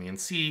 double dummy, and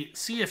see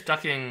if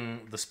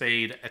ducking the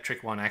spade at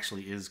trick 1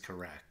 actually is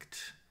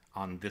correct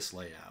on this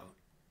layout.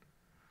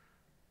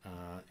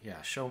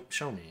 Yeah, show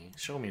me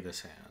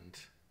this hand.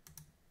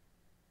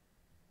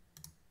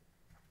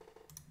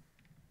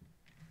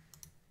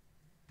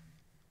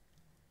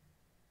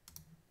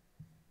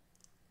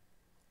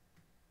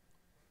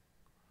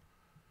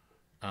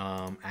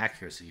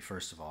 Accuracy,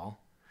 first of all.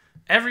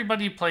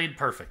 Everybody played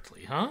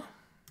perfectly, huh?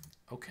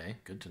 Okay,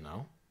 good to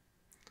know.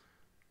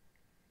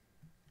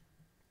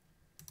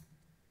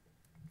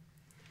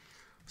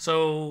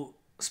 So,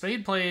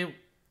 spade play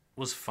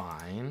was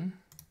fine.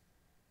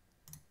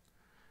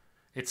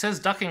 It says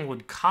ducking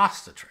would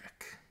cost a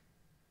trick.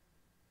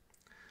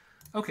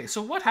 Okay,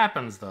 so what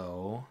happens,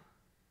 though,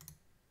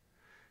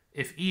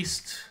 if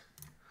East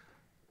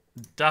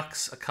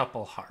ducks a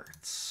couple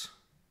hearts?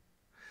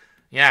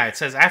 Yeah, it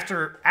says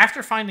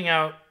after finding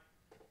out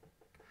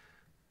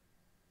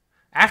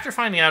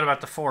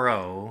about the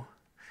 4-0,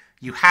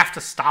 you have to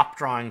stop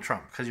drawing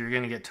trump because you're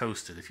going to get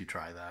toasted if you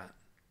try that.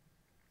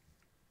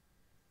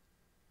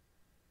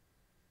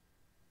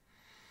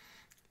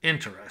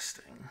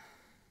 Interesting.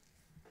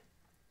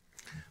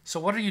 So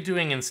what are you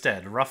doing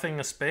instead? Roughing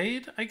a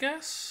spade, I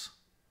guess?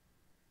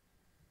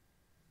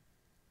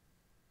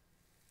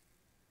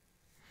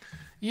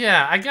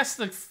 Yeah, I guess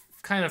the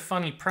kind of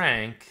funny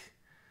prank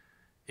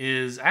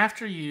is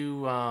after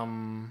you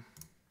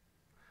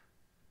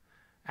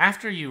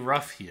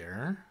rough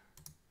here.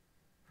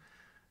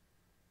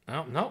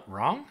 Oh, no,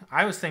 wrong.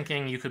 I was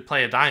thinking you could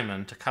play a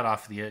diamond to cut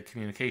off the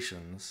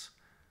communications.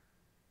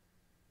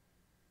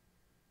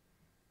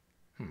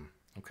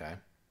 Okay.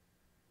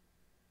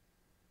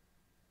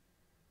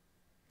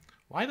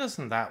 Why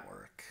doesn't that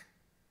work?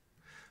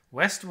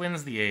 West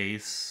wins the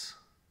ace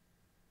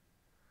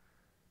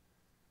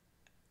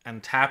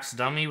and taps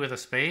dummy with a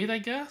spade, I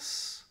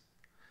guess?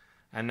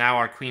 And now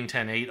our queen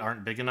 10-8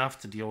 aren't big enough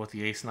to deal with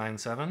the ace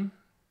 9-7?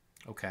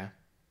 Okay.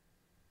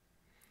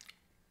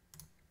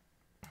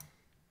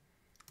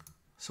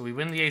 So we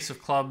win the ace of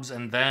clubs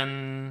and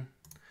then...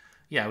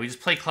 Yeah, we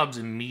just play clubs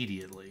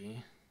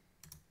immediately.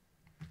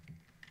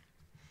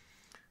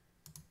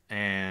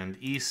 And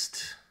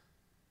East...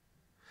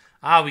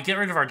 Ah, we get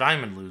rid of our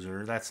diamond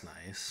loser. That's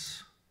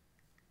nice.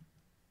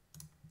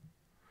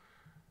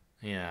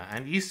 Yeah,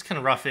 and East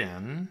can rough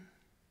in.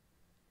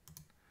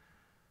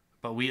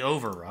 But we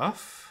over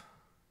rough.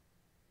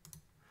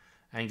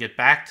 And get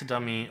back to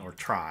dummy, or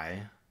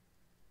try,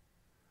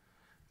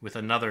 with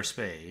another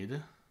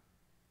spade.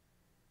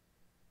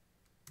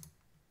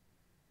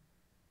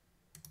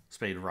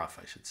 spade ruff,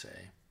 I should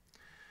say.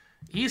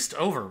 East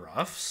over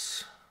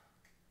ruffs.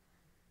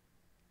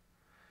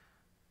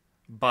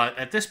 But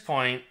at this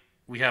point,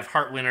 we have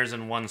heart winners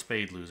and one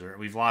spade loser.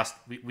 We've lost.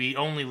 We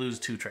only lose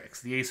 2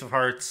 tricks: the ace of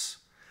hearts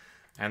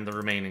and the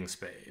remaining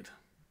spade.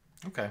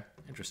 Okay,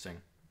 interesting.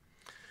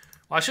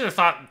 Well, I should have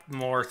thought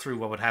more through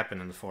what would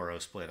happen in the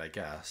 4-0 split, I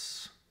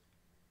guess.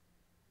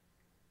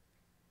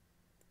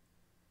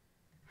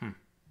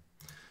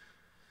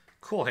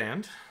 Cool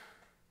hand.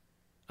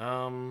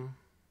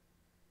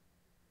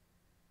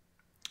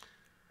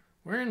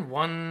 We're in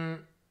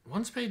one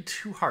spade,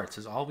 2 hearts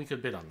is all we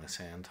could bid on this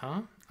hand,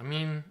 huh? I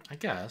mean, I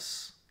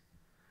guess.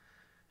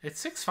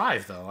 It's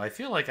 6-5, though. I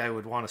feel like I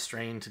would want to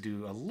strain to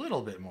do a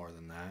little bit more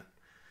than that.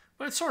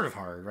 But it's sort of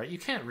hard, right? You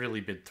can't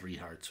really bid 3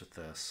 hearts with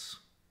this.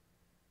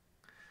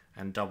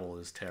 And double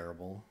is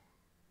terrible.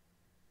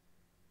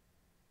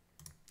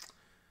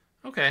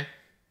 Okay.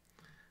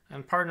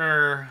 And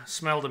partner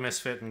smelled a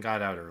misfit and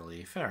got out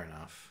early. Fair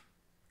enough.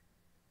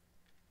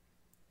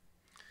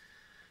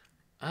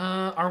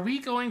 Are we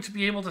going to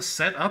be able to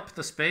set up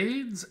the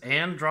spades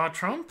and draw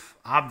trump?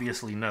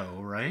 Obviously no,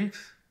 right?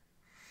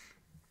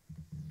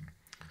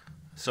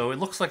 So it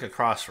looks like a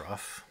cross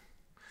ruff.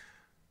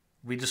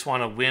 We just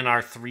want to win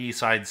our 3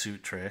 side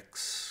suit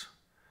tricks.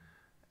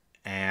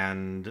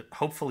 And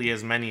hopefully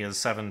as many as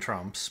 7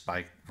 trumps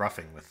by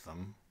ruffing with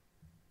them.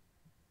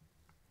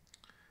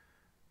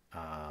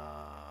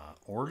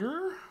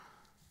 Order?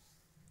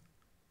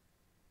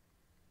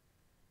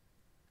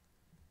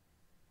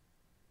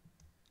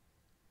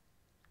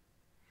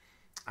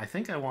 I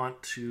think I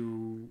want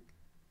to...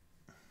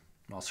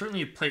 Well,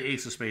 certainly play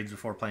ace of spades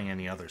before playing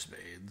any other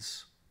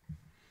spades.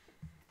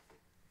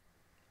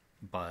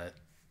 But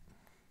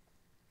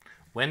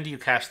when do you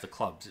cash the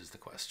clubs is the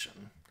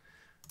question.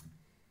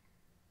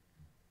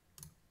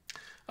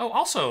 Oh,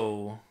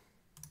 also...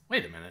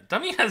 Wait a minute.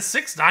 Dummy has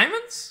 6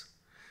 diamonds?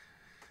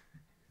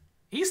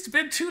 East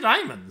bid 2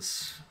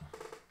 diamonds.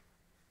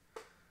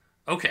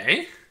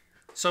 Okay.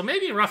 So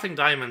maybe ruffing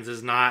diamonds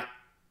is not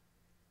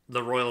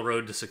the royal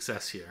road to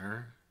success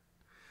here,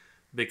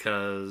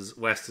 because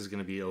West is going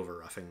to be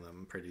over-ruffing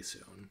them pretty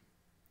soon.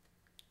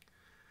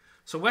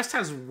 So West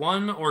has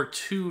 1 or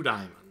 2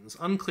 diamonds.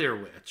 Unclear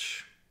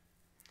which.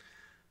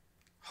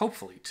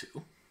 Hopefully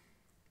 2.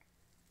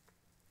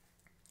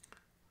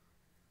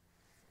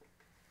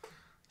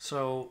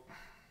 So...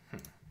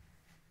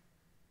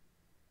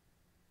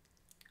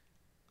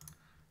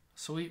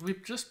 So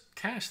we've just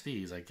cashed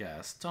these, I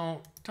guess.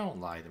 Don't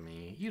lie to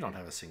me. You don't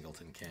have a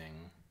singleton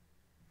king.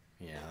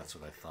 Yeah, that's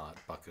what I thought,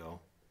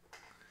 bucko.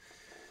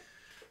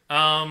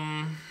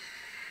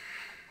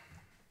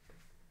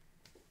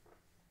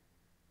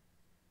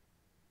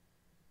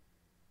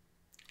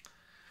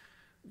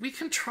 We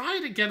can try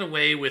to get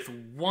away with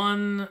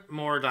 1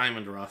 more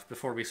diamond ruff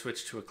before we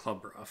switch to a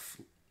club ruff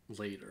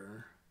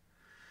later.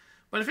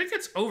 But if it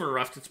gets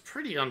over-ruffed, it's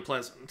pretty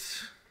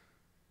unpleasant.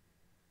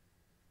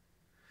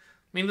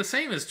 I mean, the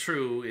same is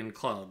true in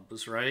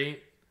clubs,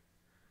 right?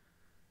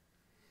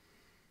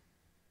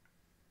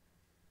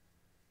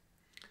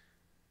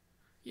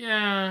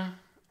 Yeah,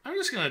 I'm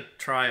just going to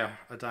try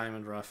a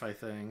diamond ruff, I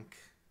think.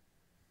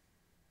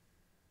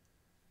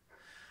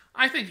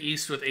 I think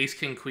East with ace,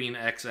 king, queen,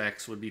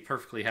 XX would be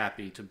perfectly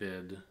happy to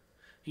bid.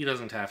 He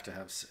doesn't have to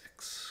have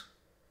 6.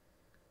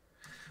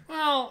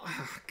 Well,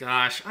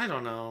 gosh, I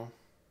don't know.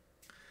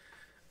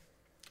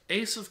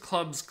 Ace of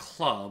clubs,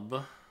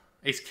 club.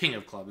 Ace, king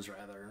of clubs,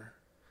 rather.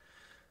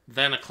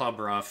 Then a club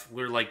ruff.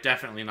 We're like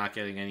definitely not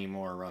getting any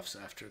more ruffs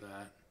after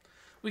that.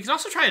 We could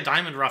also try a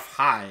diamond ruff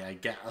high, I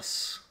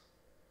guess,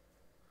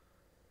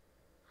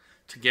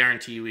 to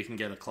guarantee we can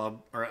get a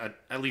club, or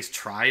at least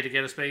try to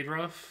get a spade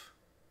ruff.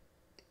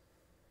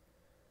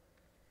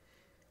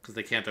 Because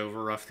they can't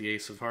over ruff the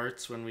ace of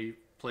hearts when we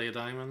play a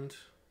diamond.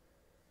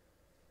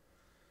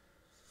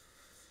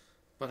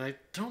 But I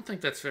don't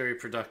think that's very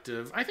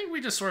productive. I think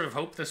we just sort of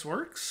hope this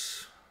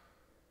works.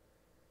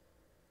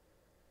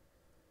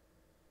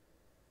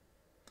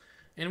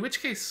 In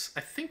which case, I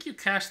think you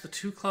cash the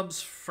 2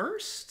 clubs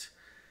first,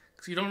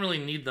 because you don't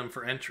really need them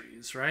for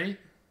entries, right?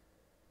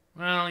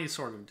 Well, you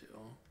sort of do.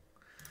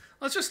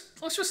 Let's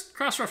just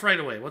cross ruff right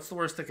away. What's the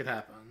worst that could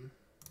happen?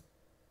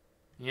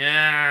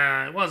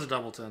 Yeah, it was a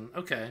doubleton.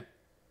 Okay.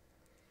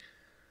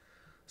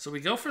 So we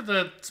go for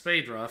the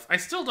spade ruff. I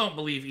still don't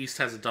believe East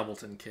has a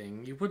doubleton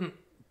king. You wouldn't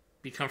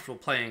be comfortable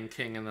playing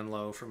king and then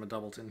low from a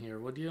doubleton here,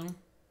 would you?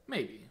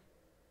 Maybe.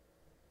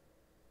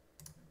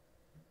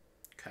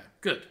 Okay,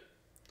 good.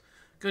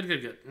 Good,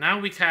 good, good. Now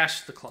we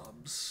cash the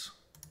clubs.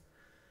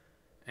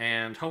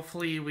 And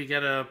hopefully we get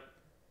to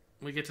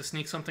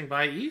sneak something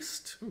by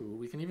East. Ooh,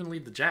 we can even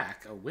lead the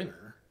jack, a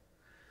winner.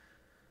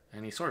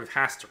 And he sort of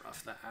has to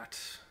ruff that.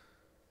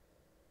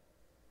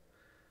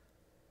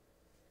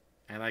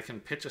 And I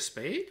can pitch a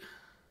spade?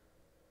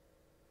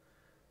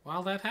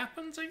 While that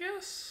happens, I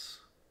guess?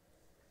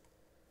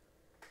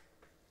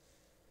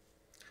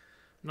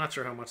 I'm not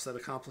sure how much that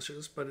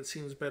accomplishes, but it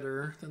seems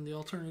better than the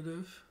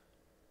alternative.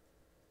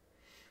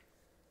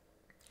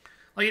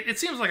 Like, it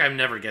seems like I'm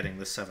never getting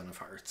this 7 of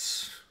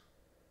hearts.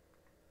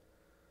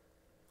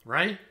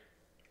 Right?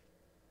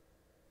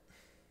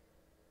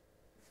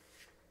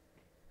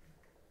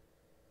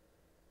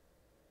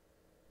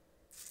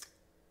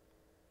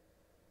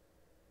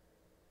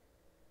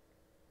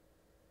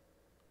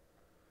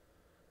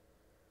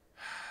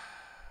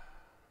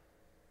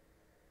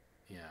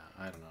 Yeah,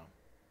 I don't know.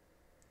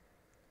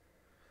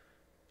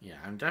 Yeah,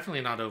 I'm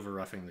definitely not over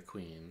roughing the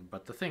queen,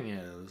 but the thing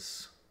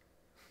is,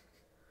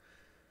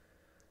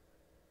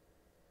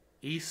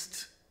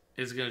 East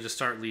is going to just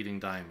start leading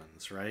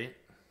diamonds, right?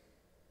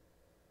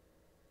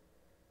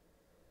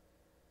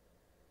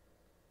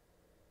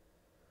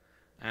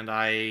 And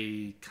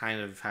I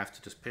kind of have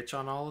to just pitch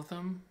on all of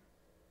them,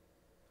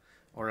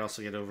 or else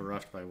I get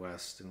overruffed by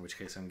West, in which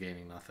case I'm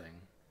gaining nothing.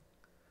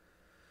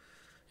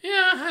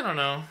 Yeah, I don't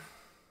know.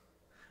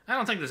 I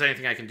don't think there's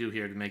anything I can do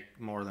here to make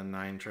more than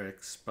 9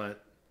 tricks,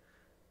 but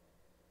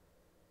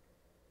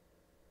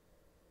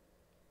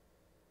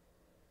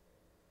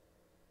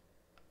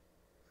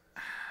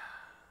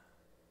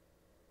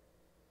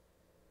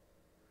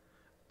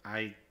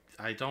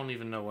I don't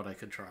even know what I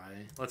could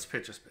try. Let's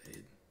pitch a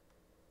spade.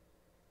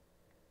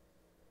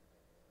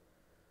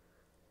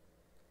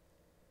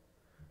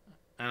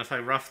 And if I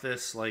rough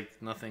this,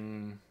 like,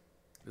 nothing...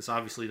 This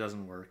obviously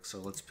doesn't work, so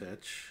let's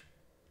pitch.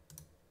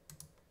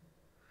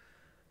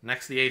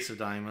 Next, the ace of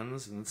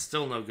diamonds, and it's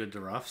still no good to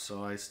rough,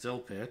 so I still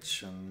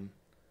pitch, and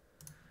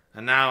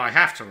now I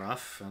have to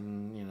rough,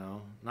 and, you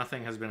know,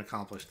 nothing has been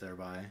accomplished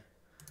thereby.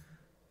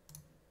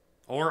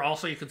 Or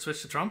also you could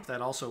switch to trump. That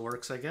also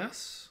works, I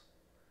guess.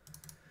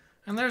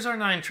 And there's our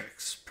 9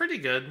 tricks. Pretty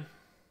good.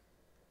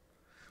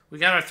 We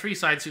got our 3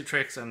 side suit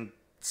tricks and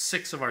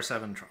 6 of our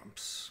 7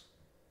 trumps.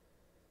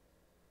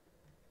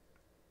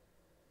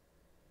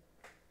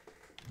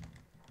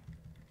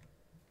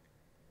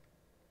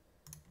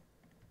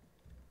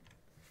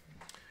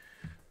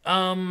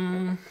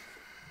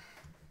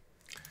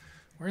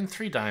 We're in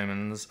 3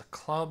 diamonds, a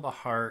club, a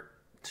heart,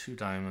 2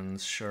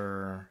 diamonds,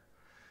 sure.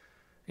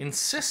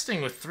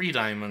 Insisting with 3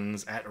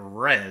 diamonds at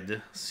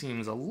red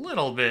seems a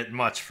little bit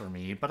much for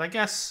me, but I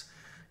guess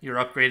you're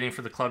upgrading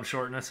for the club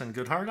shortness and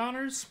good heart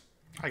honors?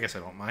 I guess I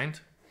don't mind.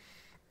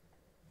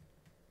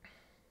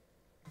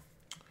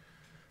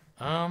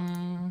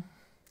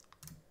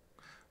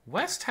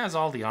 West has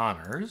all the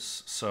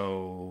honors,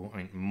 so, I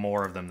mean,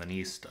 more of them than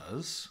East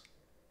does.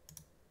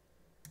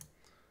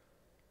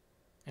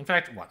 In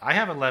fact, what? I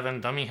have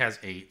 11, dummy has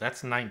 8,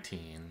 that's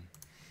 19.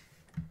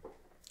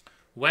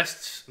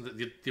 West,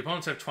 the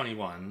opponents have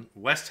 21.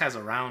 West has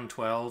around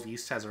 12,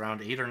 East has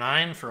around 8 or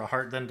 9 for a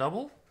heart then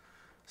double.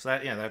 So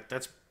that, yeah,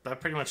 that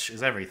pretty much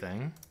is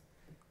everything.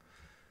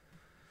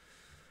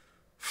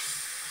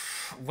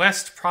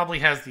 West probably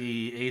has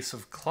the ace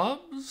of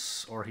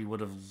clubs, or he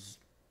would have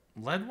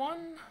led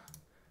one,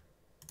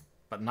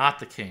 but not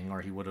the king,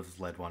 or he would have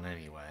led one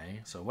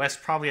anyway. So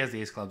West probably has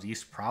the ace of clubs,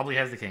 East probably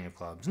has the king of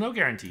clubs. No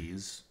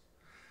guarantees,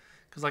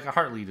 because like a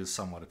heart lead is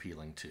somewhat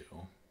appealing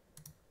too.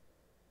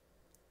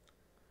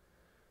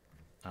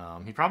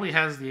 He probably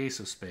has the ace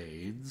of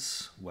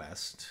spades,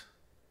 West,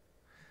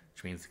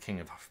 which means the king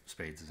of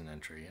spades is an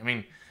entry. I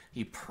mean,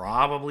 he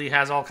probably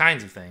has all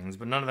kinds of things,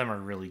 but none of them are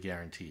really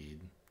guaranteed.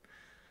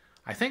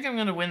 I think I'm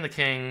going to win the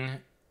king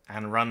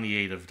and run the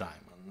 8 of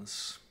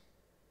diamonds.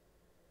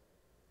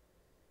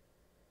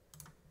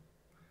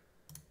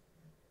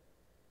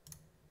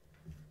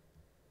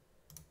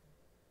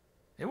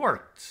 It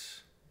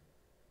worked.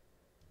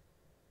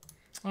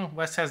 Oh,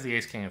 West has the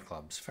ace king of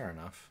clubs. Fair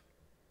enough.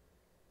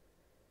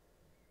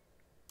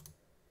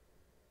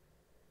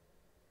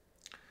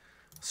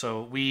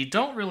 So we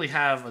don't really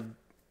have a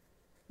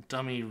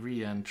dummy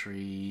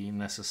re-entry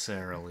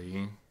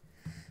necessarily.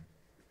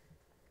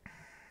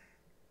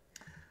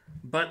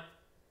 But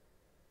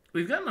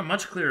we've gotten a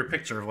much clearer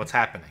picture of what's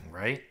happening,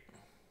 right?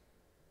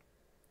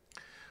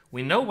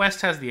 We know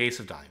West has the ace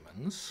of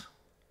diamonds.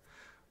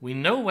 We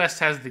know West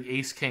has the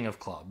ace king of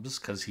clubs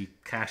because he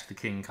cashed the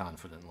king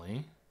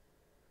confidently.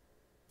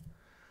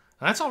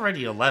 And that's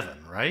already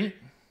 11, right?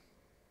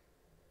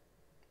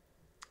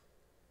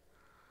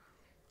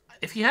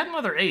 If he had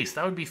another ace,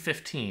 that would be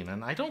 15,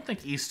 and I don't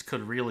think East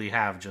could really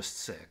have just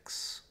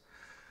 6.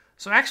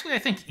 So actually, I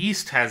think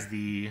East has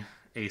the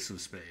ace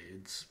of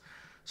spades.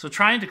 So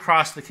trying to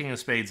cross the king of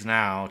spades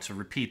now to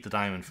repeat the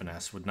diamond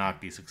finesse would not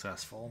be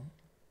successful.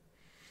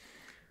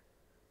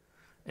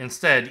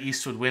 Instead,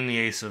 East would win the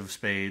ace of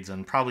spades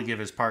and probably give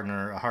his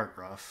partner a heart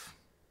ruff.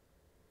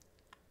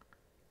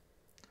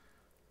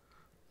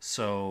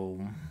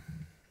 So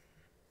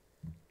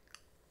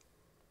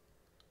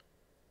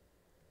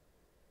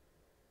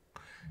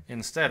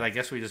instead, I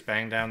guess we just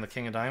bang down the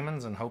king of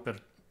diamonds and hope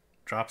it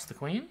drops the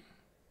queen.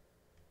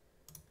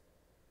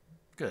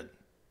 Good.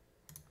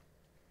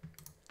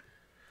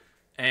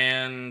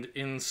 And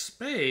in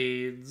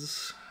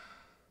spades,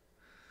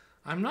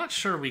 I'm not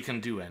sure we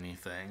can do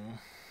anything.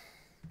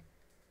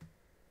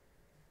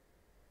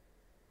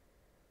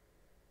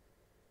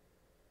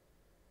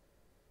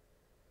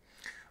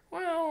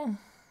 Well,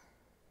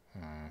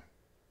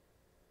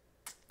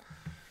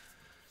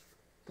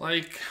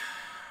 like,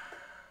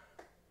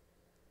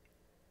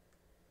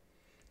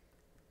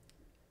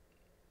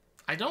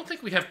 I don't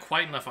think we have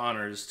quite enough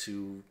honors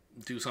to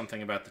do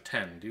something about the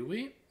 10, do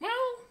we? Well,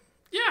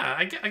 yeah,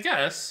 I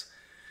guess.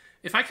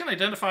 If I can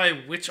identify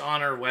which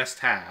honor West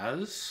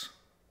has,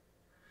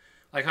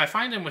 like if I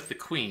find him with the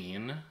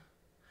queen,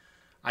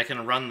 I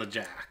can run the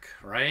jack,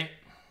 right?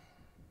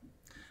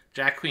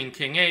 Jack, queen,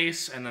 king,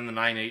 ace, and then the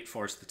 9-8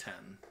 force the 10.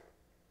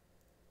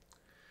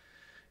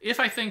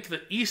 If I think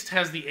that East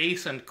has the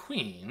ace and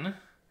queen,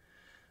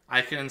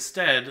 I can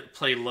instead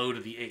play low to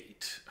the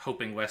 8,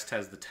 hoping West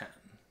has the 10.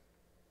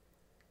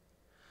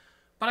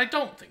 But I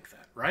don't think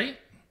that, right?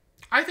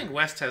 I think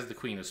West has the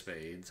queen of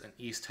spades and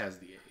East has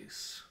the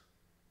ace.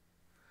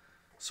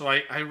 So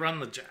I run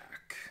the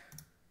jack.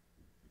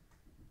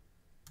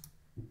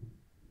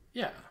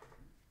 Yeah.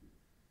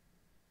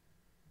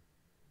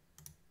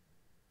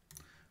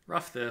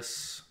 Rough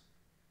this.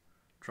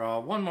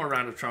 Draw one more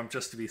round of trump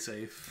just to be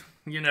safe.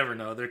 You never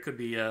know. There could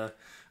be a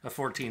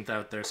 14th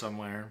out there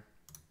somewhere.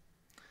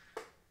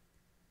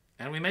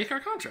 And we make our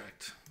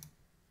contract.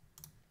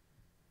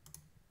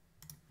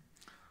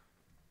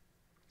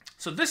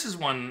 So this is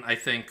one, I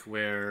think,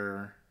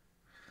 where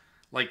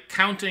like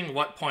counting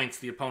what points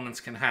the opponents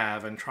can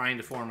have and trying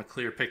to form a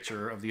clear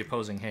picture of the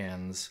opposing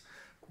hands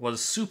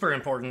was super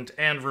important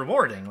and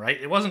rewarding, right?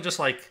 It wasn't just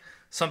like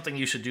something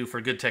you should do for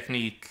good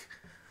technique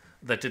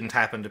that didn't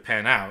happen to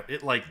pan out.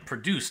 It like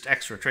produced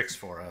extra tricks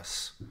for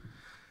us.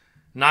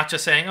 Not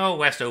just saying, oh,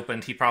 West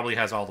opened, he probably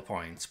has all the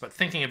points, but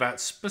thinking about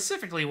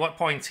specifically what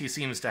points he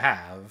seems to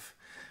have,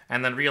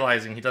 and then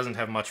realizing he doesn't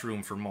have much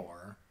room for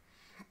more.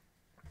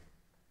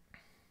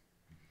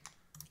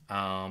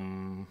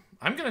 I'm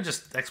going to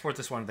just export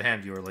this one to the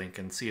hand viewer link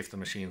and see if the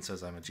machine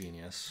says I'm a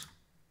genius.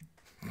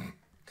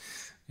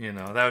 You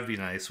know, that would be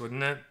nice,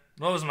 wouldn't it?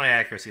 What was my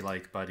accuracy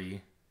like,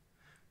 buddy?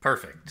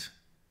 Perfect.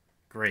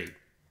 Great.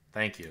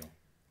 Thank you.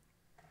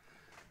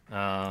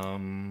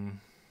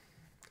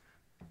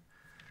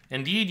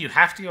 Indeed, you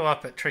have to go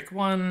up at trick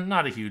 1.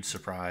 Not a huge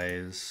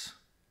surprise.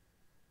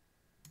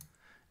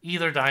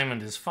 Either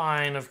diamond is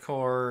fine, of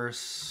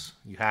course.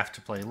 You have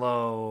to play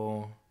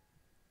low.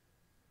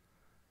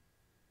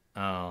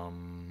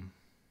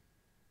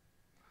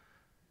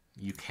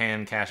 You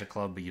can cash a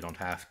club, but you don't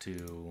have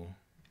to.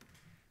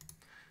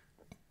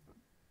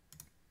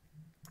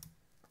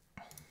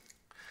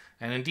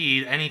 And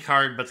indeed, any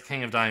card but the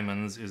King of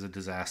Diamonds is a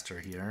disaster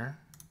here.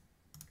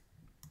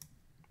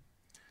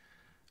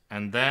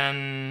 And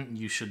then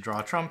you should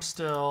draw trump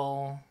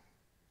still.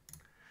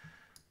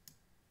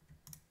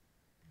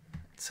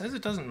 It says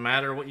it doesn't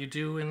matter what you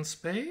do in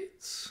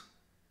spades.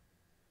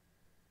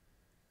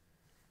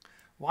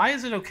 Why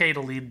is it okay to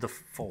lead the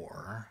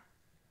 4?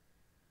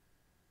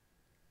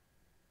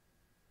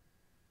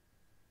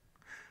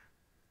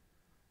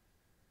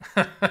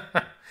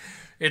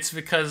 It's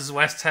because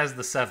West has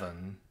the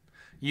 7.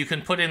 You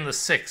can put in the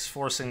 6,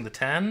 forcing the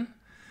 10,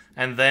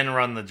 and then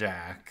run the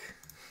jack.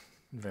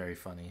 Very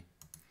funny.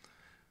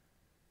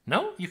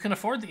 No? You can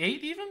afford the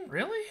 8 even?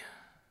 Really?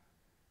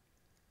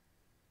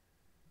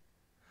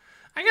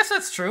 I guess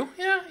that's true.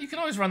 Yeah, you can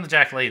always run the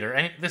jack later.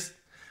 And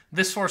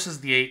this forces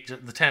the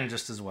 8, the 10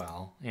 just as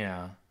well.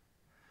 Yeah.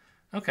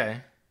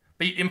 Okay.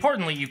 But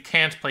importantly, you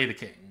can't play the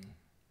king.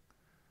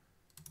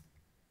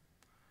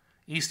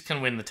 East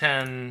can win the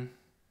 10,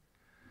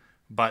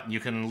 but you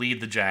can lead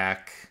the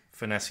jack,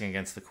 finessing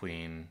against the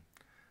queen,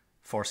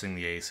 forcing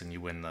the ace, and you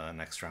win the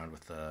next round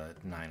with the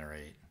 9 or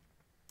 8.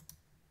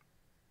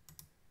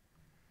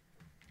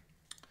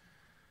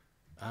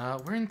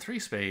 We're in 3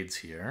 spades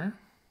here.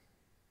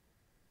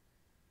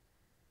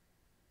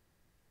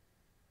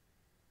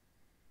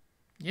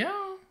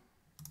 Yeah.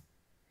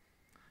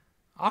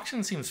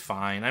 Auction seems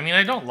fine. I mean,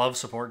 I don't love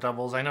support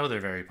doubles. I know they're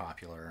very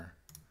popular.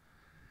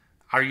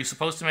 Are you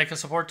supposed to make a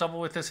support double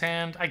with this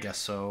hand? I guess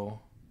so.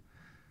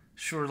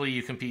 Surely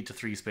you compete to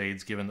 3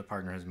 spades given the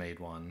partner has made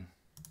one.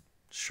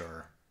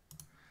 Sure.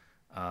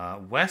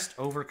 West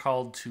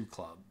overcalled 2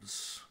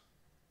 clubs.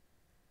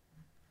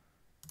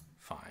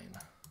 Fine.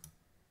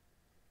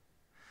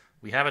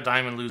 We have a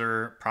diamond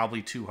loser,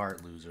 probably 2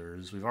 heart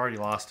losers. We've already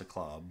lost a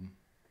club.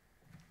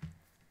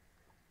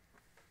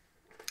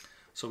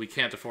 So we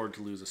can't afford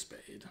to lose a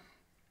spade.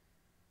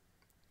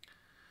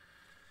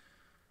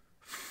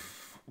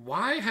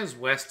 Why has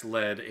West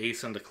led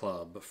ace and a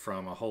club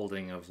from a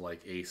holding of like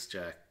ace,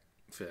 jack,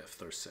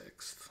 5th or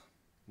 6th?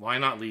 Why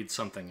not lead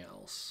something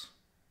else?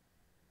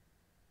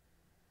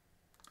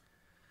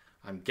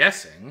 I'm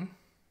guessing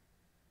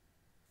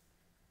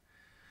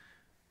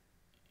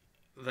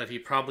that he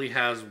probably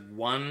has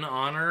 1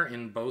 honor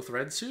in both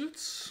red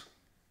suits,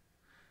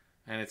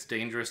 and it's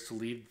dangerous to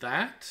lead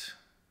that.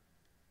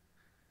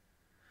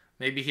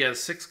 Maybe he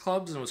has 6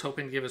 clubs and was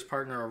hoping to give his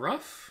partner a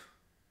ruff.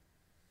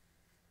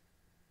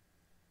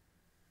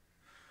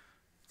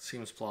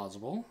 Seems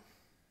plausible.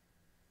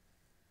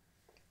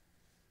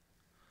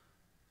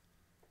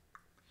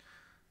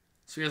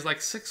 So he has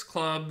like 6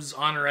 clubs,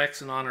 honor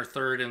X and honor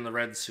 3rd in the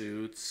red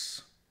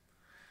suits.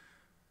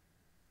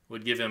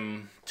 Would give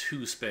him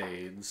 2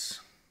 spades.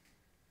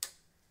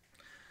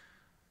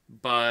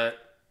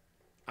 But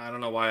I don't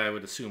know why I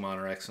would assume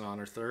honor X and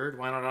honor third.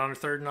 Why not honor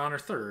third and honor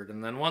third,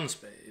 and then one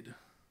spade?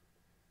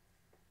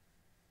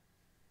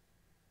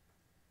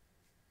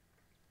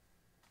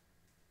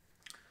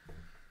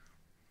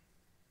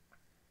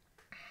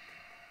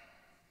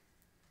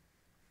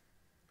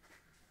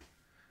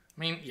 I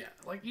mean, yeah,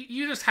 like,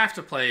 you just have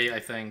to play, I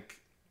think,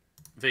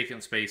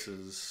 vacant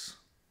spaces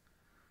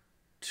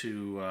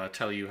to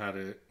tell you how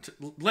to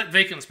let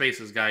vacant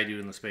spaces guide you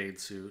in the spade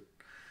suit.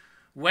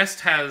 West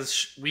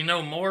has... We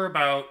know more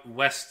about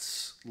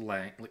West's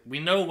length. We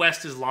know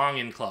West is long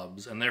in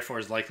clubs, and therefore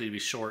is likely to be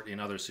short in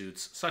other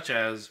suits, such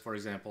as, for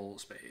example,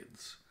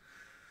 spades.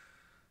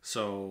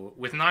 So,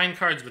 with 9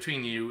 cards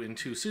between you in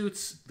 2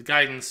 suits, the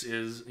guidance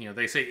is,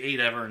 they say 8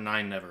 ever,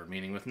 9 never,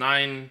 meaning with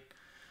 9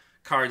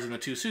 cards in the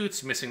 2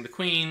 suits, missing the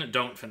queen,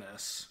 don't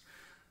finesse.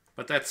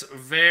 But that's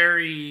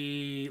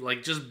very,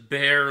 just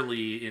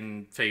barely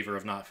in favor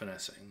of not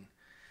finessing.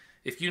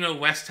 If you know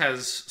West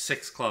has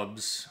 6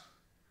 clubs,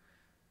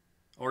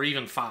 or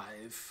even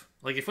 5,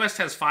 if West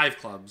has 5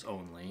 clubs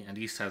only, and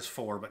East has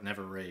 4 but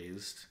never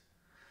raised,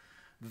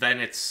 then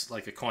it's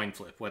like a coin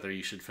flip, whether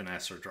you should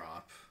finesse or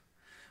drop.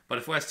 But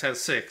if West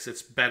has 6,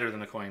 it's better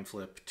than a coin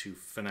flip to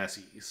finesse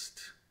East.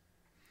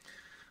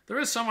 There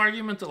is some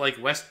argument that,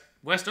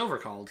 West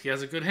overcalled. He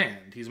has a good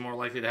hand. He's more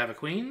likely to have a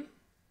queen.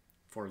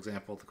 For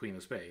example, the queen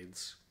of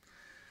spades.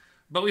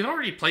 But we've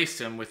already placed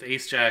him with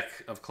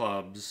ace-jack of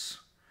clubs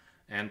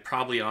and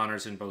probably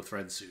honors in both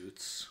red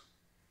suits.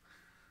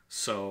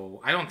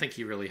 So I don't think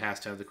he really has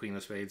to have the queen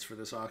of spades for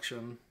this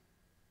auction.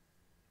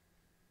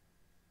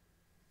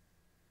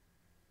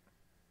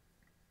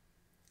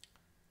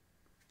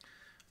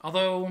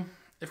 Although,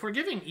 if we're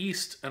giving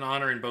East an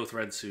honor in both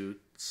red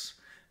suits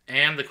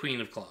and the queen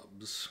of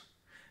clubs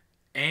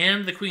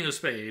and the queen of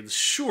spades,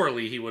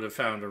 surely he would have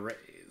found a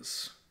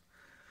raise.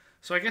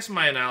 So I guess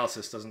my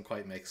analysis doesn't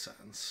quite make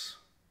sense.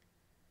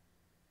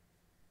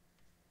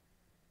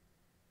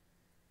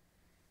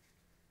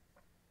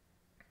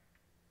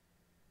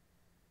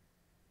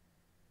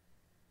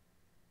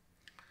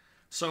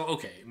 So,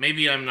 okay,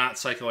 maybe I'm not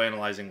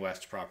psychoanalyzing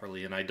West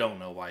properly, and I don't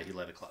know why he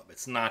led a club.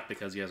 It's not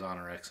because he has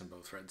honor X in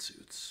both red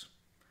suits.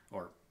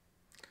 Or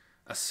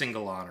a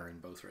single honor in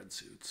both red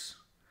suits.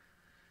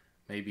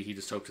 Maybe he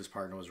just hoped his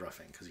partner was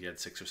roughing because he had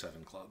 6 or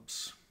 7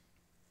 clubs.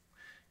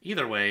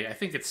 Either way, I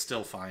think it's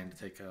still fine to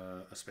take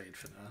a spade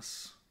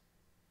finesse.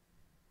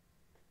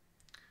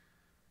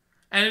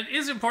 And it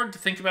is important to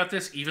think about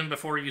this even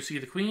before you see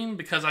the queen,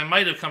 because I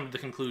might have come to the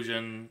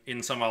conclusion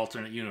in some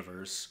alternate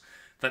universe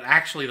that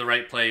actually the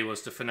right play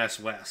was to finesse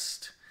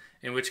West,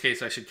 in which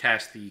case I should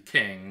cast the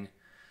king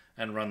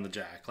and run the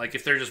jack.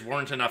 If there just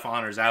weren't enough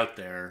honors out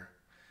there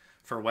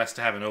for West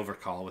to have an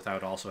overcall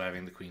without also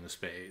having the queen of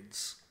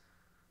spades,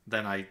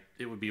 then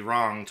it would be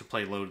wrong to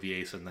play low to the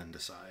ace and then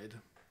decide.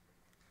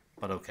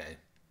 But okay.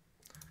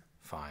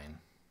 Fine.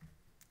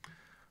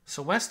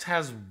 So West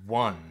has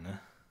 1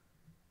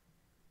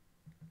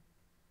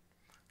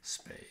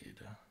 spade.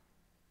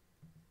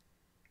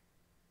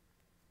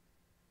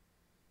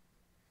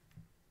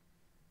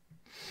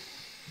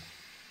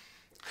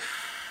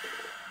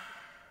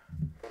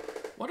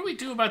 What do we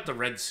do about the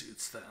red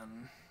suits,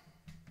 then?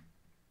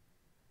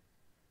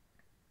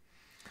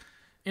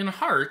 In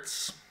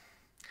hearts,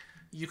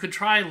 you could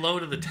try low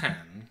to the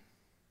 10,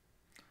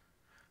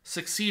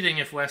 succeeding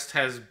if West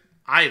has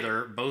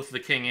either both the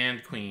king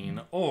and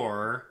queen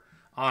or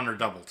honor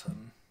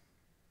doubleton.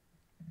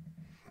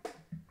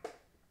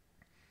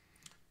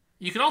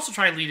 You could also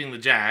try leading the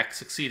jack,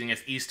 succeeding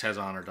if East has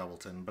honor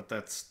doubleton, but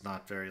that's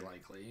not very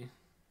likely,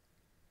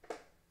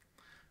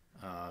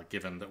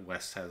 given that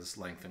West has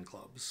length in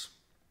clubs.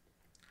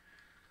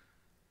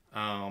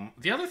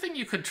 The other thing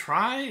you could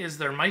try is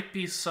there might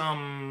be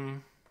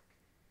some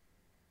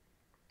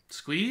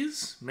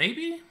squeeze,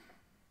 maybe?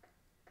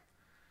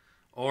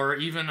 Or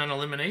even an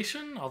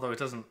elimination, although it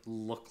doesn't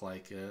look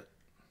like it.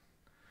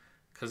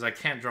 Because I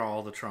can't draw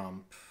all the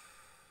trump.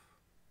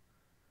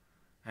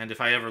 And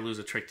if I ever lose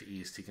a trick to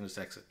East, he can just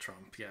exit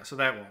trump. Yeah, so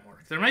that won't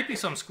work. There might be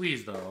some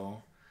squeeze,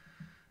 though.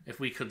 If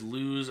we could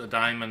lose a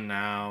diamond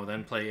now,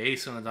 then play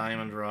ace in the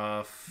diamond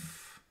rough.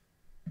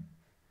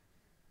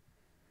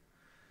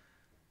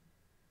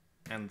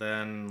 And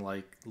then,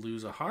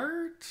 lose a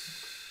heart?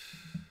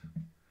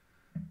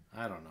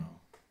 I don't know.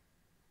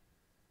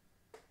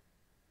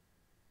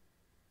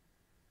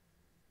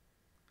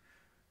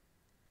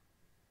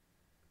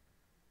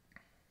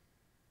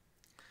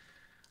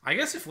 I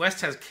guess if West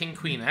has King,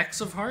 Queen,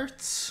 X of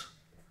hearts,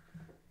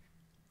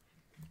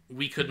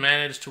 we could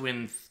manage to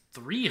win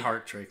 3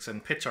 heart tricks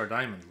and pitch our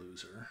diamond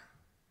loser.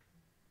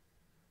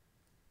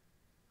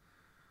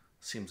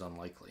 Seems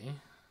unlikely.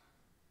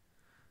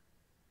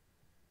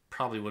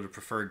 Probably would have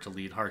preferred to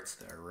lead hearts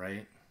there,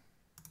 right?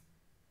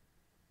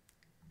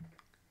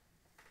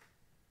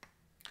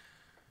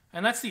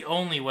 And that's the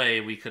only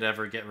way we could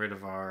ever get rid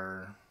of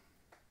our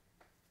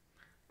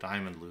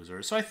diamond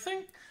loser. So I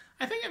think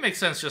it makes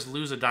sense just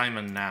lose a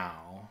diamond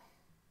now.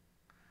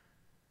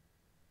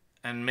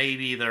 And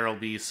maybe there'll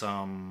be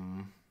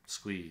some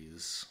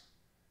squeeze.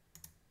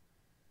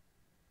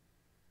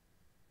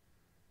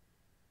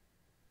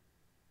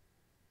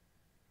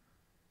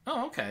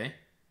 Oh, okay.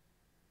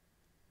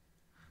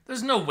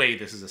 There's no way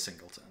this is a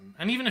singleton.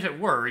 And even if it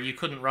were, you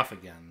couldn't ruff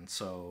again,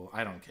 so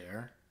I don't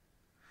care.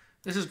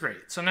 This is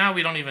great. So now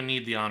we don't even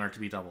need the honor to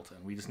be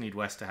doubleton. We just need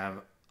West to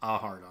have a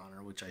hard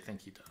honor, which I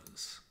think he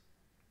does.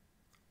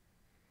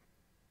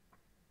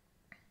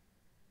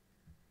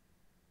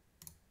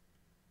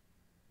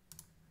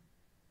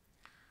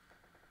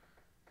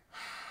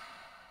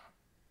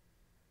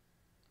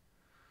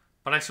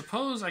 But I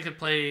suppose I could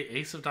play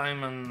Ace of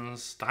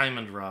Diamonds,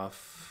 Diamond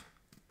Ruff.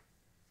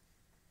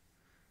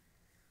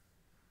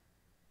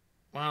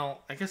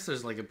 Well, I guess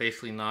there's like a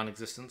basically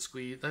non-existent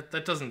squeeze.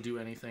 That doesn't do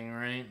anything,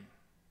 right?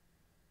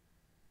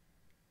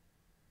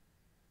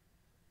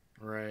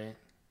 Right.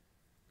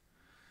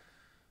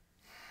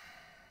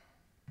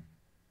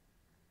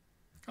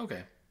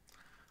 Okay.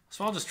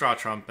 So I'll just draw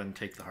trump and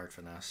take the heart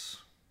finesse.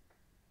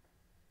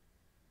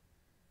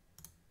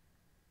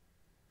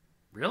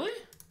 Really?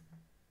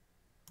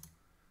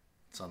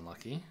 It's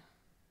unlucky.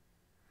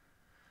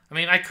 I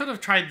mean, I could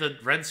have tried the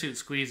red suit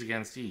squeeze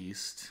against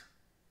East.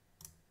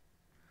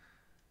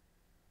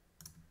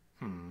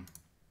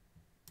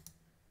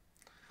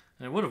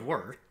 And it would have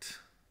worked.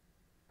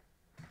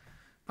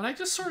 But I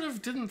just sort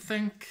of didn't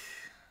think...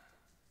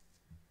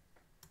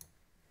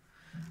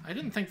 I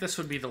didn't think this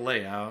would be the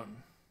layout.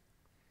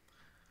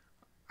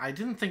 I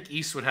didn't think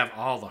East would have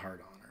all the hard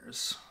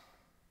honors.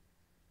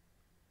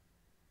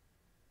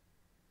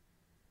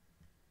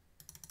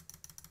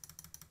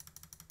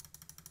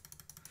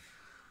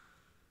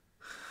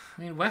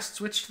 I mean, West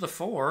switched to the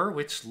 4,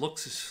 which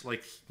looks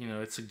like, you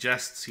know, it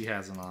suggests he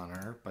has an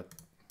honor, but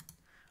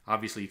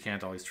obviously you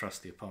can't always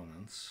trust the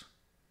opponents.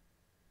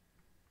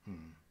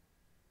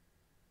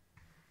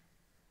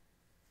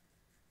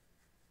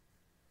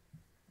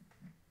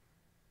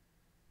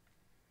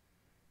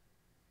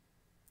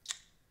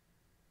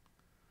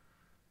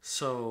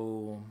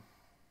 So...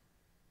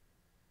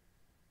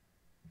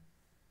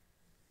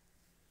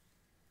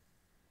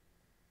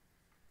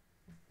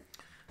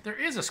 there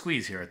is a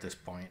squeeze here at this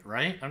point,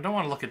 right? I don't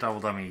want to look at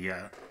double dummy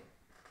yet.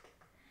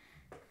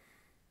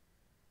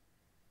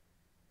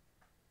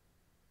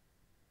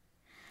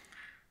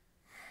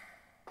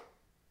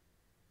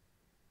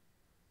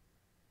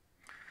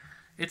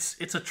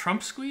 It's a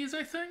trump squeeze,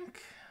 I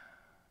think.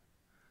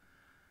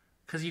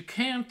 Because you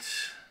can't...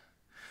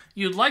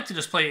 You'd like to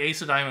just play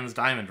Ace of Diamonds,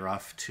 Diamond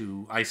Ruff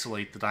to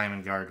isolate the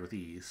Diamond Guard with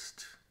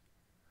East.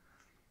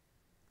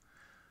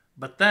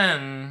 But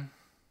then...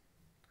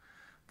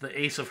 the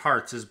Ace of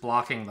Hearts is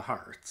blocking the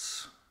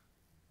hearts.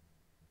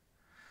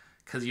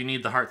 Because you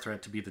need the heart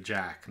threat to be the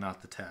Jack,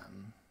 not the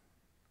 10.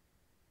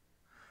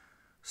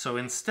 So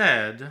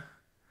instead,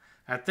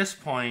 at this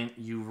point,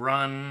 you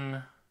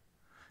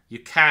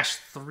cash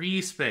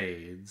 3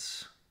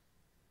 spades,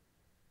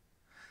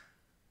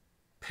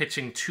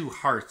 pitching 2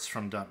 hearts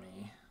from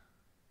dummy.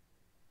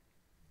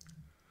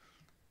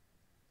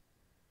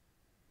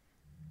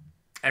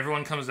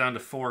 Everyone comes down to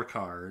 4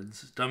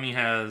 cards. Dummy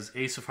has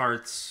Ace of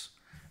Hearts,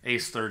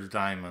 Ace third of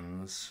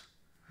diamonds.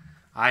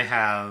 I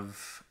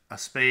have a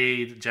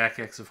spade, Jack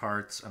X of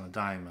hearts, and a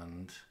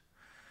diamond.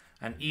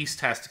 And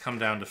East has to come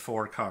down to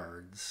 4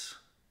 cards.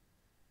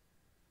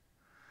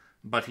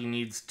 But he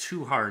needs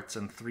 2 hearts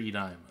and 3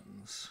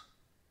 diamonds.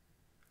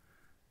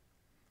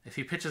 If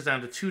he pitches down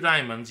to 2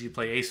 diamonds, you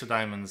play Ace of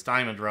Diamonds,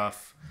 Diamond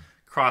Ruff,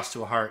 cross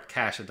to a heart,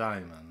 cash a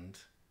diamond.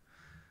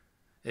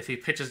 If he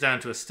pitches down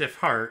to a stiff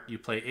heart, you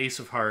play Ace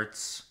of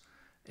Hearts,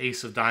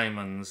 Ace of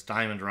Diamonds,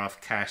 Diamond Ruff,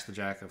 cash the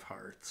Jack of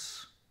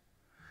Hearts.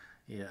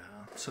 Yeah,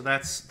 so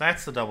that's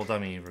the double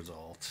dummy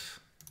result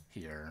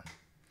here.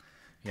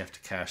 You have to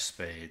cash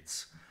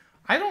spades.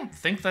 I don't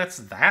think that's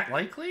that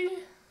likely.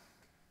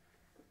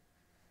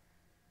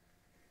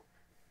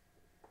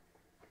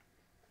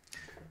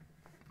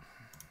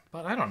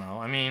 But I don't know.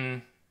 I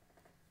mean,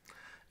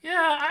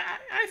 yeah,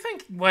 I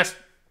think West...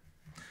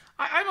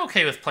 I'm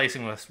okay with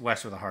placing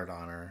West with a hard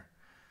honor.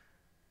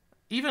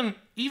 Even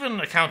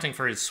accounting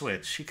for his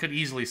switch, he could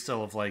easily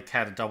still have like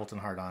had a doubleton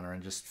hard honor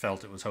and just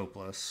felt it was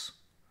hopeless.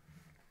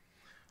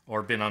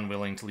 Or been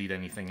unwilling to lead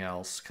anything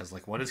else, because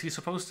like, what is he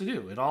supposed to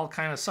do? It all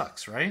kind of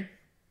sucks, right?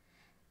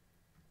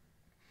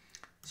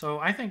 So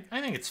I think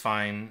it's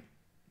fine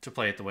to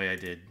play it the way I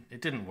did. It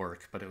didn't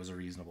work, but it was a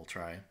reasonable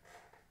try.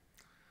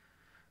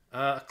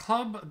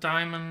 Club,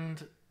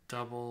 diamond,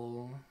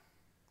 double.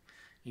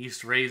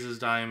 East raises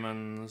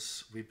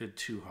diamonds. We bid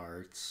 2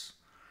 hearts.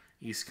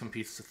 East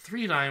competes to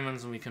 3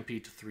 diamonds, and we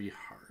compete to 3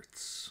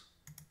 hearts.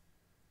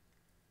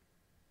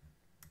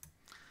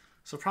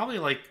 So probably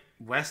like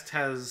West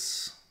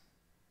has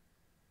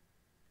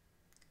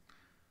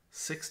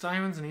 6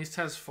 diamonds and East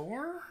has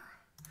 4?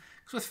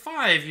 Because with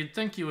 5, you'd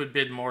think you would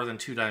bid more than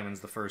 2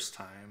 diamonds the first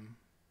time.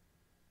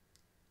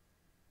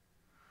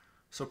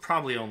 So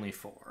probably only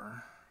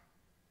 4.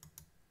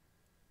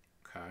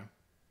 Okay.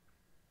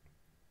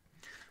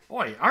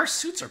 Boy, our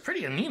suits are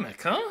pretty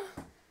anemic, huh?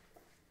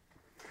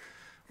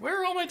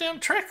 Where are all my damn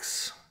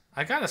tricks?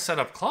 I gotta set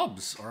up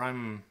clubs, or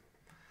I'm...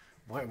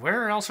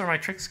 Where else are my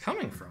tricks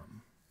coming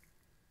from?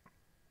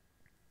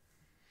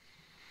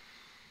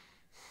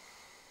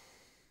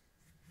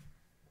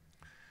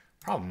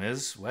 Problem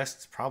is,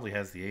 West probably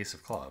has the ace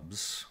of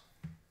clubs.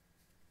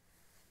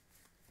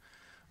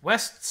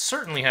 West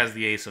certainly has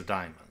the ace of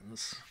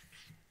diamonds.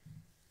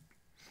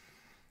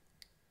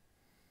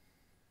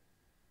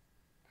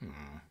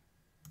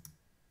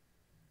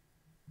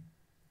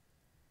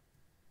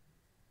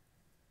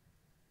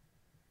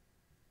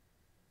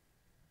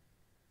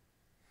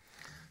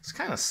 This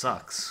kind of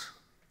sucks.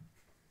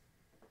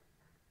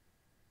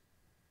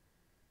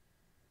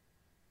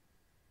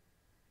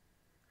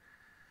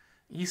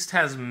 East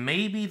has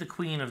maybe the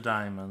queen of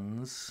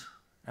diamonds,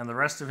 and the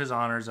rest of his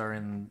honors are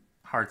in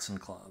hearts and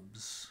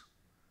clubs.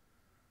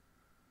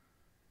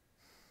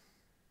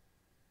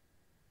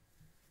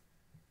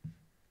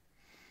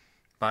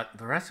 But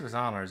the rest of his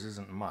honors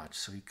isn't much,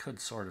 so he could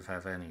sort of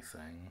have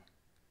anything.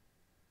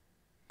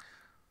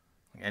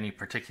 Any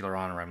particular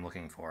honor I'm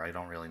looking for, I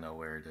don't really know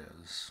where it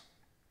is.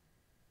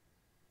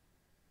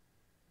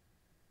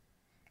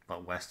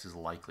 But West is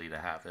likely to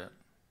have it.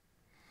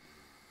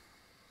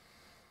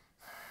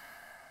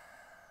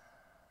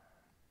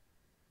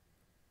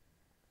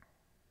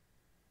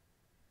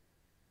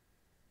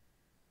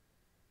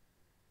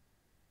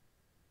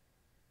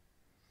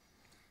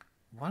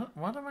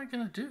 What am I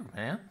going to do,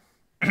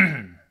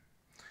 man?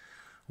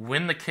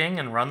 Win the king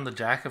and run the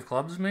jack of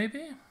clubs,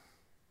 maybe?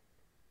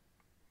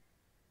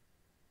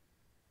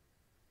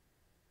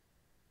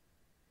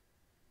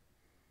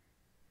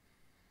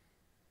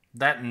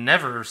 That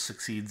never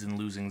succeeds in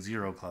losing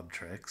zero club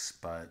tricks,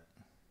 but...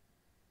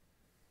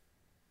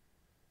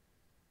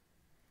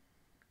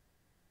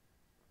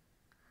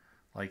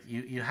 Like,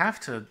 you have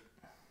to...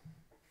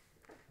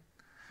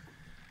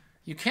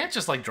 You can't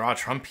just, like, draw a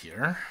trump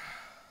here.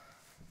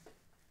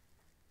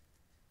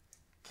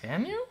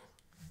 Can you?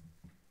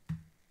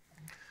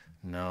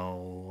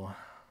 No.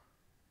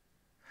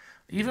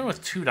 Even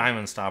with 2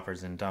 diamond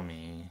stoppers in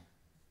dummy,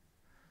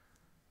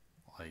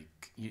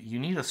 like, you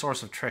need a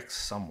source of tricks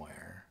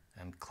somewhere,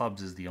 and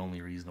clubs is the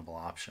only reasonable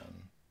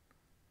option.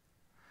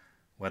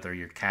 Whether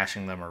you're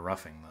cashing them or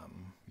roughing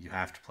them, you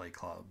have to play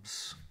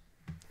clubs.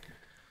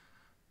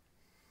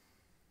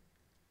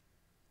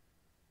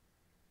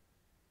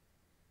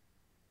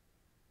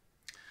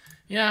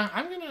 Yeah,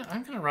 I'm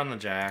gonna run the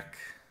jack.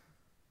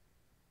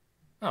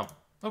 Oh,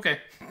 okay.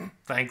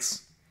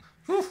 Thanks.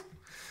 Whew.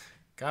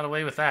 Got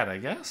away with that, I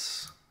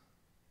guess.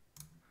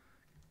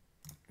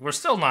 We're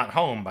still not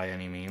home by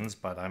any means,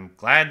 but I'm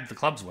glad the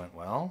clubs went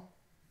well.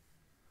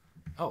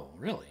 Oh,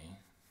 really?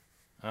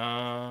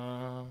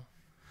 Wonder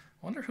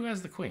who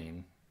has the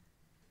queen.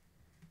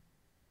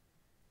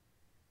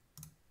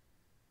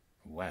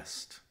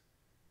 West.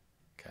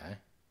 Okay.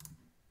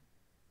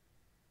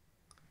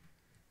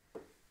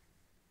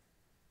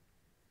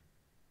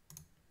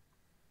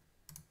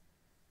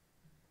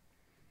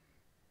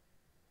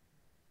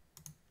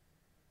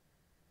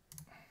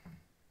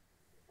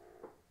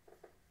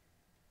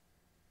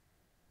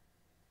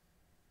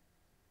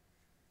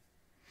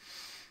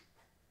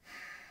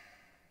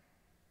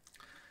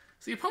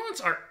 So the opponents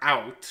are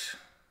out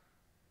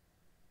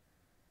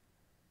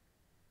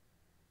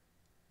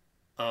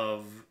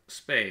of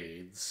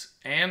spades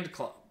and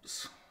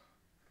clubs.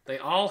 They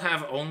all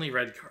have only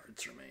red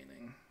cards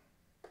remaining.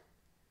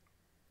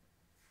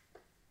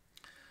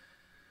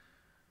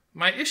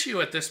 My issue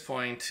at this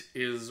point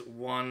is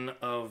one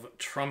of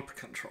trump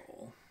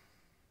control.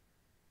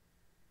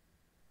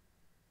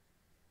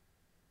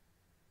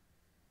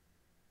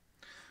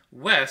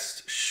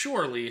 West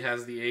surely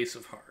has the ace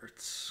of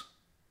hearts.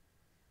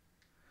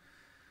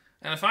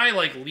 And if I,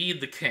 like, lead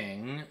the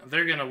king,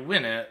 they're going to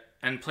win it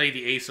and play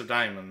the ace of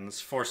diamonds,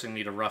 forcing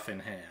me to rough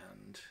in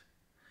hand.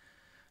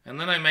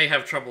 And then I may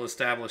have trouble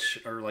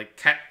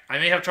I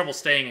may have trouble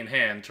staying in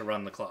hand to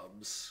run the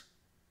clubs.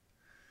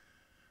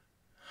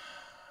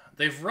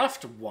 They've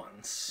roughed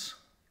once.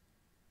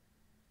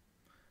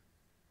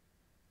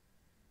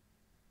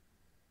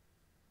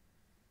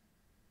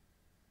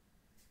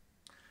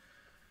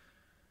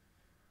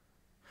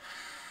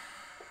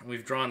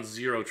 We've drawn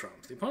 0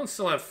 trumps. The opponents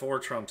still have 4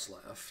 trumps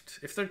left.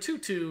 If they're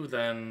 2-2,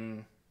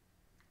 then...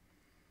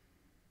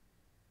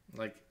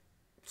 like,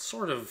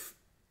 sort of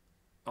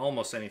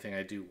almost anything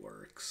I do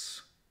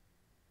works.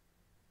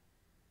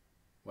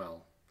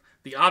 Well,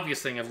 the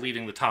obvious thing of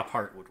leading the top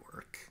heart would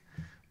work.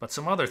 But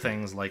some other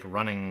things, like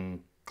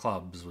running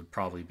clubs, would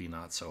probably be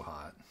not so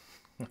hot.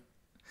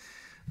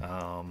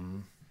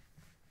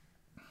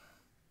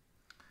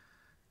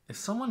 If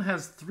someone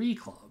has 3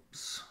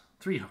 clubs,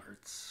 3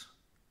 hearts...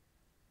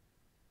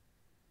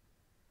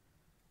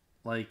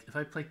 Like, if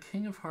I play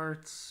King of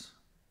Hearts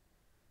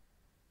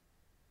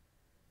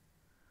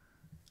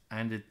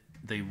and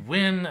they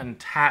win and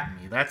tap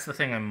me, that's the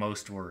thing I'm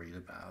most worried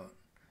about.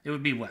 It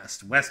would be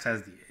West. West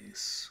has the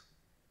ace.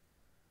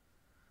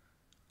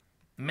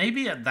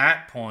 Maybe at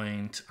that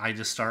point, I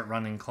just start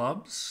running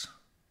clubs.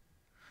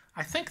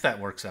 I think that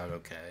works out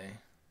okay.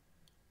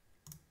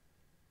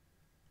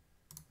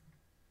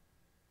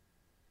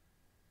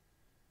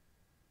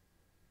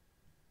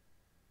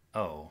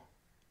 Oh.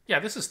 Yeah,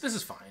 this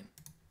is fine.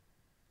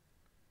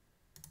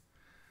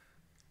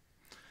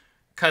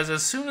 Because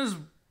as soon as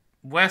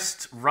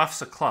West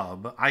roughs a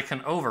club, I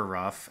can over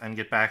rough and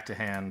get back to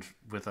hand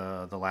with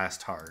the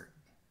last heart.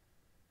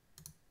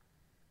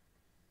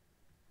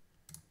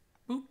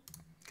 Boop.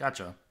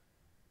 Gotcha.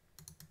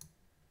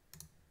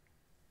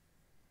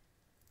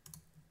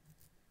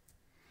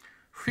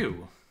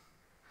 Phew.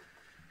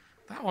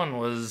 That one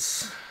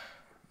was...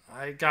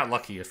 I got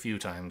lucky a few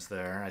times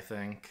there, I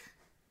think.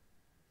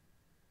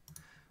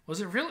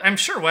 Was it really? I'm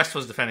sure West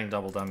was defending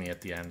double dummy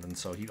at the end, and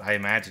so I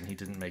imagine he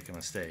didn't make a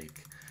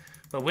mistake.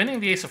 But winning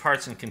the ace of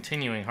hearts and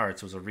continuing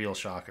hearts was a real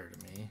shocker to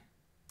me.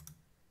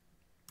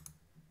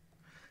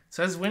 It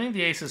says winning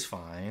the ace is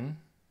fine.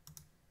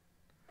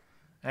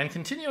 And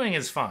continuing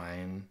is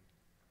fine.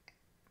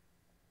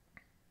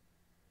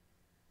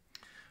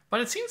 But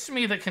it seems to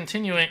me that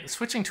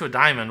switching to a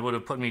diamond would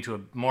have put me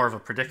to more of a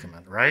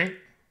predicament, right?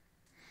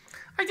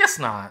 I guess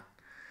not.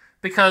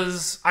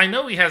 Because I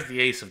know he has the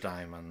ace of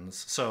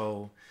diamonds,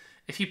 so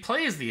if he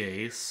plays the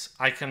ace,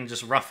 I can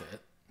just rough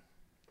it.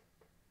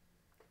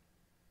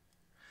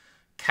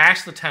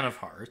 Cash the 10 of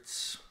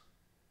hearts.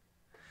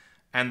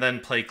 And then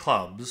play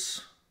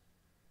clubs.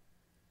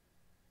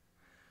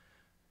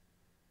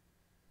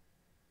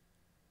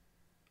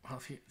 Well,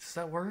 does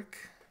that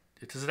work?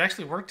 Does it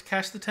actually work to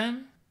cash the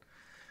 10?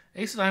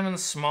 Ace of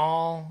diamonds,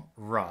 small,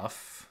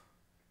 rough.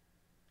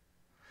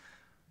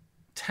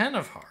 10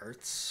 of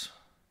hearts.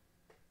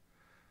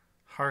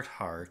 Heart,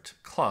 heart,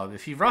 club.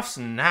 If he roughs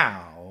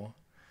now...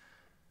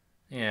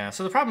 Yeah,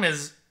 so the problem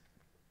is...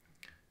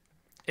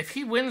 If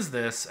he wins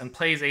this and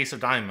plays ace of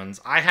diamonds,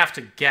 I have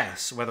to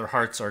guess whether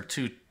hearts are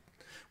two...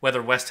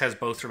 Whether West has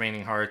both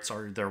remaining hearts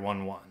or they're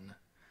 1-1.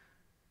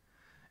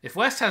 If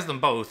West has them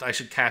both, I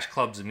should cash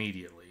clubs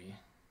immediately.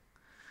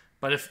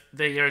 But if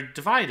they are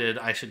divided,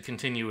 I should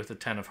continue with the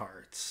 10 of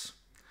hearts.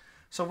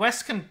 So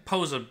West can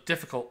pose a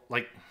difficult...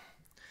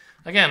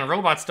 Again,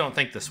 robots don't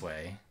think this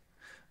way.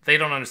 They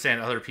don't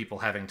understand other people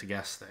having to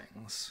guess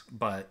things.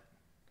 But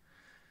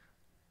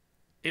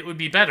it would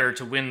be better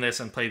to win this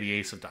and play the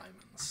ace of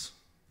diamonds.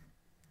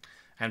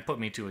 And put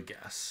me to a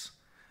guess.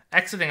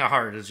 Exiting a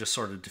heart is just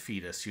sort of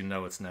defeatist. You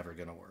know it's never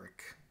going to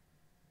work.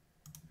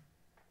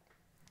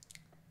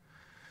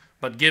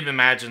 But Gibb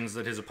imagines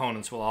that his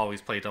opponents will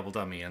always play double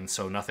dummy, and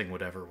so nothing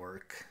would ever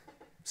work.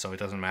 So it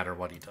doesn't matter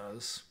what he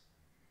does.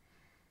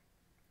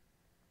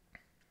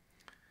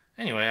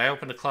 Anyway, I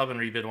opened a club and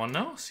rebid 1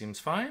 no. Seems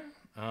fine.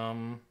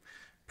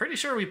 Pretty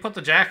sure we put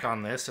the jack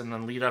on this and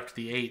then lead up to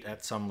the 8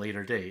 at some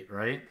later date,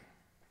 right?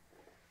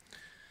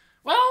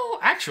 Well,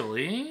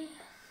 actually...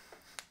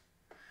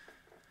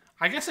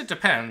 I guess it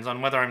depends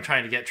on whether I'm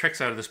trying to get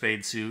tricks out of the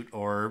spade suit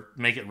or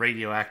make it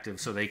radioactive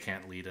so they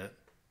can't lead it.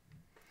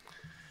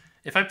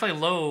 If I play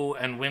low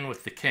and win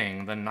with the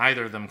king, then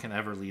neither of them can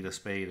ever lead a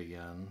spade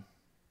again.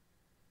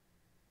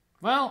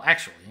 Well,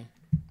 actually,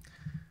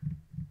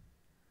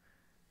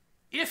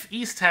 if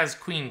East has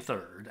queen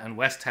third and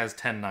West has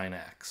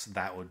 10-9x,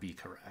 that would be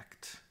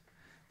correct.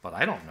 But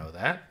I don't know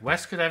that.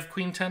 West could have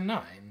queen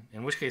 10-9,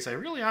 in which case I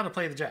really ought to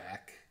play the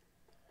jack.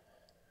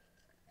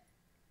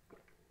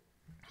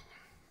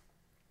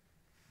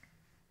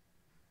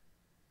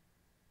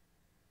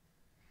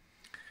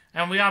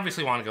 And we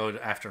obviously want to go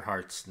after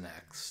hearts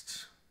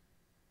next.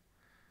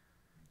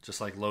 Just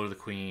like low to the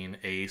queen,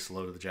 ace,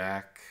 low to the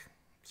jack.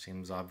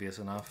 Seems obvious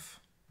enough.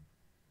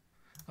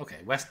 Okay,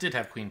 West did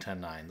have queen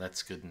 10-9.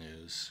 That's good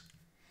news.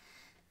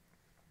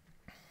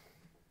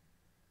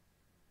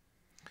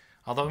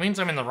 Although it means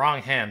I'm in the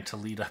wrong hand to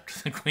lead up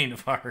to the queen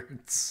of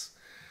hearts.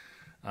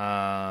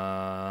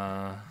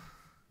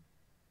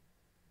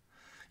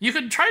 You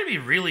could try to be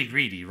really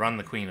greedy, run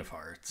the queen of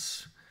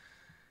hearts.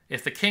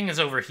 If the king is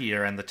over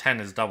here and the 10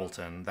 is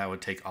doubleton, that would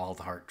take all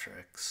the heart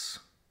tricks.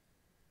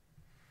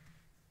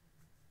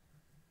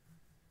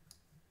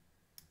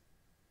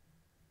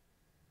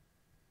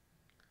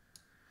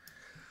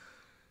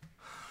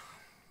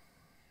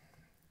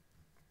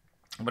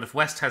 But if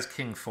West has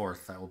king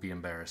fourth, that will be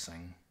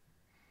embarrassing.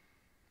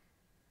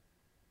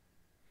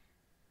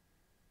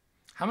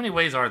 How many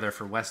ways are there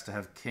for West to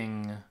have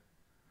king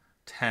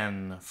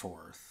 10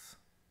 fourth?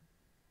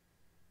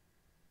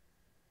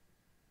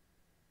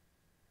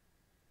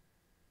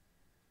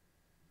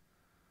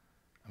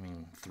 I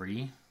mean,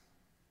 3.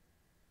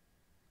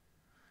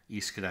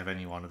 East could have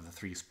any one of the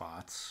 3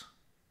 spots.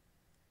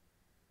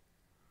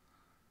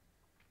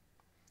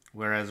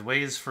 Whereas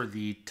ways for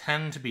the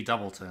 10 to be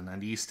doubleton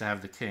and East to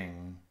have the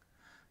king,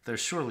 there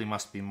surely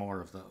must be more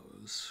of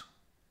those.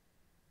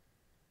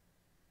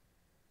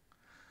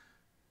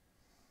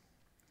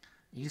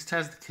 East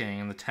has the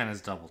king and the 10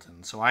 is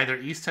doubleton. So either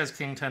East has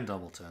king 10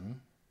 doubleton,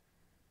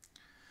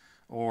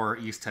 or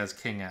East has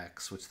king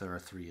x, which there are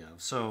 3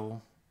 of.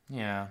 So,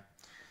 yeah.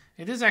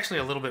 It is actually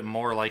a little bit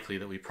more likely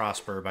that we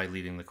prosper by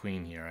leading the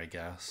queen here, I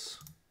guess.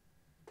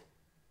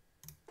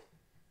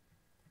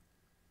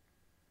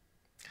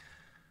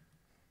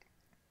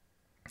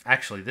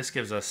 Actually, this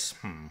gives us,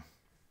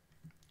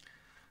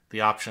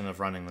 the option of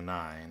running the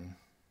 9.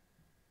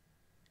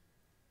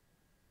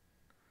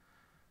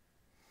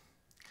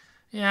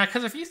 Yeah,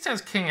 because if East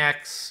has king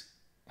x,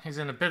 he's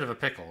in a bit of a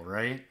pickle,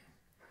 right?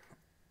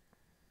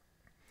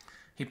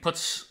 he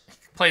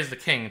plays the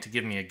king to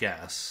give me a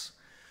guess.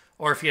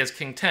 Or if he has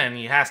king 10,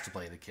 he has to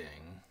play the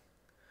king.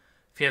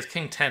 If he has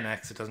king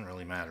 10x, it doesn't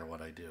really matter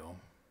what I do.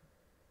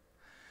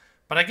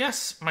 But I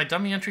guess my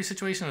dummy entry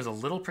situation is a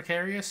little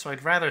precarious, so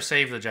I'd rather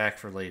save the jack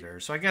for later.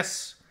 So I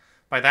guess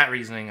by that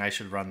reasoning, I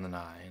should run the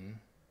 9.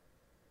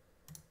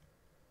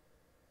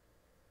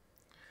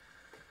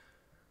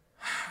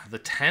 The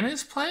 10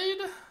 is played?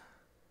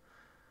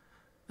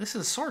 This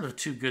is sort of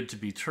too good to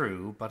be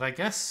true, but I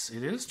guess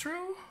it is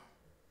true?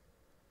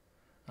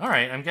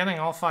 Alright, I'm getting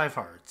all 5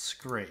 hearts.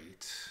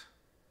 Great.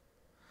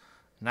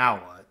 Now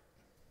what?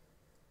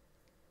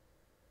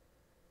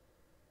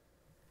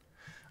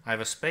 I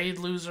have a spade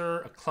loser,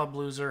 a club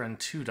loser, and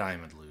 2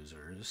 diamond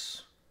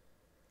losers.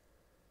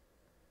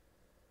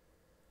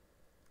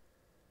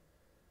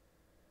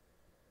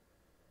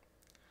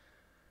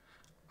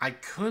 I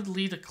could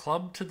lead a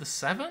club to the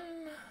 7?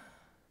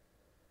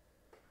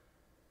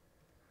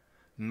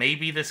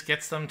 Maybe this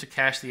gets them to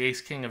cash the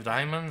ace-king of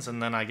diamonds,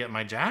 and then I get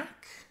my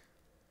jack?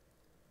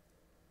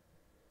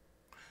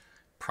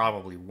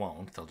 Probably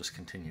won't. They'll just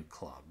continue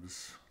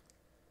clubs.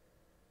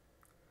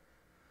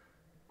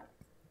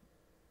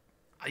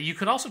 You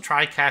could also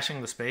try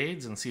cashing the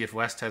spades and see if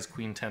West has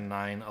queen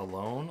 10-9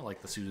 alone,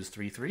 like the suit is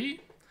 3-3.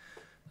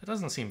 That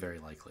doesn't seem very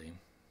likely.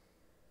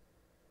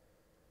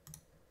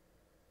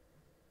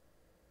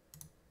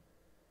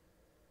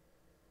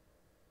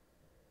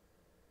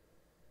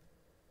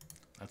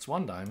 That's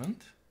 1 diamond.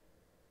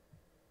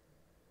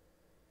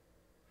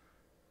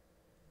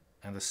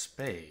 And a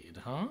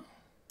spade, huh?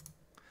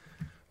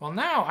 Well,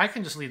 now I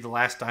can just lead the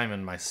last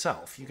diamond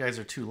myself. You guys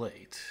are too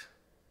late.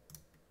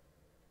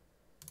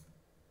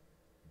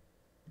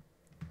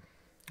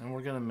 And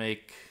we're going to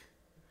make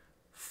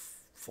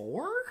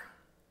 4?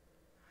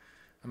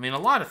 I mean, a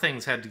lot of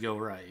things had to go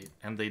right,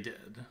 and they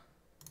did.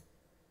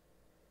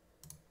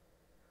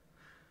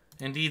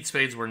 Indeed,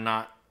 spades were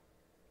not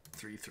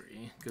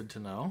 3-3. Good to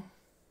know.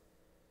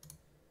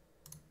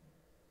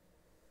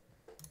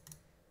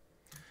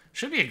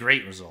 Should be a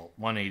great result.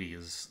 180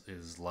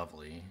 is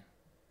lovely.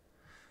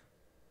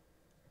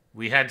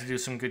 We had to do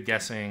some good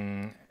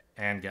guessing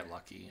and get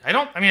lucky.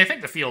 I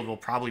think the field will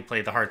probably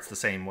play the hearts the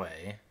same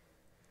way.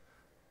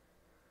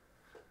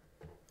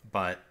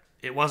 But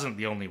it wasn't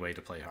the only way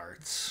to play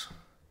hearts.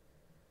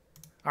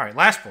 Alright,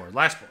 last board.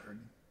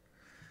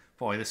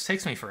 Boy, this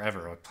takes me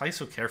forever. I play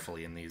so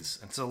carefully in these.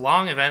 It's a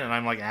long event, and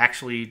I'm like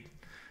actually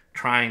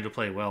trying to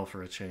play well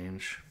for a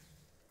change.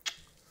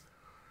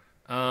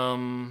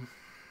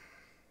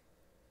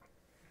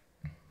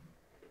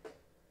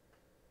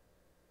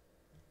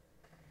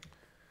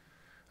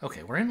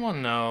 Okay, we're in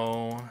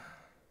 1-0.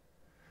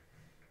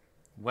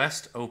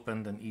 West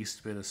opened and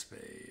East bid a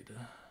spade.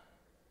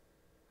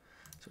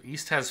 So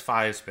East has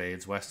 5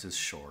 spades, West is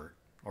short,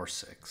 or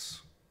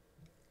 6.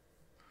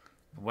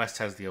 West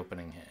has the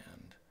opening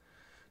hand.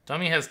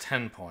 Dummy has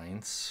 10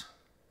 points.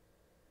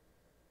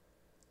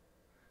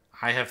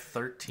 I have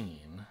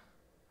 13.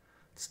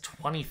 It's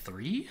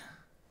 23?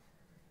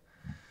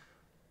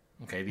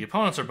 Okay, the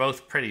opponents are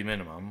both pretty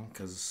minimum,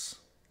 because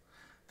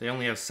they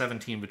only have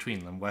 17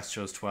 between them. West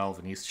chose 12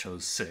 and East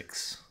chose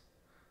 6.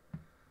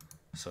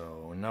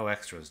 So no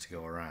extras to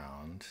go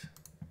around.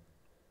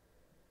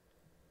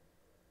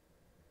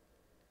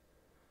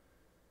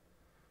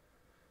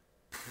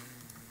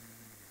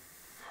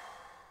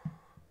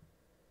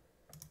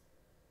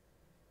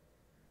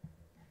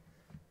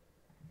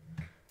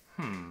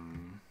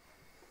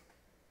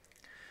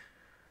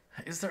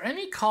 Is there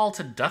any call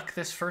to duck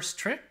this first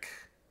trick?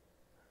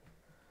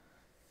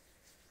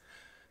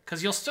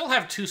 Because you'll still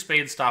have 2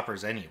 spade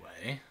stoppers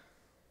anyway,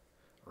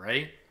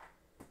 right?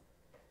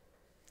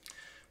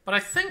 But I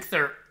think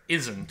there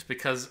isn't,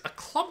 because a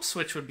club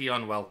switch would be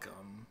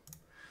unwelcome.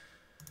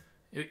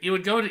 You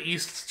would go to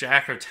East's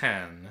jack or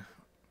 10,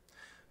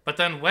 but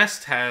then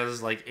West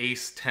has like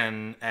ace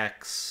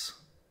 10x,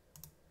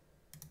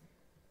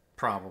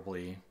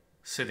 probably,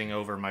 sitting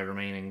over my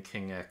remaining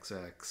king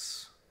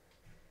xx.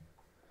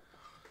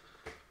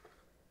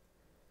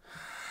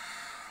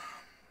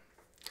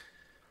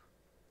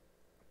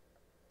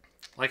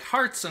 Like,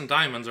 hearts and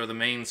diamonds are the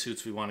main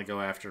suits we want to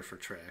go after for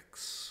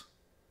tricks.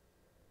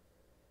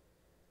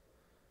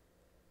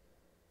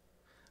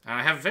 And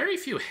I have very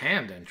few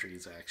hand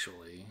entries,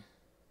 actually.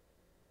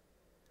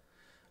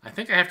 I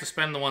think I have to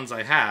spend the ones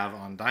I have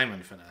on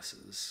diamond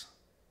finesses.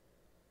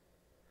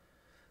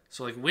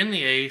 So, like, win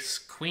the ace,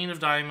 queen of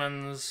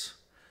diamonds,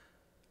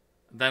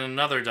 then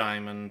another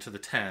diamond to the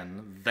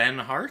 10, then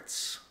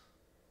hearts?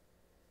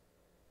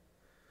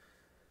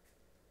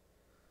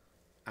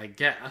 I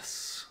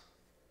guess.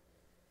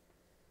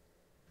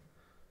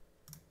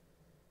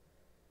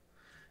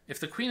 If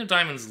the queen of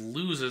diamonds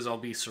loses, I'll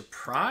be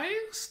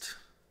surprised.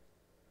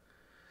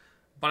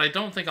 But I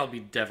don't think I'll be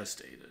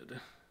devastated.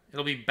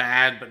 It'll be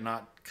bad, but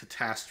not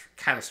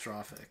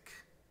catastrophic.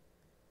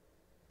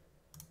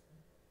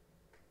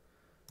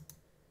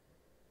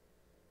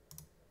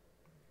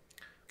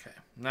 Okay,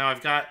 now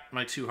I've got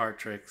my 2 heart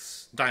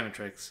tricks, diamond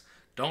tricks.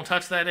 Don't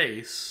touch that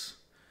ace,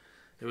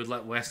 it would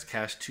let West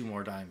cash 2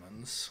 more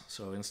diamonds.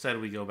 So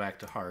instead we go back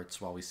to hearts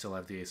while we still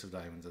have the ace of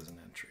diamonds as an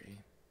entry.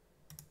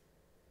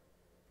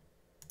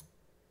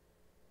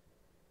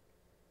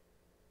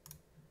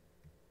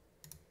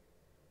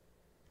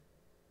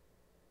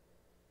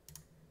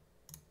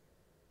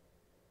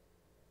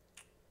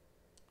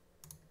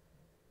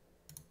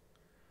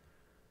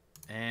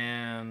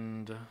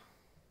 And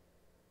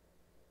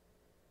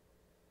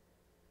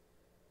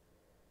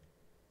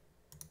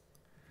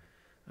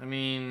I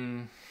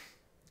mean,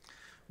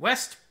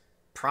 West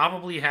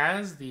probably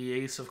has the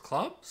ace of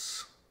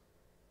clubs.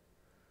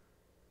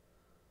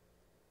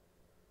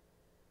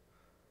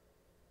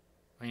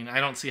 I mean,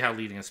 I don't see how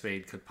leading a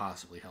spade could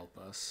possibly help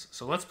us.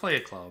 So let's play a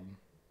club.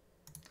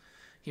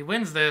 He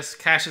wins this,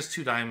 cashes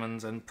 2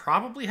 diamonds, and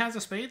probably has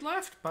a spade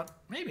left, but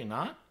maybe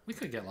not. We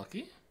could get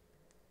lucky.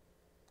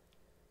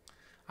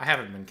 I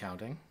haven't been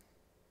counting.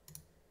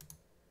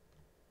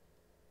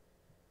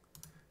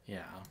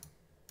 Yeah.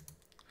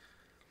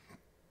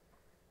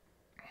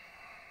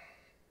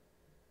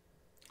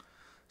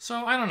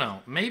 So, I don't know.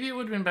 Maybe it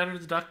would have been better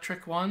to duck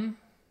trick 1.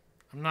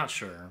 I'm not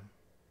sure.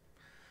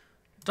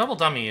 Double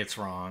dummy, it's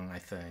wrong, I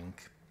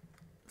think.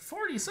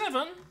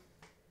 47?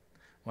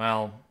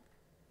 Well,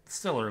 it's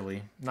still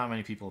early. Not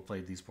many people have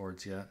played these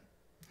boards yet.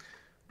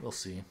 We'll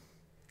see.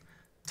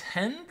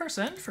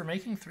 10% for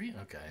making 3?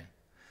 Okay.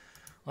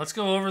 Let's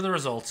go over the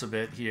results a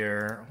bit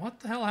here.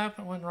 What the hell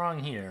went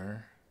wrong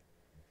here?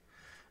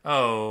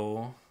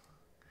 Oh,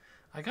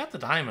 I got the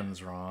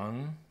diamonds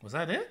wrong. Was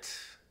that it?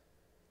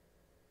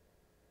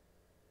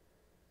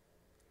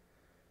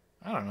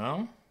 I don't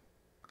know.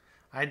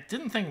 I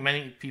didn't think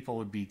many people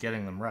would be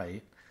getting them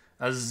right.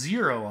 A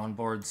 0 on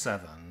board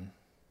 7.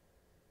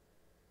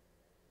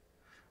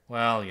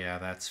 Well, yeah,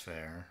 that's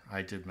fair.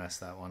 I did mess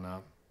that one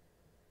up.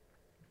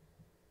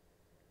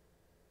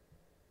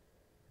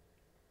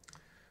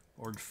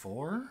 Board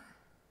 4?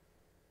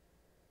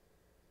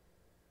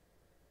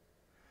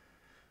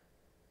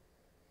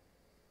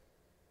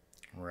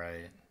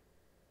 Right.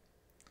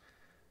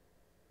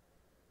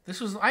 This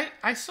was...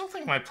 I still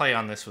think my play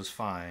on this was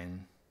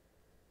fine.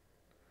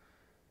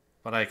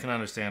 But I can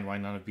understand why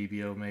none of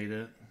BBO made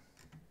it.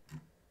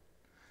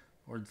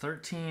 Board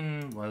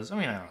 13 was... I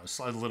mean, I don't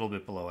know, a little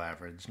bit below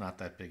average. Not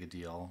that big a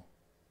deal.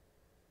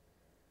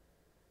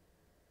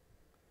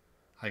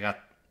 I got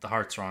the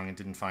hearts wrong and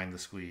didn't find the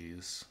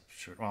squeeze.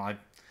 Sure. Well, I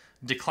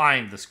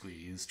declined the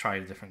squeeze,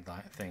 tried a different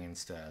thing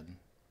instead.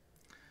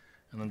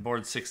 And then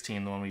board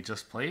 16, the one we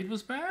just played,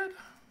 was bad?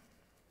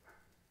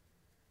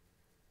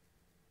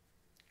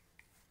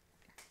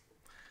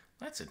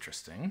 That's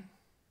interesting.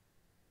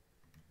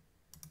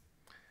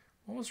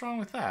 What was wrong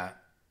with that?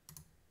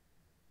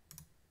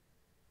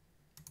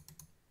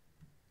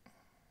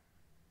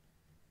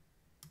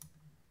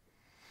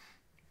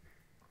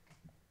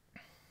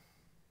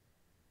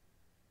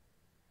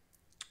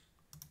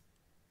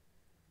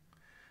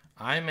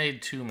 I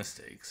made 2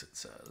 mistakes, it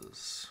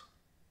says.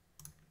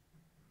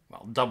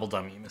 Well, double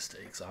dummy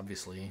mistakes,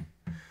 obviously.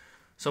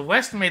 So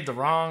West made the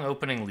wrong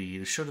opening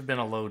lead. It should have been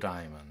a low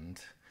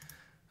diamond.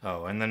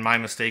 Oh, and then my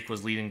mistake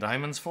was leading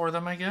diamonds for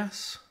them, I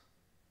guess?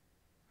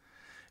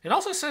 It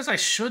also says I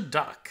should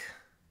duck.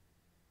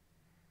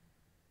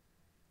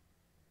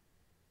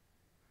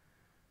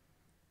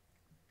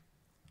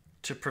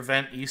 To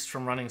prevent East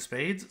from running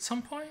spades at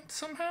some point,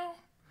 somehow?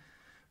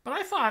 But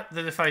I thought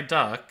that if I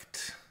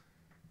ducked...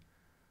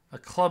 a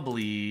club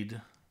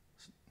lead,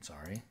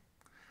 sorry,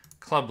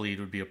 club lead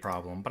would be a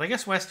problem. But I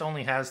guess West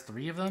only has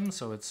 3 of them,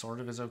 so it sort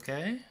of is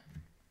okay.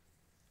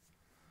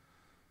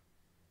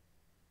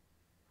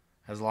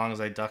 As long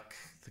as I duck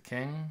the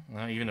king.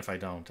 Well, even if I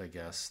don't, I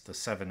guess. The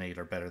 7-8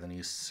 are better than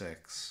East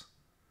 6.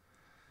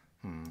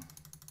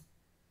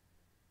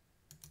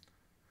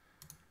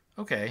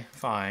 Okay,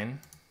 fine.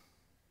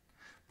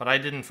 But I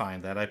didn't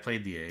find that. I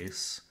played the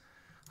ace.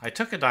 I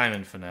took a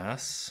diamond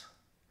finesse.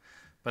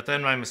 But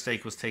then my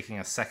mistake was taking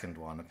a second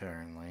one,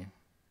 apparently.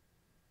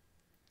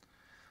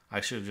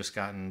 I should have just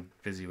gotten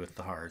busy with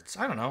the hearts.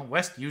 I don't know.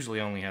 West usually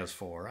only has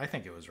 4. I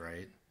think it was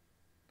right.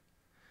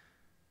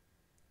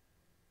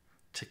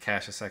 To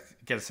cash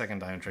get a second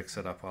diamond trick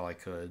set up while I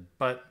could.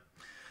 But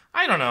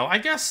I don't know. I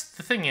guess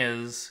the thing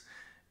is,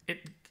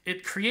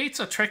 it creates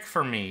a trick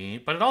for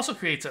me, but it also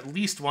creates at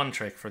least 1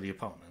 trick for the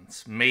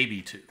opponents.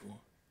 Maybe 2.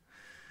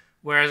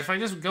 Whereas if I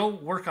just go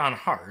work on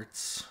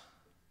hearts...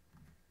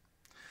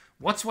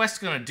 what's West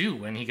going to do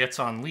when he gets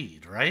on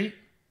lead, right?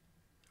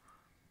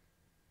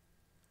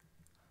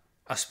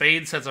 A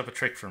spade sets up a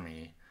trick for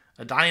me.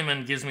 A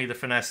diamond gives me the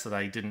finesse that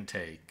I didn't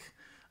take.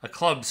 A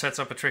club sets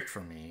up a trick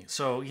for me.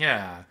 So,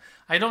 yeah,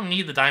 I don't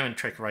need the diamond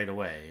trick right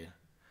away.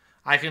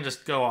 I can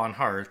just go on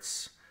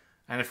hearts.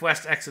 And if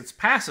West exits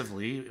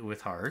passively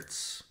with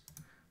hearts,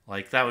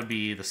 like, that would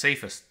be the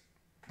safest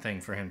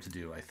thing for him to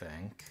do, I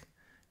think.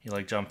 He,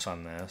 like, jumps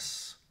on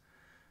this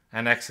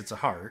and exits a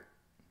heart.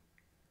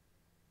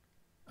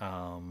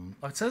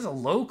 It says a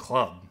low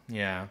club.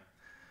 Yeah.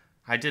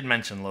 I did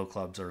mention low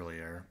clubs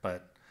earlier,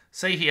 but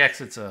say he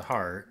exits a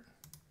heart,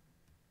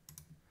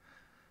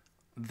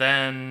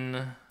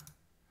 then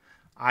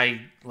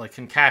I like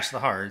can cash the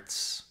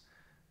hearts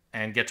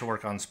and get to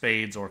work on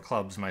spades or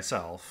clubs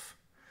myself.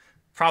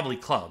 Probably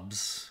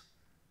clubs,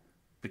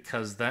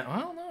 because that.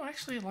 Well, no,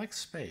 actually, it likes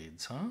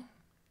spades, huh?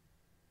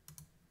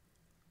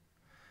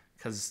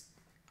 Because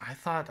I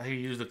thought I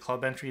used the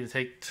club entry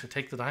to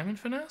take the diamond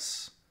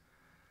finesse,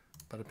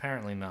 but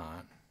apparently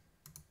not.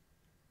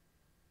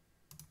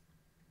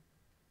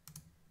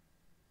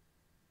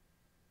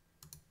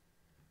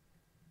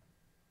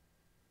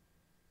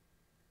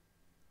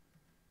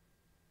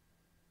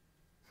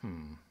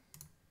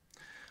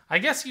 I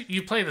guess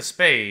you play the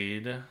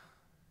spade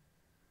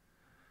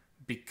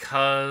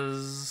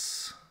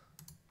because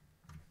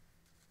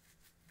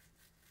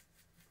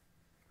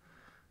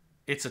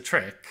it's a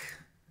trick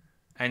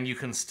and you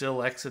can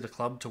still exit a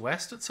club to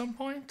west at some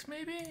point,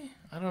 maybe?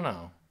 I don't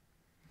know.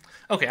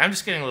 Okay, I'm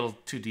just getting a little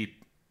too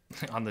deep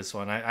on this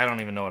one. I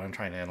don't even know what I'm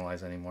trying to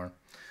analyze anymore.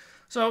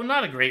 So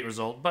not a great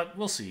result, but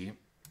we'll see.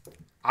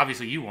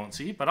 Obviously you won't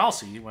see, but I'll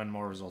see when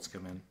more results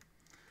come in.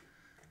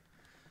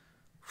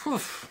 Whew.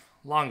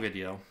 Long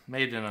video.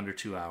 Made it in under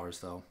 2 hours,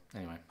 though.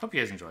 Anyway, hope you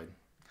guys enjoyed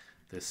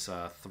this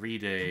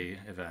 3-day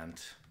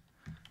event.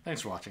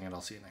 Thanks for watching, and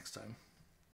I'll see you next time.